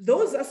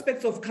those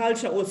aspects of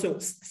culture also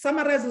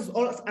summarizes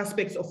all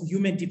aspects of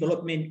human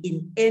development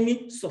in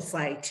any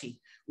society,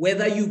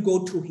 whether you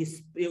go to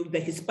the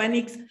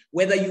Hispanics,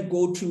 whether you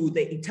go to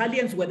the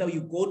Italians, whether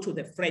you go to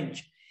the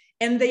French,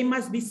 and they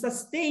must be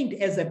sustained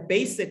as a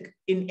basic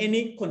in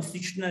any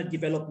constitutional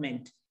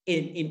development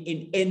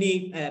in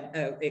any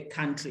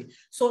country.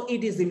 So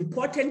it is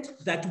important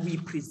that we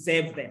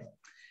preserve them.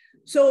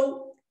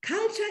 So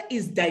culture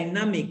is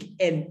dynamic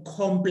and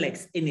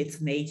complex in its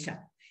nature,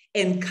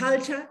 and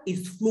culture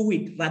is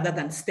fluid rather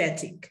than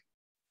static.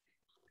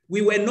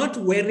 We were not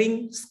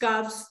wearing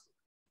scarves,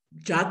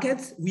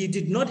 jackets. We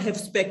did not have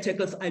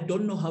spectacles. I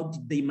don't know how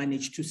did they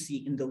manage to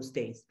see in those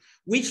days,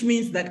 which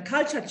means that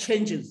culture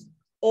changes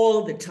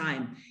all the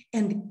time.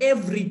 And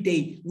every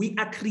day we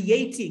are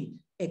creating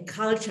a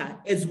culture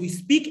as we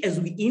speak, as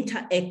we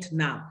interact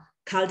now.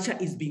 Culture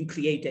is being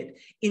created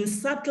in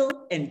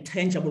subtle and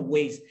tangible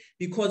ways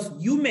because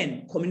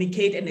humans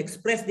communicate and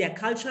express their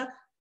culture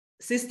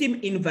system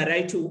in a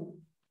variety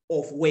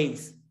of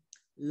ways.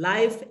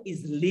 Life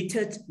is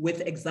littered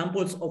with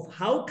examples of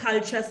how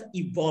cultures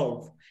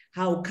evolve,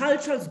 how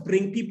cultures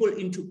bring people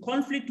into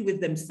conflict with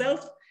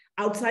themselves,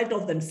 outside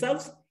of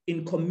themselves,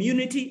 in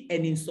community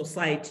and in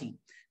society.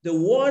 The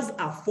wars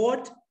are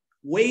fought,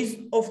 ways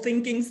of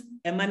thinking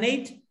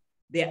emanate.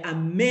 There are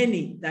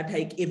many that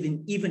I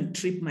even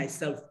trip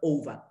myself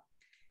over.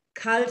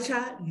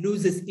 Culture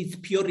loses its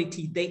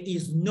purity. There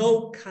is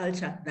no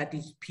culture that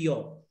is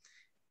pure.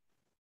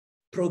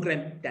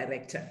 Program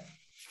Director.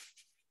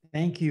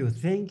 Thank you,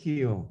 thank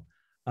you.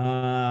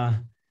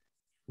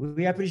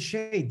 We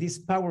appreciate this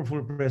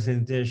powerful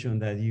presentation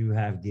that you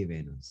have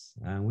given us.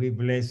 And we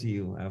bless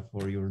you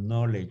for your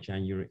knowledge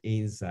and your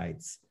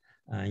insights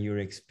and your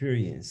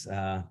experience.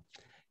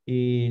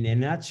 In a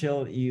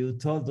nutshell, you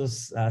told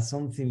us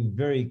something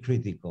very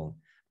critical,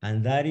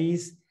 and that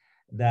is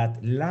that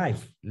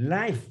life,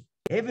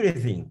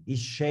 everything is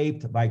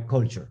shaped by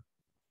culture,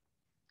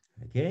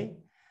 okay?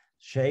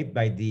 Shaped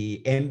by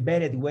the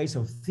embedded ways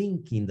of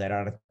thinking that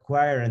are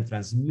acquired and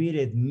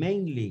transmitted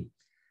mainly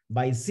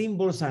by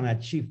symbols and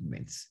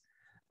achievements.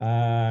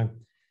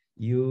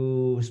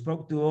 You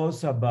spoke to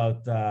us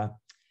about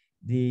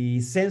the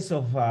sense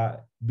of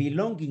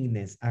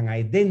belongingness and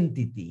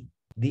identity,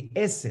 the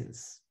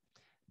essence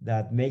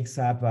that makes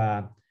up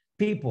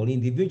people,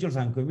 individuals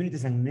and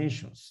communities and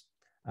nations.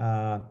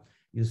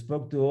 You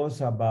spoke to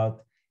us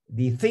about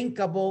the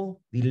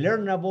thinkable, the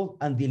learnable,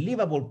 and the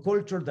livable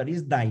culture that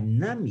is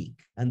dynamic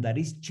and that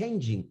is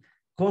changing,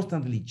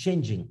 constantly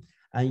changing.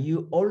 And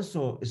you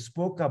also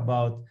spoke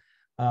about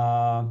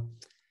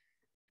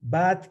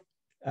bad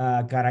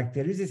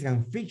characteristics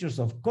and features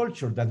of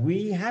culture that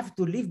we have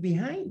to leave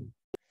behind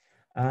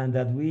and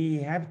that we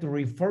have to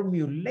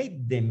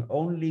reformulate them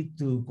only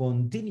to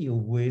continue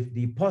with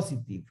the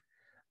positive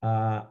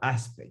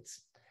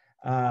aspects.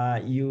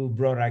 You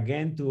brought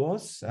again to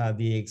us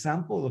the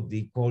example of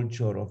the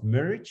culture of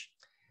marriage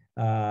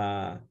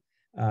that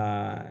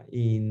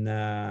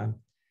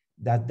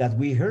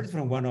we heard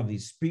from one of the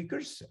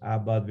speakers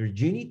about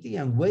virginity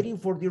and waiting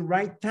for the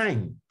right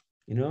time,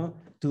 you know,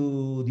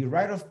 to the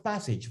rite of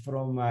passage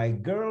from a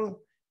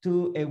girl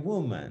to a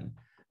woman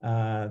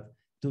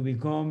to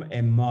become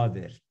a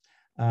mother.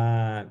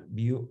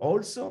 You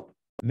also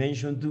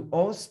mentioned to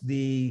us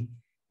the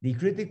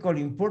critical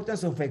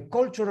importance of a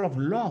culture of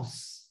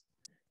loss,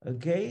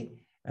 okay,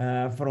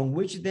 from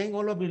which then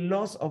all of the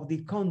laws of the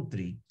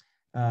country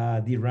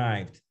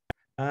derived.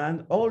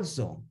 And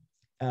also,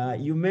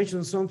 you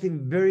mentioned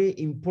something very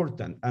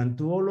important, and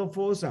to all of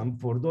us, and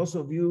for those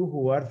of you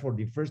who are for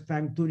the first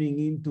time tuning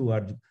into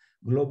our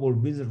Global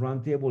Business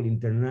Roundtable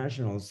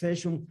International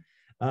session,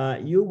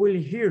 you will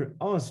hear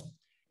us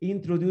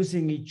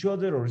introducing each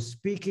other or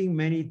speaking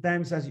many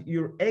times as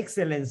Your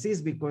Excellencies,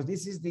 because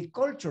this is the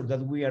culture that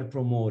we are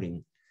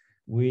promoting.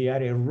 We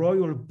are a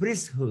royal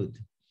priesthood,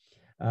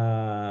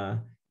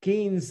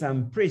 kings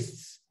and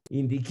priests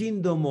in the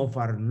kingdom of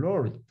our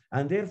Lord,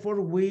 and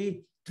therefore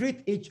we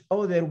treat each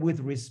other with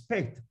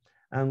respect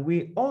and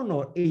we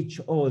honor each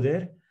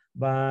other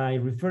by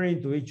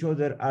referring to each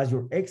other as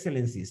Your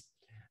Excellencies.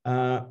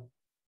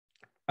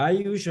 I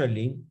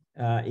usually,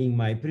 in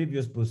my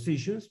previous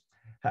positions,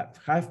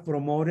 have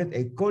promoted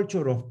a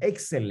culture of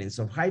excellence,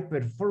 of high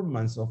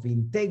performance, of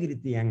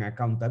integrity and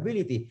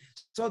accountability.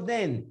 So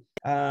then,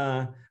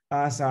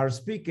 as our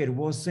speaker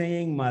was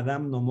saying,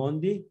 Madame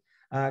Nomondi,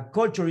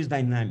 culture is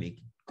dynamic,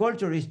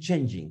 culture is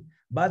changing,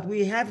 but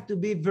we have to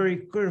be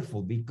very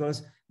careful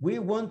because we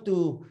want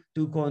to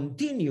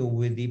continue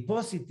with the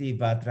positive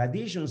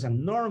traditions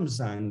and norms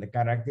and the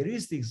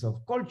characteristics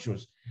of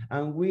cultures,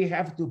 and we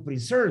have to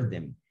preserve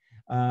them.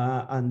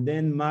 And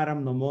then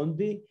Madame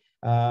Nomondi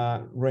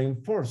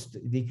reinforced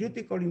the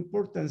critical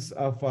importance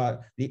of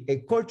a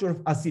culture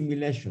of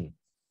assimilation.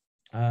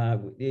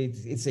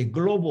 It's a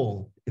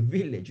global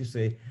village.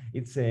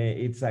 It's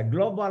a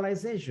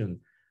globalization.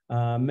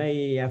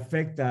 May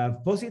affect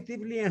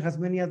positively and has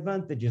many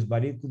advantages,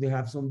 but it could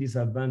have some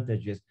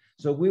disadvantages.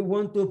 So we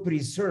want to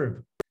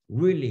preserve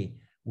really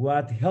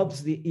what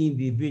helps the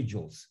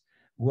individuals,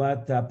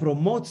 what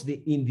promotes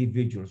the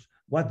individuals,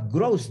 what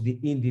grows the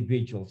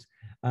individuals,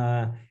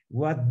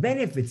 what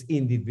benefits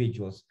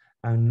individuals,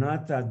 and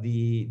not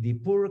the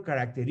poor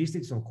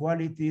characteristics or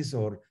qualities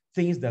or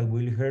things that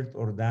will hurt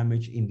or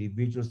damage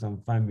individuals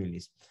and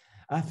families.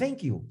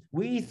 Thank you.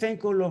 We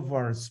thank all of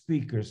our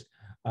speakers,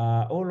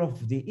 all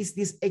of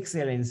these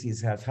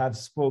excellencies have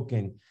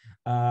spoken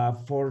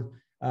for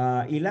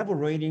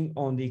elaborating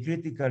on the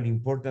critical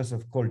importance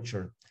of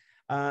culture.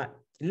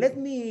 Let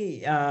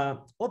me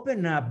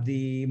open up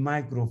the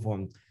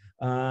microphone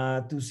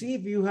to see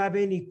if you have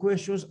any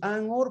questions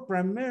and or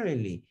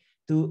primarily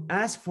to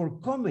ask for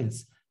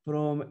comments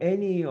from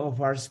any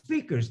of our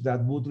speakers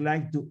that would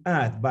like to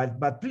add,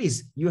 but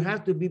please, you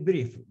have to be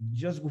brief,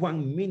 just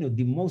 1 minute,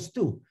 the most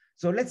 2.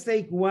 So let's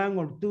take 1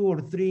 or 2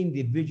 or 3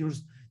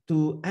 individuals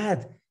to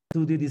add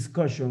to the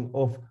discussion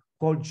of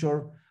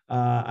culture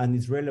and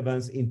its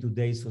relevance in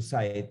today's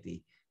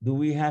society. Do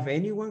we have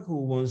anyone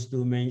who wants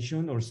to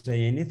mention or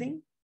say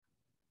anything?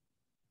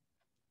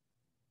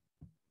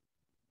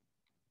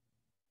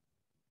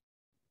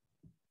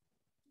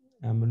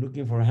 I'm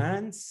looking for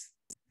hands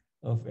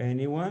of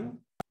anyone.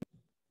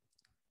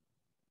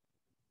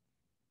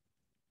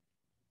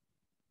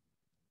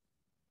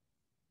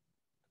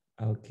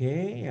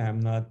 Okay, I'm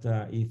not,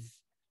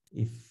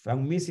 if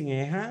I'm missing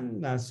a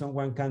hand,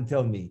 someone can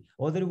tell me.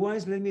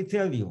 Otherwise, let me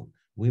tell you,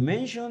 we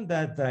mentioned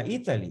that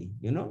Italy,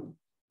 you know,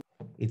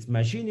 it's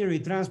machinery,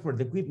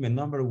 transport, equipment,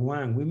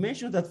 #1. We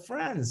mentioned that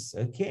France,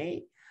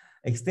 okay,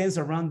 extends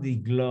around the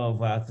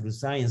globe through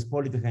science,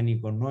 politics, and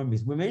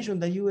economics. We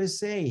mentioned the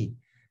USA,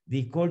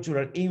 the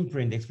cultural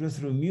imprint expressed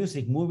through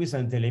music, movies,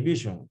 and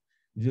television.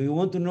 Do you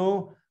want to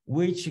know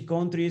which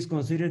country is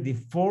considered the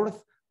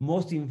 4th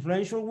most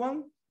influential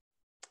one?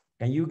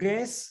 Can you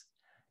guess?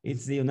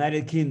 It's the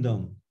United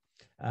Kingdom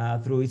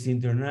through its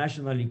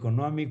international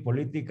economic,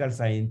 political,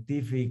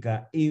 scientific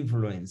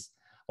influence.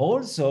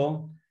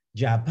 Also,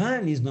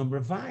 Japan is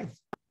 #5,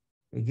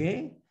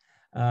 okay?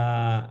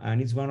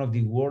 And it's one of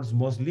the world's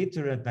most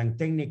literate and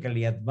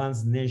technically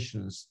advanced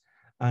nations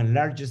and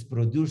largest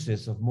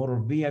producers of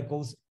motor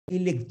vehicles,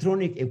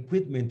 electronic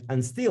equipment,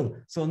 and steel.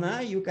 So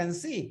now you can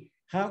see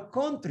how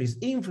countries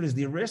influence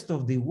the rest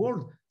of the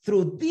world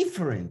through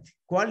different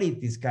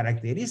qualities,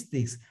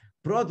 characteristics,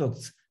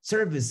 products,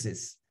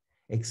 services,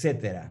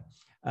 etc.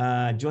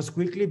 Just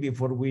quickly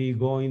before we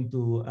go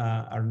into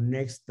our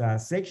next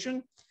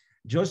section,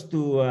 just to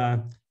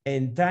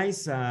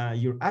entice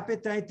your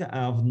appetite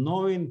of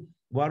knowing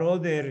what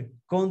other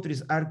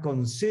countries are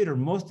considered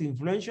most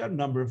influential.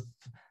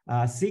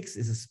 #6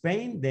 is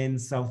Spain, then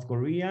South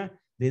Korea,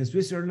 then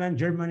Switzerland,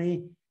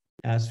 Germany,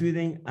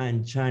 Sweden,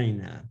 and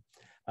China.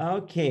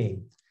 Okay.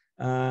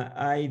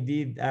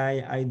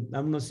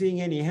 I'm not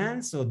seeing any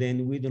hands, so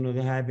then we do not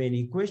have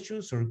any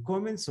questions or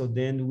comments. So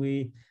then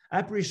we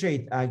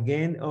appreciate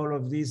again all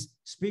of these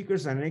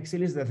speakers and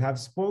excellence that have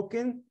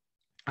spoken.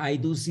 I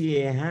do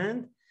see a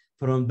hand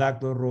from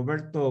Dr.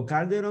 Roberto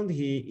Calderon.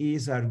 He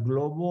is our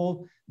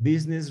Global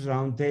Business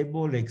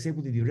Roundtable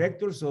Executive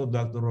Director. So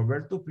Dr.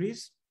 Roberto,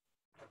 please.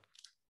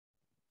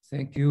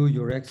 Thank you,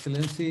 Your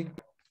Excellency,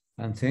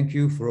 and thank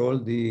you for all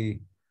the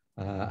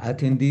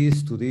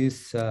attendees to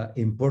this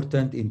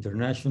important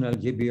international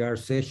GBR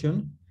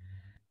session.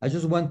 I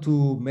just want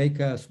to make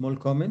a small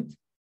comment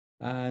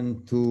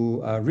and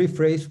to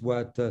rephrase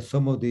what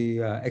some of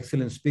the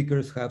excellent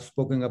speakers have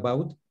spoken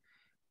about.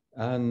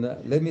 And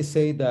let me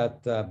say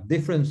that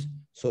different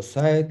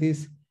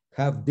societies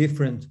have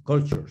different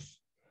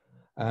cultures.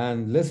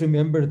 And let's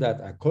remember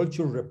that a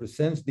culture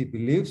represents the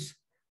beliefs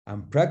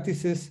and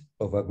practices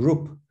of a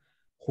group,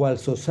 while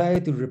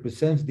society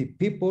represents the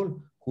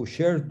people who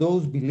share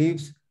those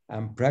beliefs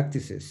and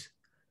practices.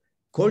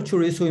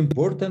 Culture is so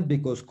important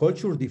because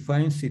culture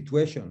defines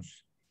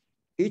situations.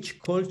 Each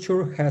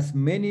culture has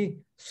many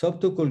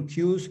subtle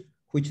cues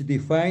which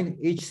define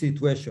each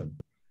situation.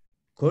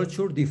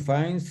 Culture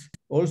defines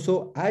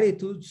also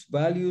attitudes,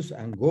 values,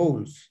 and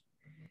goals.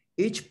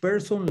 Each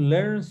person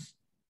learns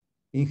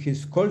in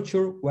his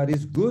culture what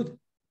is good,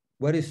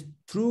 what is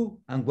true,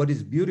 and what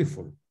is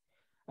beautiful.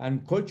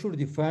 And culture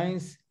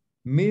defines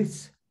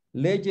myths,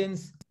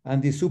 legends,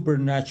 and the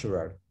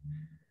supernatural.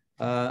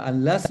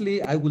 And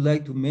lastly, I would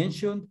like to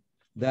mention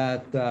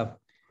that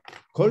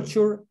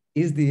culture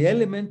is the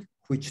element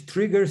which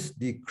triggers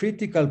the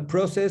critical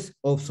process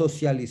of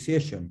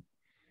socialization.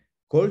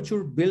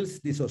 Culture builds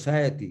the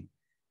society,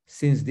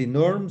 since the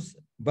norms,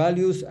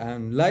 values,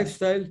 and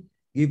lifestyle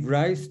give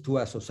rise to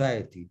a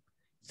society.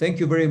 Thank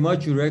you very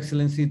much, Your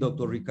Excellency,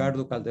 Dr.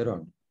 Ricardo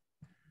Calderon.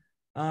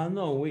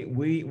 No,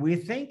 we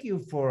thank you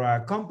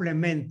for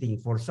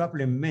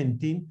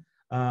supplementing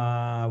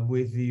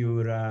with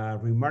your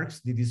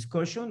remarks, the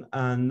discussion.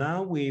 And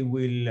now we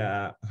will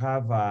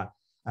have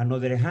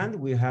another hand.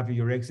 We have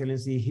Your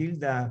Excellency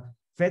Hilda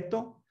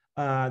Feto.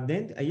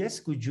 Then, yes,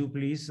 could you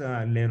please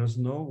let us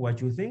know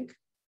what you think?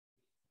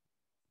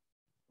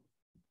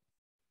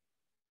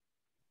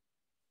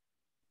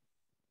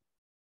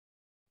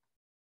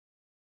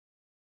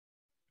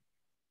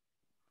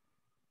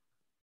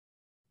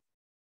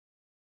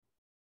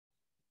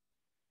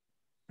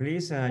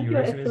 Please, Your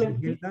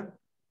Excellency Hilda.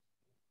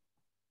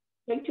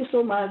 Thank you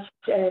so much,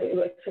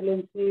 Your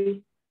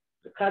Excellency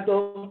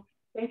Ricardo.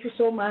 Thank you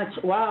so much.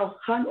 Wow,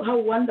 how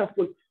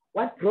wonderful.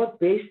 What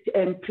broad-based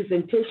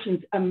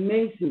presentations,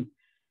 amazing,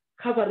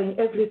 covering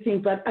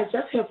everything. But I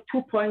just have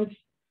 2 points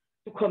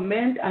to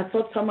comment. I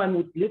thought someone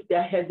would lift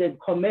their head and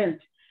comment.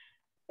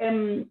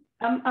 I'm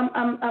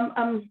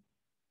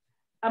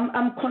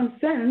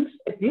concerned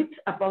a bit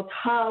about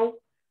how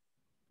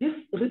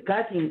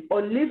disregarding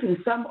or leaving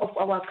some of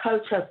our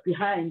cultures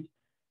behind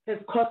has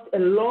caused a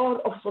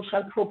lot of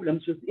social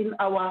problems within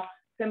our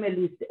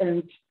families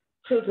and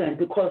children,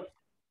 because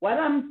what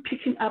I'm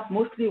picking up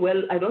mostly,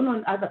 well, I don't know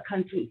in other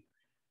countries,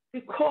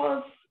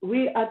 because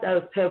we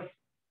adults have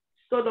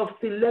sort of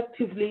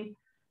selectively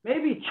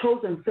maybe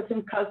chosen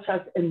certain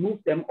cultures and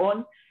moved them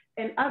on,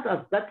 and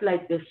others that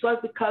like the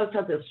Swazi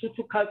culture, the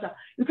Sotho culture,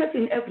 in fact,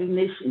 in every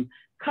nation,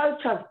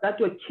 cultures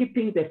that were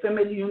keeping the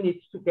family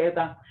units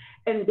together,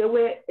 and they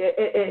were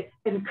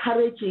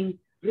encouraging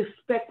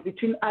respect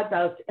between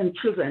adults and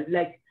children,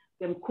 like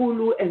the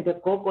Mkulu and the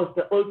Gogos,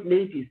 the old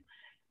ladies,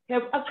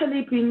 have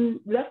actually been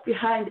left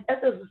behind.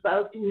 As a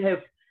result, we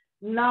have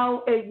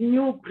now a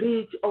new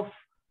breed of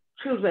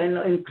children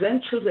and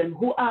grandchildren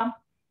who are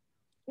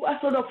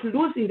sort of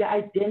losing their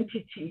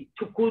identity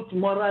to good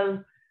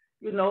moral,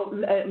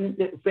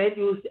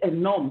 values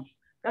and norms.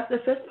 That's the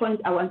first point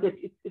I wanted.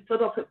 It's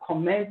sort of a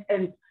comment,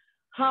 and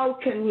how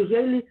can we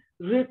really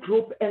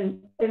regroup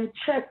and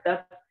check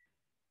that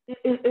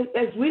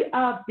as we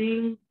are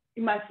being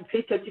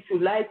emancipated, if you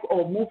like,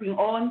 or moving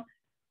on,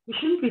 we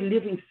shouldn't be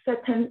leaving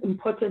certain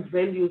important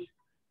values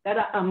that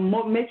are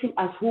making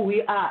us who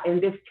we are,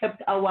 and they've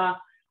kept our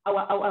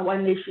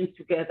nations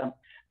together.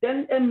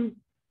 Then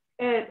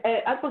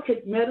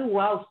Advocate Mary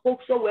Wow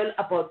spoke so well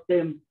about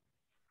them,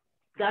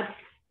 that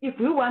if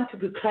we want to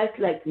be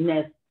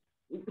Christ-likeness,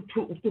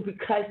 to be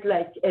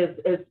Christ-like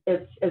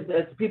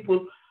as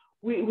people,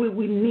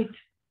 we need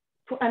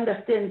to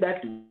understand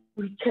that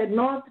we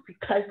cannot be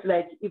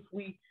Christ-like if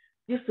we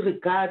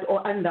disregard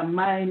or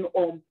undermine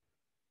or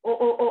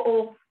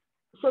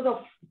sort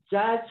of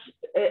judge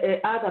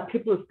other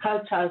people's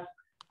cultures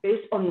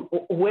based on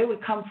where we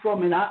come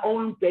from and our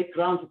own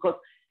background. Because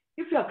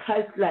if you are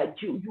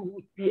Christ-like, you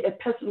would be a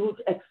person who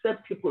would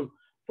accept people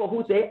for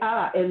who they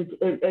are and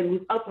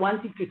without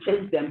wanting to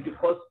change them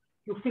because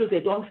you feel they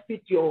don't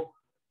fit your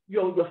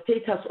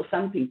status or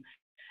something.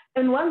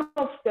 And one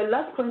of the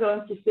last points I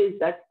want to say is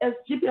that as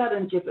GBR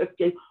and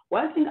GFFJ,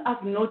 one thing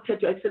I've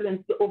noted, Your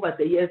Excellency, over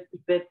the years is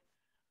that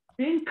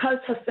being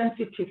culture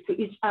sensitive to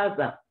each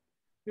other,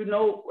 as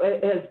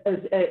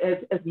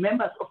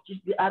members of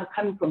GBR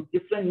coming from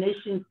different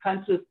nations,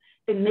 countries,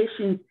 and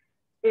nations,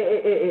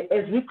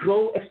 as we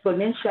grow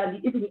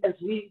exponentially, even as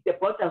the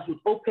borders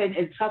would open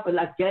and travel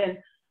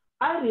again,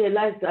 I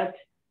realized that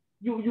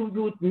you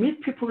would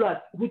meet people who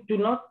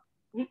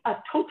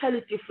are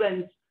totally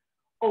different,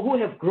 or who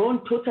have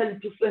grown totally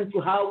different to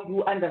how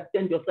you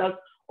understand yourself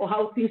or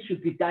how things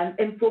should be done.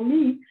 And for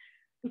me,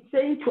 it's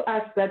saying to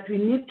us that we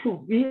need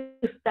to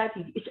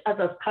study each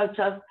other's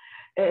cultures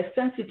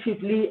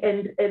sensitively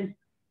and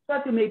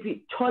try to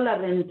maybe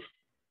tolerant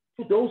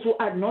to those who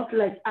are not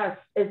like us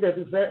as a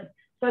result,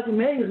 so we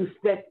may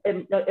respect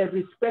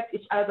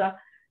each other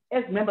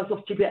as members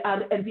of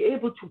GBR and be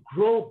able to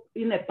grow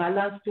in a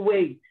balanced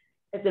way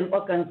as an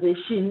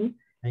organization.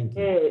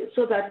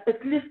 So that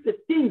at least the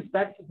things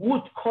that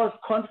would cause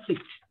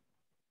conflict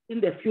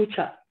in the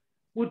future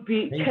would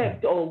be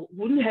kept, or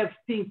wouldn't have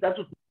things that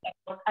would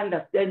not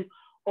understand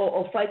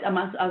or fight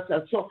amongst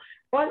ourselves. So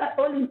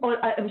all in all,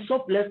 I am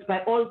so blessed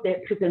by all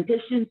the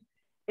presentations,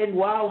 and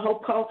wow, how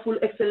powerful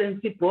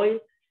Excellency Boy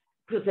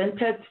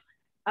presented.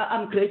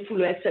 I'm grateful,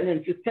 Your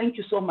Excellency. Thank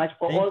you so much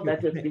for all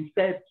that has been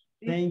said.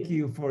 Thank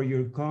you for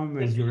your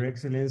comments, Your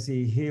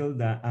Excellency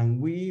Hilda.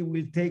 And we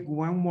will take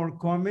one more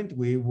comment.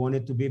 We want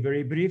it to be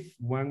very brief,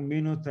 1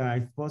 minute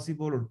if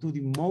possible, or 2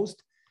 the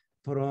most,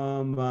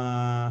 from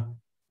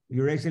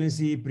Your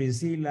Excellency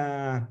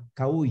Priscilla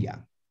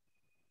Kauya.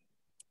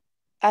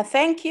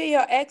 Thank you,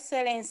 Your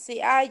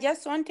Excellency. I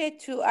just wanted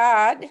to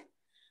add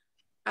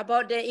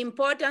about the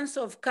importance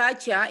of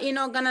culture. In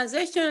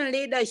organizational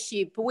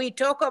leadership, we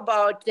talk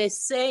about the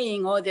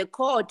saying or the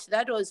quote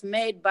that was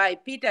made by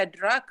Peter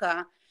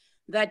Drucker,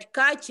 that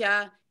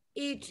culture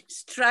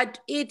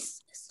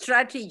eats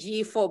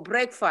strategy for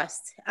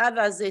breakfast.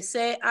 Others, they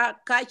say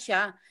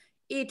culture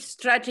eats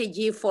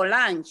strategy for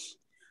lunch.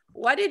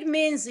 What it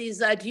means is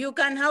that you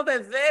can have a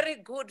very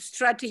good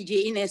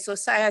strategy in a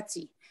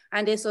society,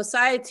 and a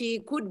society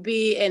could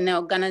be an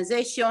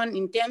organization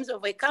in terms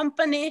of a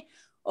company,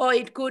 or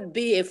it could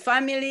be a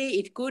family,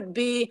 it could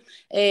be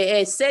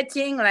a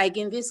setting, like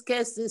in this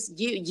case, this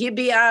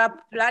GBR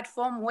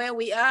platform where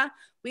we are.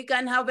 We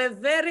can have a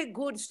very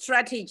good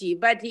strategy,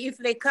 but if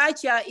the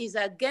culture is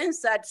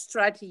against that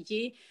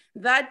strategy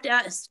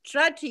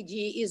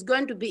is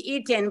going to be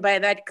eaten by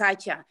that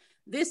culture.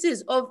 This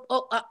is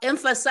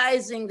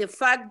emphasizing the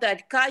fact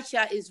that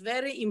culture is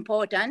very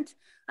important,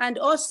 and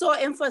also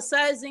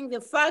emphasizing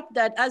the fact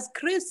that as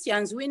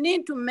Christians, we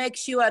need to make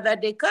sure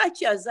that the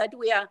cultures that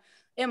we are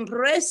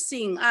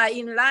embracing are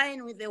in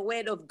line with the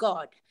word of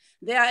God.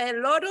 There are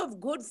a lot of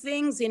good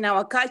things in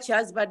our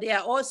cultures, but there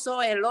are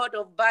also a lot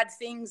of bad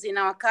things in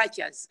our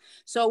cultures.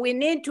 So we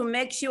need to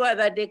make sure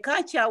that the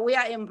culture we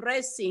are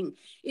embracing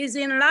is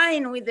in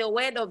line with the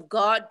word of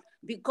God,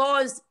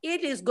 because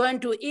it is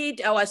going to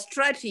eat our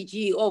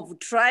strategy of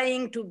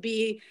trying to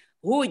be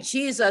who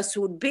Jesus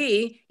would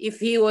be if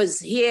he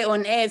was here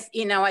on earth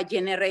in our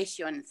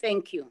generation.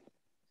 Thank you.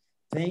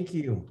 Thank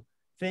you.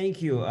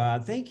 Thank you.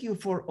 Thank you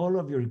for all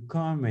of your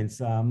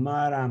comments,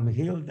 Madam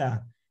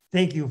Hilda.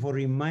 Thank you for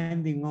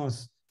reminding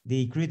us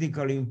the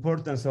critical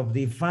importance of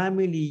the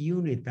family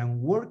unit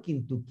and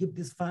working to keep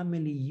this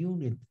family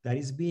unit that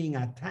is being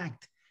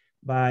attacked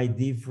by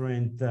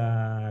different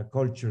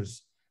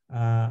cultures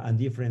and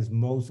different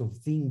modes of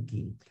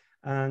thinking.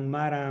 And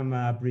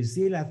Madam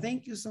Priscilla,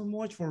 thank you so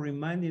much for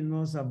reminding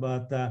us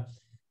about the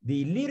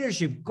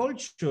leadership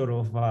culture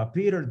of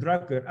Peter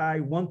Drucker. I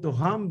want to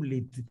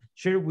humbly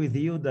share with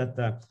you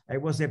that I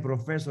was a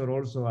professor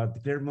also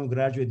at Claremont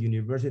Graduate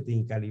University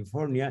in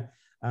California,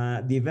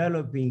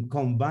 developing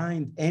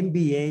combined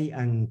MBA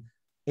and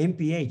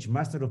MPH,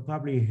 Master of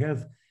Public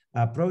Health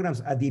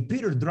programs at the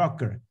Peter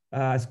Drucker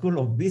School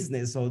of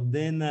Business. So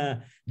then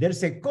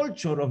there's a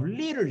culture of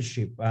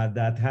leadership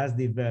that has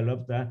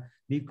developed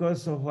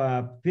because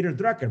of Peter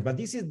Drucker. But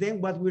this is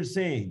then what we're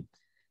saying,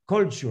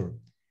 culture.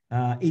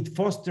 It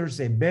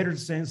fosters a better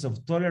sense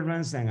of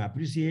tolerance and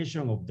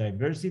appreciation of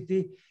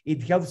diversity.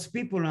 It helps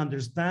people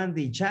understand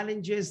the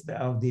challenges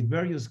of the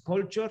various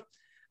cultures,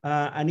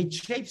 and it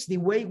shapes the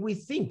way we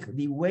think,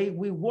 the way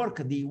we work,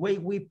 the way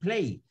we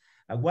play,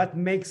 what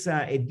makes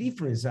a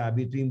difference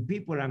between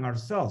people and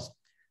ourselves.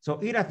 So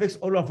it affects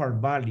all of our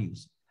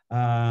values,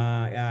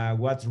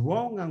 what's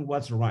wrong and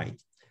what's right.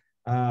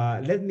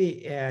 Let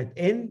me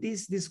end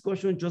this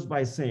discussion just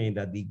by saying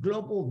that the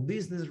Global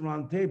Business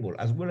Roundtable,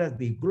 as well as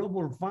the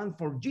Global Fund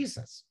for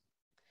Jesus,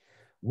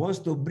 wants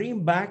to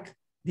bring back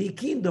the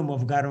kingdom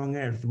of God on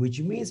earth, which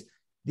means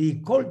the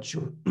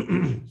culture,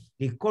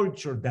 the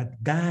culture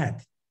that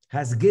God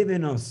has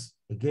given us,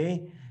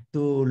 okay,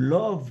 to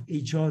love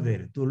each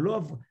other, to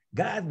love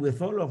God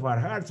with all of our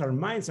hearts, our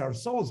minds, our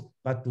souls,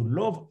 but to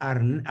love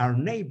our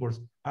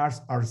neighbors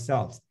as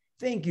ourselves.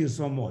 Thank you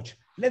so much.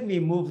 Let me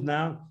move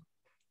now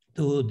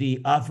to the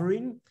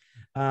offering,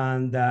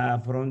 and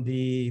from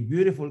the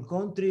beautiful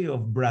country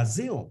of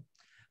Brazil,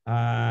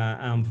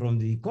 and from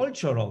the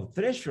cultural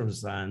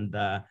treasures and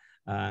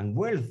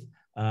wealth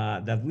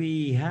that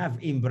we have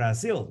in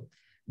Brazil.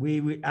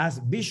 We will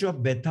ask Bishop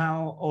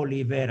Betao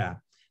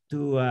Oliveira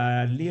to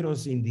lead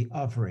us in the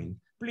offering.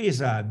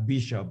 Please,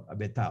 Bishop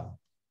Betao.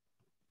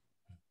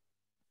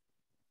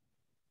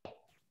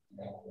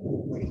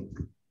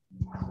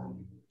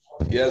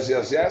 Yes,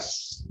 yes,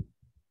 yes.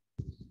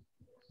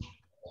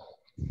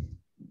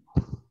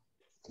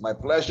 My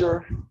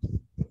pleasure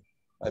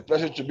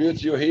to be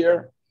with you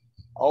here,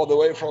 all the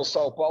way from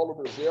Sao Paulo,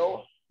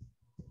 Brazil.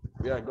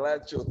 We are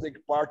glad to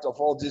take part of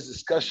all this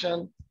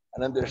discussion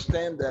and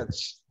understand that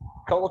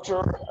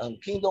culture and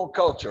kingdom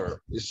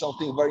culture is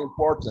something very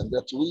important,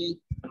 that we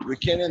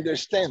can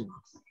understand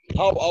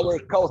how our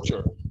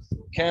culture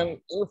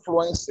can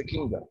influence the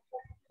kingdom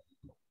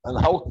and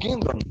how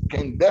kingdom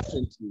can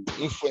definitely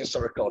influence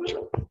our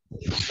culture.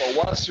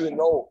 So once we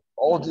know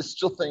all these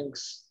two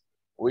things,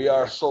 we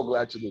are so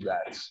glad to do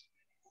that.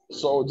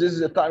 So this is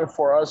the time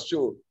for us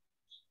to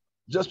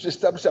just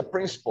establish a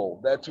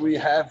principle that we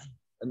have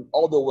in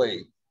all the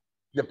way,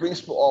 the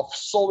principle of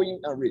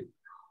sowing and reap.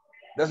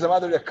 Doesn't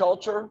matter the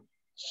culture,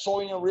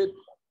 sowing and reap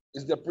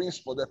is the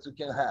principle that you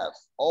can have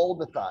all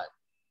the time.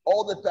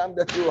 All the time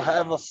that you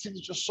have a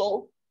seed to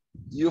sow,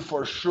 you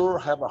for sure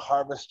have a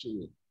harvest to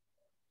reap.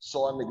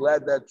 So I'm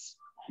glad that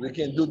we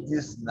can do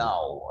this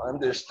now,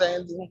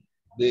 understanding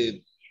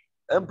the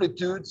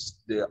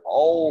amplitudes, the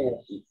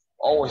all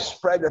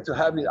spread that you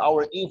have in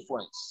our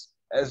influence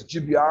as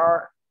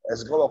GBR,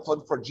 as Global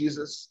Fund for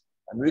Jesus,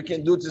 and we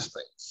can do these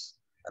things.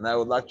 And I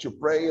would like to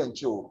pray and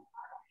to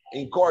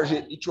encourage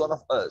each one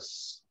of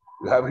us.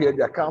 You have here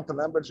the account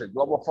numbers, the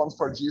Global Fund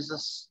for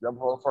Jesus, the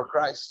Global Fund for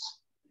Christ,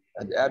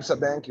 and the Absa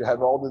Bank. You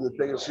have all the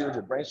details here,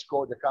 the branch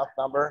code, the account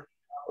number,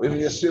 or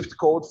even the SWIFT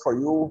code for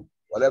you,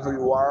 whatever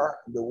you are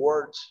in the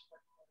world.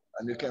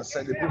 And you can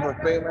send the proof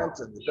of payment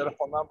and the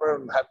telephone number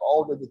and have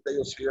all the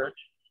details here.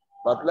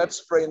 But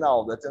let's pray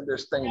now that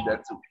understand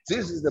that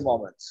this is the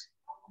moment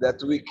that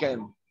we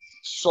can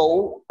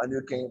sow and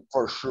you can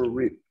for sure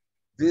reap.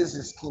 This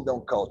is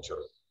kingdom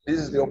culture. This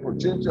is the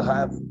opportunity to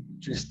have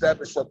to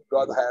establish what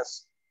God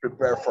has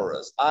prepared for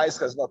us. Eyes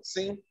has not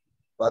seen,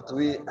 but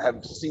we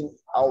have seen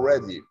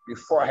already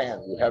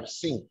beforehand. We have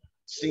seen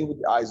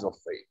with the eyes of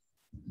faith.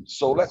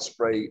 So let's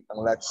pray and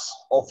let's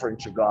offer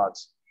into God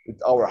with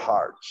our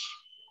hearts.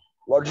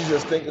 Lord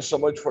Jesus, thank you so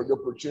much for the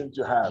opportunity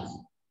to have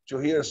to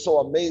hear so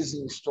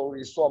amazing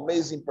stories, so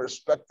amazing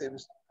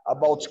perspectives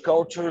about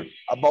culture,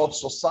 about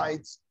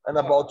society, and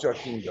about your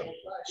kingdom.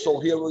 So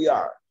here we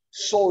are,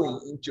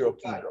 sowing into your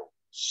kingdom,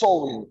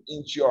 sowing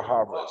into your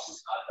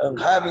harvest, and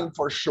having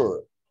for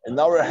sure in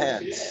our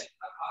hands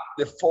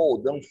the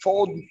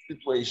unfold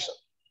situation.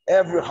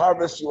 Every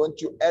harvest you want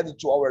to add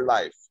to our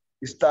life,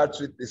 It starts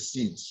with the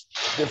seeds.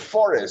 The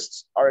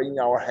forests are in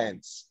our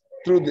hands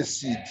through the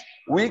seed.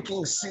 We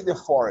can see the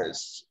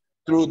forest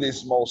through the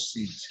small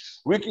seed.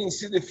 We can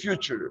see the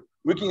future.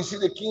 We can see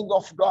the kingdom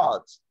of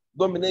God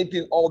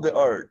dominating all the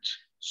earth.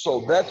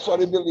 So that's what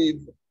we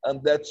believe,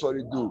 and that's what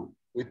we do.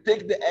 We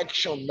take the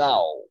action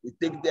now. We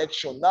take the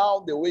action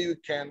now the way you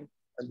can,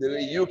 and the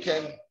way you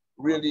can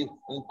really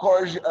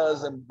encourage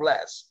us and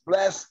bless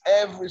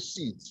every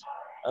seed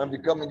and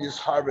becoming this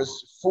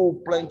harvest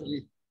full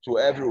plenty to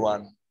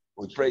everyone.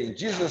 We pray in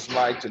Jesus'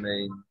 mighty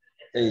name.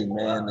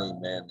 Amen,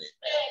 amen, amen.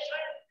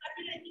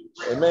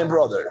 Amen,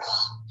 brothers.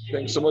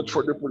 Thanks so much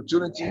for the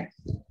opportunity.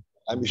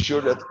 I'm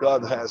sure that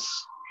God has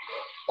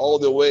all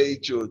the way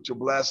to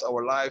bless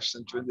our lives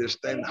and to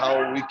understand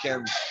how we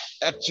can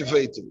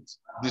activate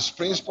these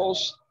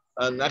principles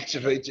and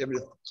activate every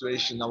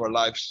situation in our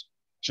lives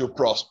to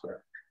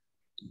prosper.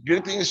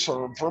 Greetings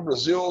from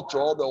Brazil to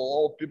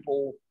all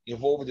people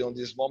involved in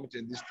this moment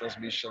in this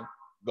transmission.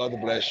 God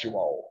bless you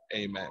all.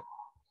 Amen.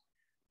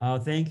 Oh,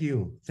 thank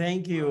you.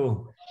 Thank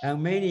you.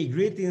 And many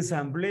greetings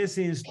and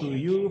blessings to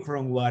you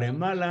from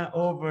Guatemala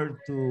over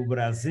to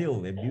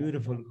Brazil, the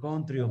beautiful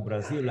country of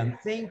Brazil. And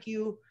thank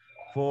you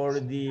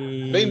for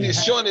the...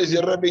 Bendiciones y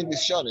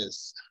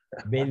rebendiciones.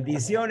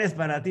 Bendiciones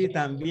para ti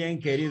también,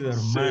 querido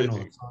hermano.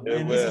 Sí,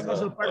 And this is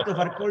also part of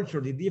our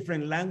culture, the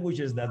different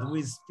languages that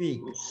we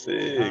speak.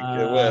 Sí,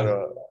 qué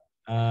bueno.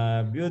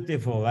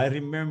 Beautiful. I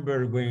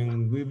remember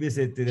when we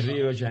visited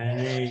Rio de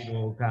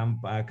Janeiro,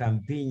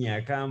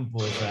 Campiña,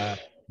 Campos,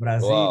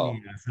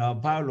 Brasilia, Sao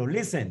Paulo.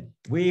 Listen,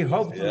 we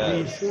hope to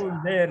be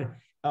soon there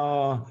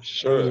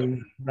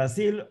in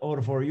Brazil,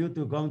 or for you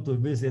to come to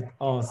visit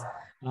us.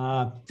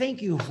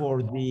 Thank you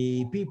for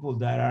the people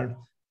that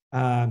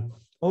are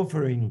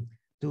offering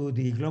to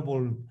the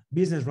Global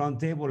Business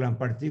Roundtable, and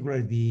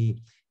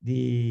particularly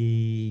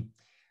the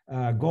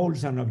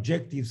goals and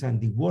objectives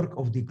and the work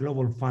of the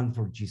Global Fund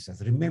for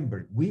Jesus.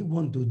 Remember, we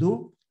want to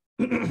do,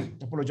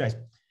 apologize,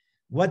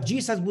 what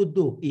Jesus would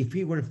do if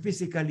he were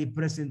physically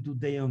present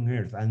today on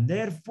earth. And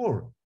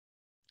therefore,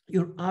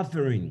 your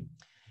offering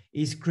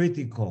is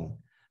critical,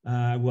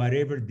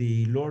 whatever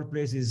the Lord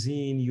places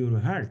in your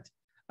heart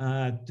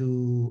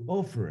to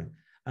offer.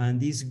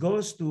 And this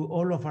goes to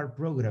all of our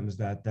programs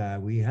that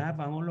we have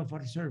and all of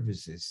our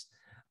services.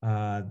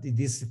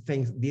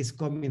 This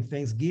coming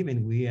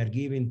Thanksgiving, we are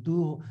giving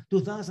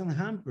 2,000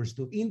 hampers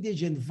to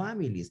indigent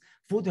families,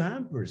 food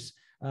hampers,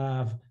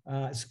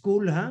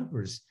 school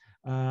hampers,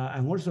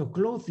 and also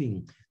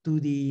clothing to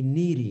the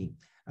needy.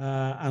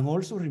 And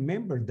also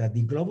remember that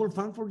the Global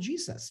Fund for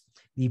Jesus,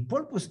 the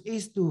purpose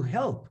is to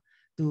help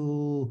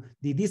to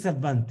the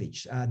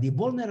disadvantaged, the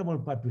vulnerable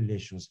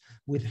populations,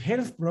 with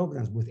health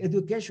programs, with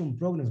education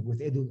programs,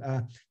 with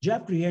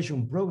job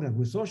creation programs,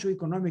 with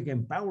socioeconomic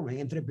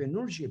empowerment,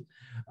 entrepreneurship,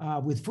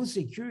 with food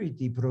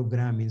security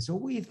programming. So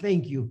we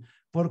thank you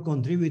for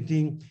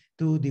contributing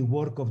to the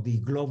work of the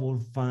Global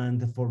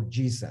Fund for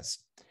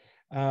Jesus.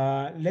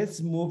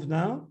 Let's move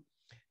now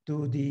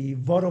to the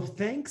vote of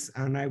thanks,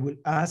 and I will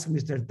ask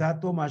Mr.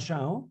 Tato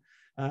Machao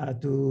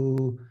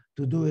to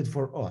do it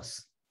for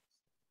us.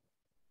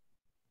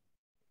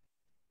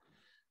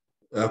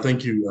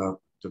 Thank you,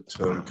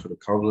 Dr.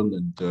 Carlin,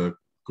 and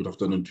good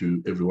afternoon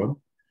to everyone.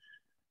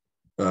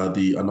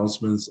 The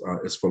announcements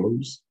are as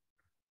follows.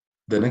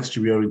 The next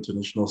GBR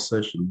International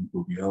session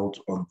will be held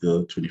on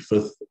the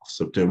 25th of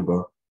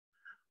September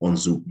on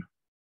Zoom.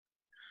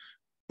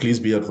 Please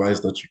be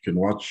advised that you can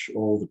watch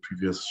all the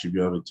previous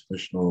GBR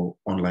International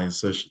online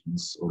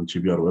sessions on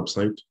GBR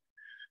website.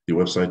 The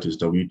website is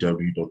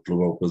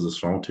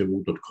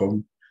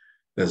www.globalbusinessroundtable.com,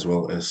 as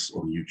well as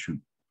on YouTube.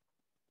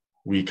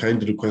 We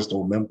kindly request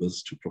all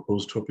members to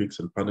propose topics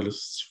and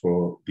panelists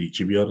for the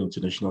GBR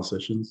International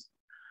sessions.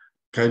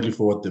 Kindly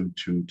forward them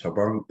to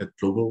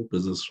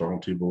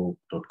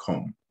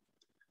tabang@globalbusinessroundtable.com.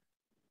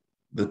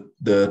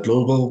 The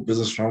Global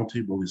Business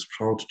Roundtable is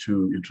proud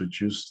to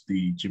introduce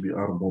the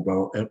GBR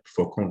mobile app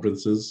for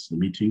conferences,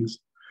 meetings,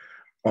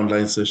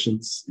 online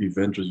sessions,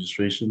 event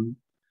registration,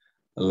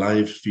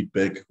 live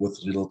feedback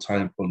with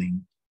real-time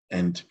polling,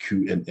 and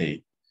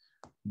Q&A.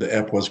 The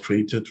app was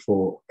created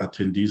for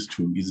attendees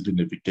to easily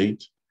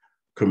navigate,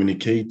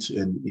 communicate,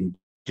 and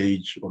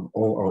engage on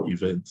all our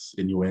events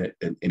anywhere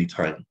and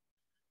anytime.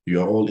 You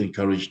are all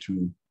encouraged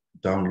to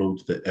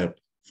download the app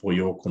for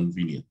your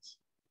convenience.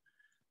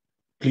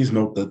 Please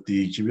note that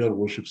the GBR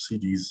worship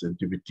CDs and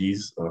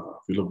DVDs are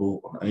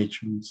available on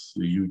iTunes,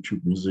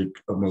 YouTube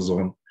Music,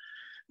 Amazon,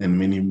 and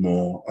many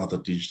more other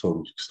digital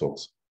music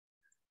stores.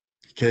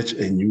 Catch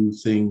a new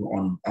thing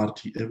on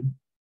RTM,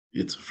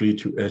 its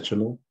free-to-air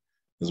channel,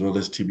 as well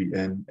as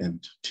TBN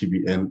and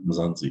TBN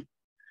Mzansi.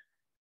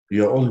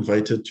 You are all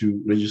invited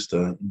to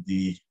register in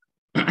the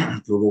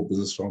Global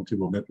Business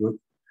Roundtable Network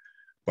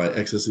by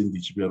accessing the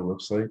GBR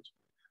website,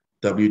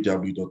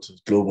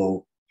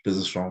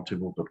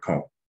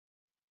 www.globalbusinessroundtable.com.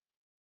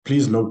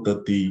 Please note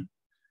that the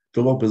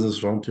Global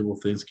Business Roundtable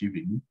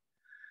Thanksgiving,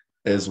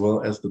 as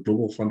well as the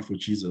Global Fund for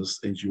Jesus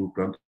NGO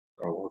Grant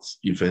Awards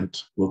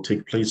event, will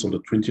take place on the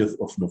 20th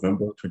of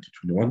November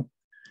 2021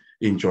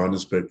 in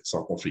Johannesburg,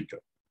 South Africa.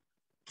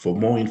 For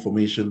more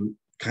information,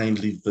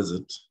 kindly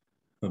visit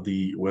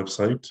the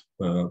website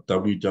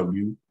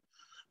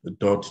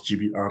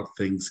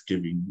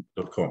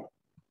www.gbrthanksgiving.com.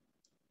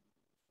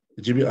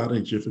 The GBR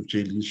and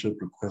GFFJ leadership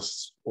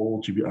requests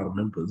all GBR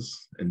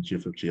members and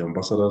GFFJ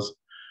ambassadors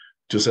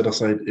to set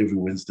aside every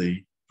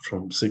Wednesday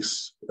from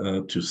 6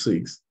 to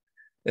 6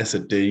 as a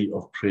day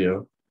of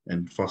prayer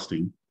and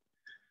fasting.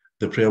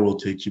 The prayer will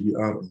take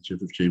GBR and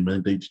GFFJ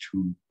mandate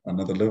to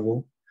another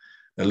level.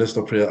 A list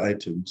of prayer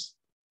items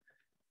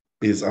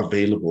is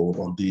available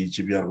on the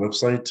GBR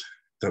website,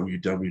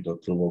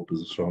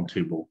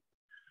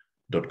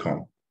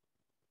 www.globalbusinessroundtable.com.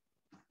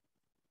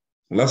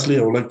 Lastly,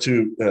 I would like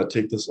to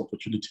take this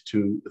opportunity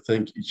to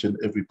thank each and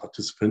every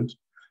participant.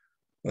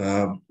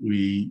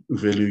 We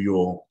value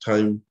your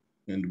time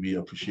and we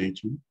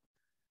appreciate you.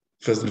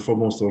 First and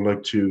foremost, I would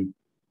like to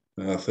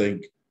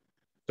thank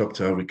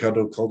Dr.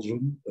 Ricardo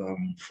Calderon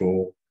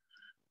for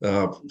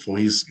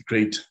his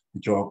great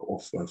job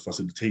of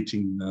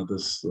facilitating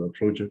this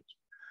project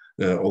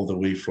all the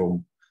way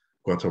from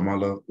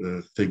Guatemala.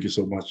 Thank you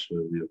so much.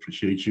 We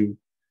appreciate you.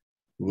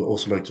 We would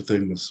also like to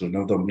thank Mr.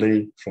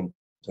 Ndabandaba from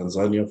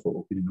Tanzania for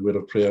opening the word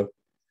of prayer.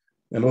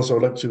 And also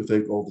I'd like to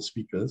thank all the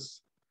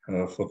speakers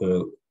for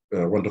the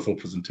wonderful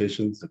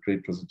presentations, the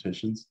great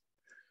presentations.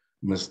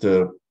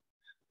 Mr.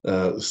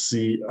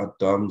 C.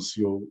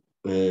 Adamsio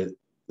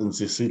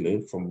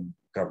Nsisile from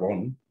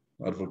Gabon,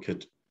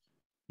 Advocate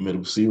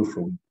Merusio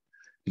from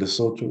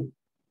Lesotho,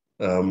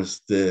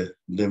 Mr.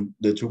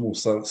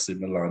 Musa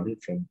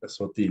from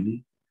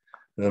Eswatini,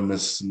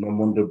 Ms.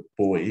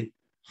 Ndabandaba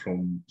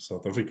from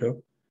South Africa,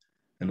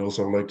 and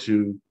also I'd like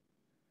to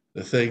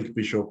thank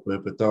Bishop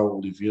Petao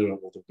Oliveira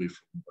all the way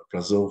from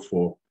Brazil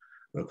for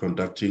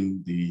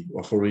conducting the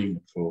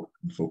offering for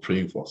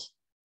praying for us.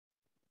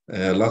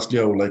 Lastly,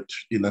 I would like to,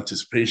 in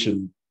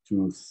anticipation,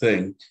 to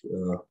thank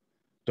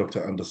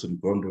Dr. Anderson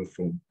Gondo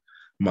from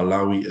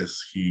Malawi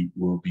as he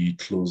will be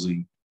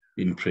closing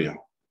in prayer.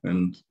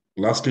 And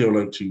lastly, I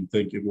would like to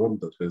thank everyone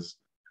that has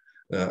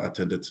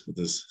attended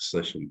this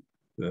session.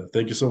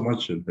 Thank you so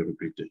much and have a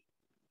great day.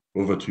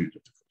 Over to you,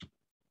 Dr.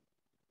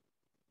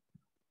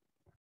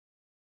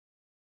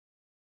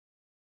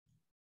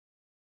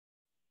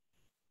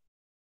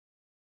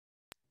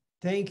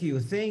 Thank you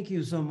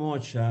so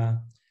much,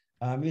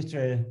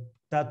 Mr.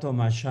 Tato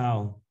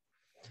Machao.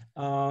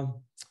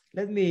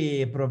 Let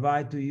me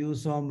provide to you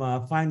some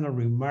final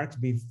remarks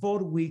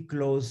before we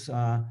close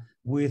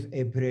with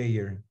a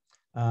prayer.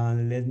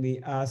 Let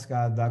me ask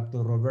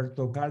Dr.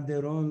 Roberto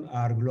Calderon,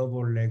 our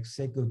Global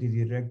Executive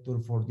Director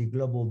for the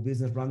Global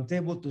Business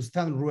Roundtable, to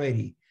stand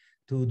ready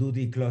to do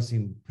the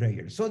closing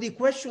prayer. So the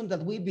question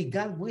that we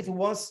began with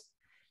was,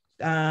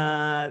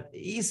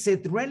 is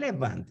it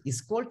relevant? Is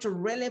culture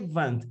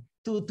relevant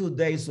to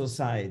today's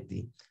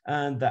society?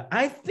 And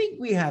I think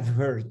we have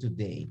heard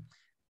today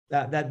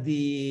that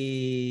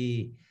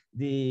the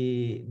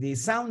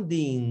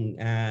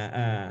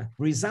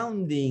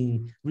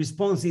resounding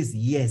response is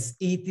yes,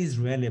 it is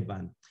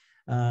relevant.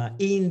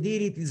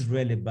 Indeed, it is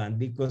relevant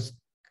because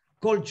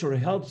culture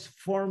helps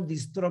form the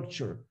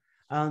structure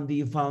and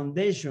the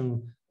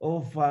foundation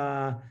of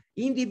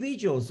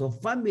individuals, of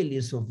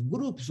families, of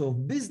groups,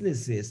 of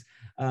businesses,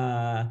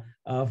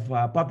 of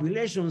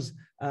populations,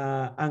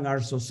 and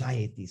our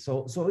society.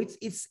 So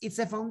it's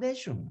a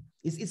foundation.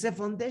 It's a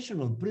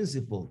foundational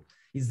principle.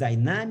 It's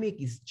dynamic,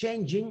 it's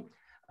changing,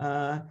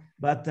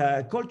 but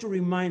culture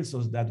reminds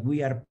us that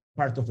we are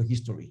part of a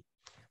history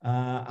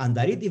and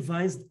that it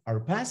defines our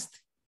past,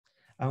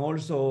 and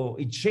also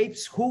it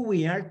shapes who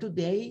we are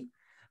today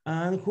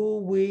and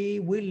who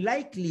we will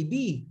likely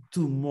be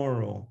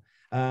tomorrow.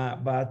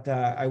 But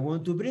I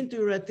want to bring to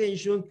your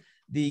attention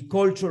the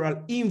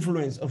cultural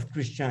influence of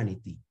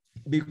Christianity,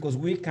 because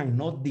we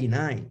cannot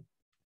deny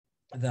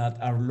that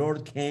our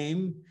Lord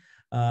came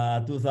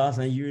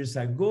 2,000 years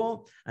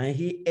ago and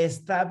he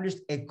established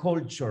a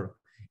culture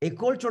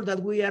that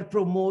we are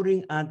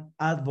promoting and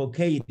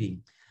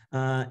advocating.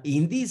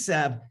 In this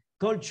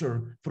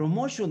culture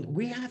promotion,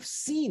 we have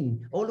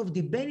seen all of the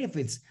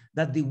benefits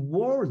that the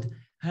world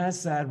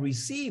has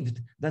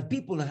received, that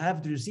people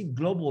have received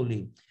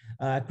globally.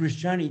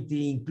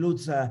 Christianity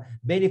includes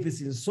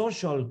benefits in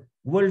social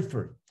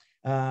welfare,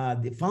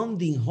 the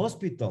founding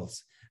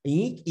hospitals,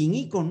 in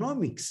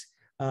economics,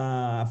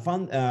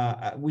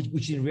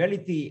 which in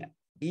reality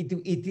it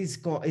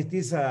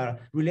is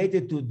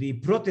related to the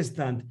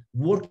Protestant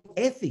work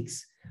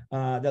ethics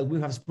that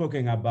we have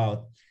spoken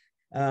about,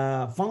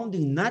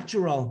 founding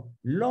natural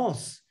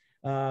laws,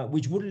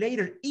 which would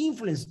later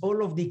influence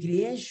all of the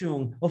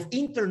creation of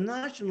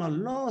international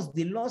laws,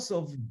 the laws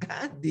of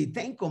God, the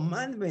 10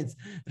 Commandments.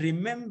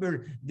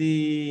 Remember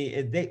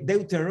the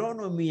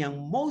Deuteronomy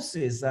and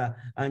Moses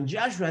and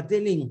Joshua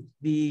telling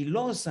the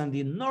laws and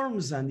the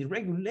norms and the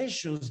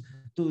regulations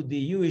to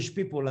the Jewish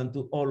people and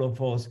to all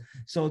of us.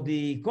 So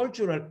the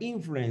cultural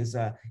influence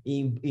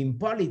in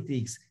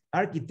politics,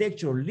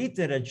 architecture,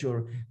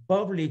 literature,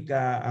 public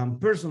and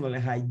personal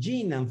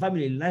hygiene and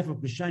family life of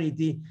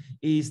Christianity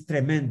is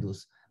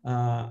tremendous.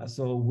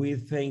 So we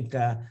thank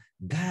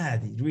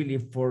God really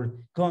for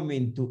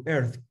coming to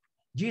earth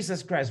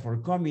Jesus Christ for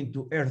coming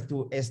to earth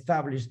to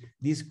establish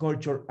this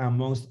culture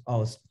amongst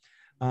us.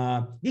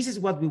 This is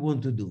what we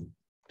want to do,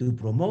 to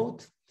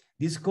promote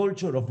this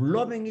culture of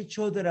loving each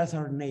other as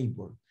our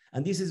neighbor.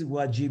 And this is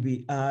what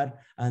GBR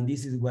and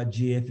this is what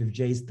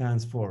GFFJ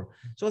stands for.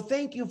 So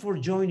thank you for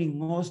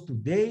joining us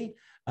today.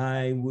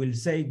 I will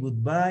say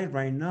goodbye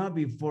right now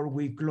before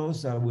we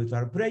close with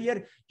our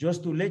prayer,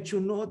 just to let you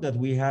know that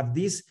we have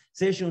these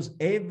sessions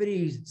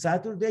every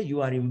Saturday.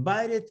 You are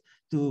invited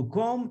to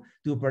come,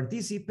 to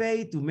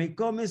participate, to make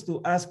comments,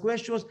 to ask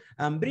questions,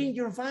 and bring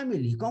your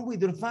family. Come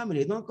with your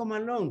family, don't come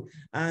alone,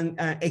 and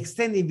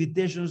extend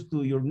invitations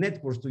to your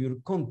networks, to your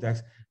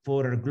contacts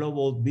for our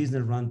Global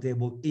Business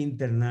Roundtable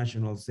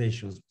International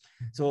sessions.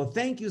 So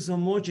thank you so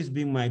much. It's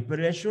been my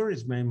pleasure.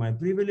 It's been my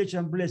privilege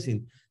and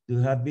blessing to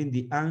have been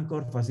the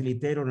anchor,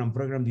 facilitator, and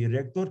program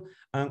director.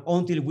 And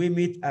until we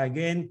meet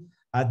again,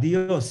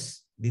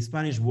 adios, the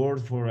Spanish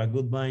word for a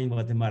goodbye in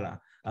Guatemala.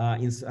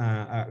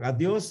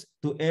 Adios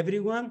to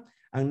everyone.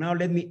 And now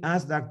let me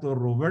ask Dr.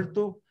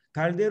 Roberto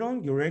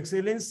Calderon, Your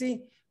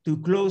Excellency, to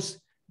close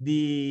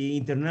the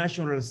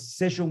international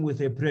session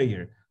with a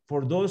prayer.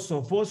 For those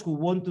of us who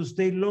want to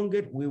stay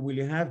longer, we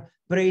will have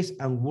praise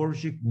and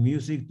worship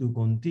music to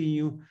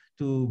continue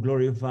to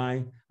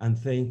glorify and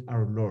thank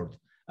our Lord.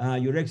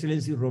 Your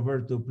Excellency,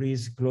 Roberto,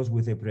 please close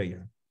with a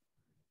prayer.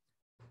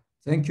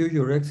 Thank you,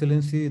 Your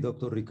Excellency,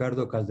 Dr.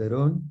 Ricardo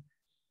Calderon,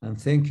 and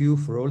thank you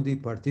for all the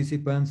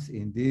participants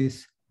in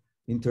this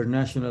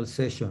international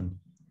session.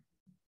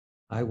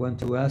 I want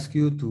to ask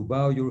you to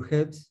bow your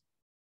heads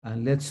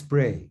and let's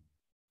pray.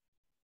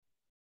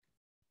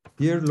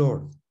 Dear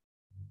Lord,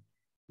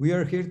 we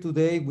are here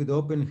today with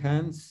open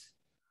hands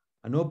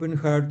and open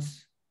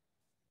hearts,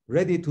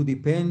 ready to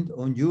depend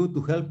on you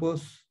to help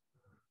us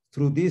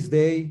through this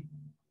day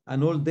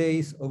and all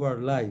days of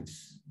our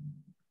lives,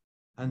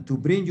 and to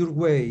bring your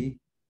way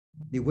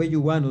the way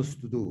you want us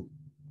to do.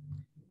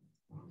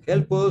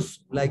 Help us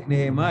like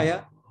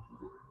Nehemiah.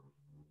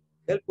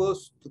 Help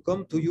us to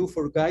come to you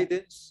for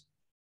guidance,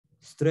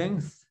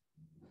 strength,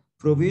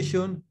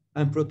 provision,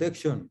 and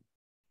protection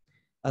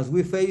as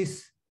we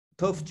face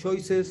tough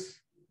choices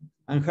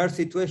and hard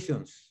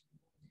situations,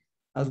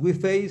 as we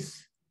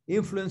face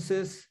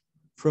influences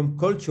from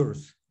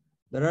cultures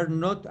that are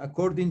not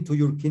according to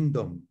your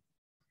kingdom.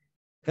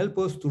 Help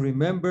us to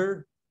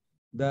remember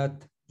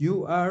that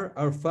you are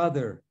our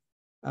Father,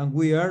 and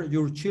we are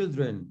your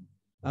children,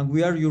 and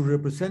we are your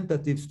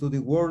representatives to the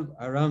world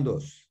around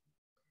us.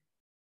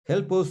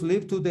 Help us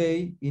live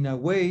today in a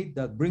way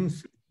that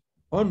brings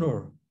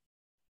honor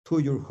to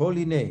your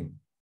holy name.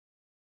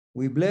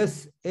 We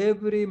bless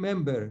every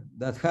member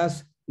that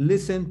has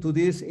listened to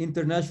this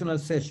international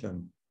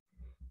session,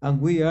 and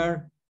we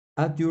are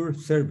at your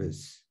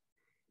service.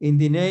 In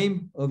the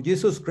name of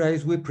Jesus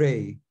Christ, we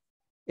pray.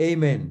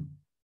 Amen.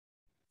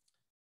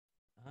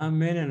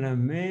 Amen and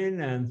amen.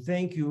 And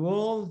thank you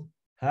all.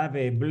 Have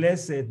a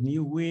blessed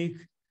new week.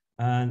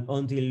 And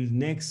until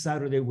next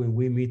Saturday when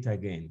we meet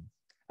again.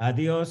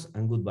 Adios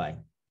and goodbye.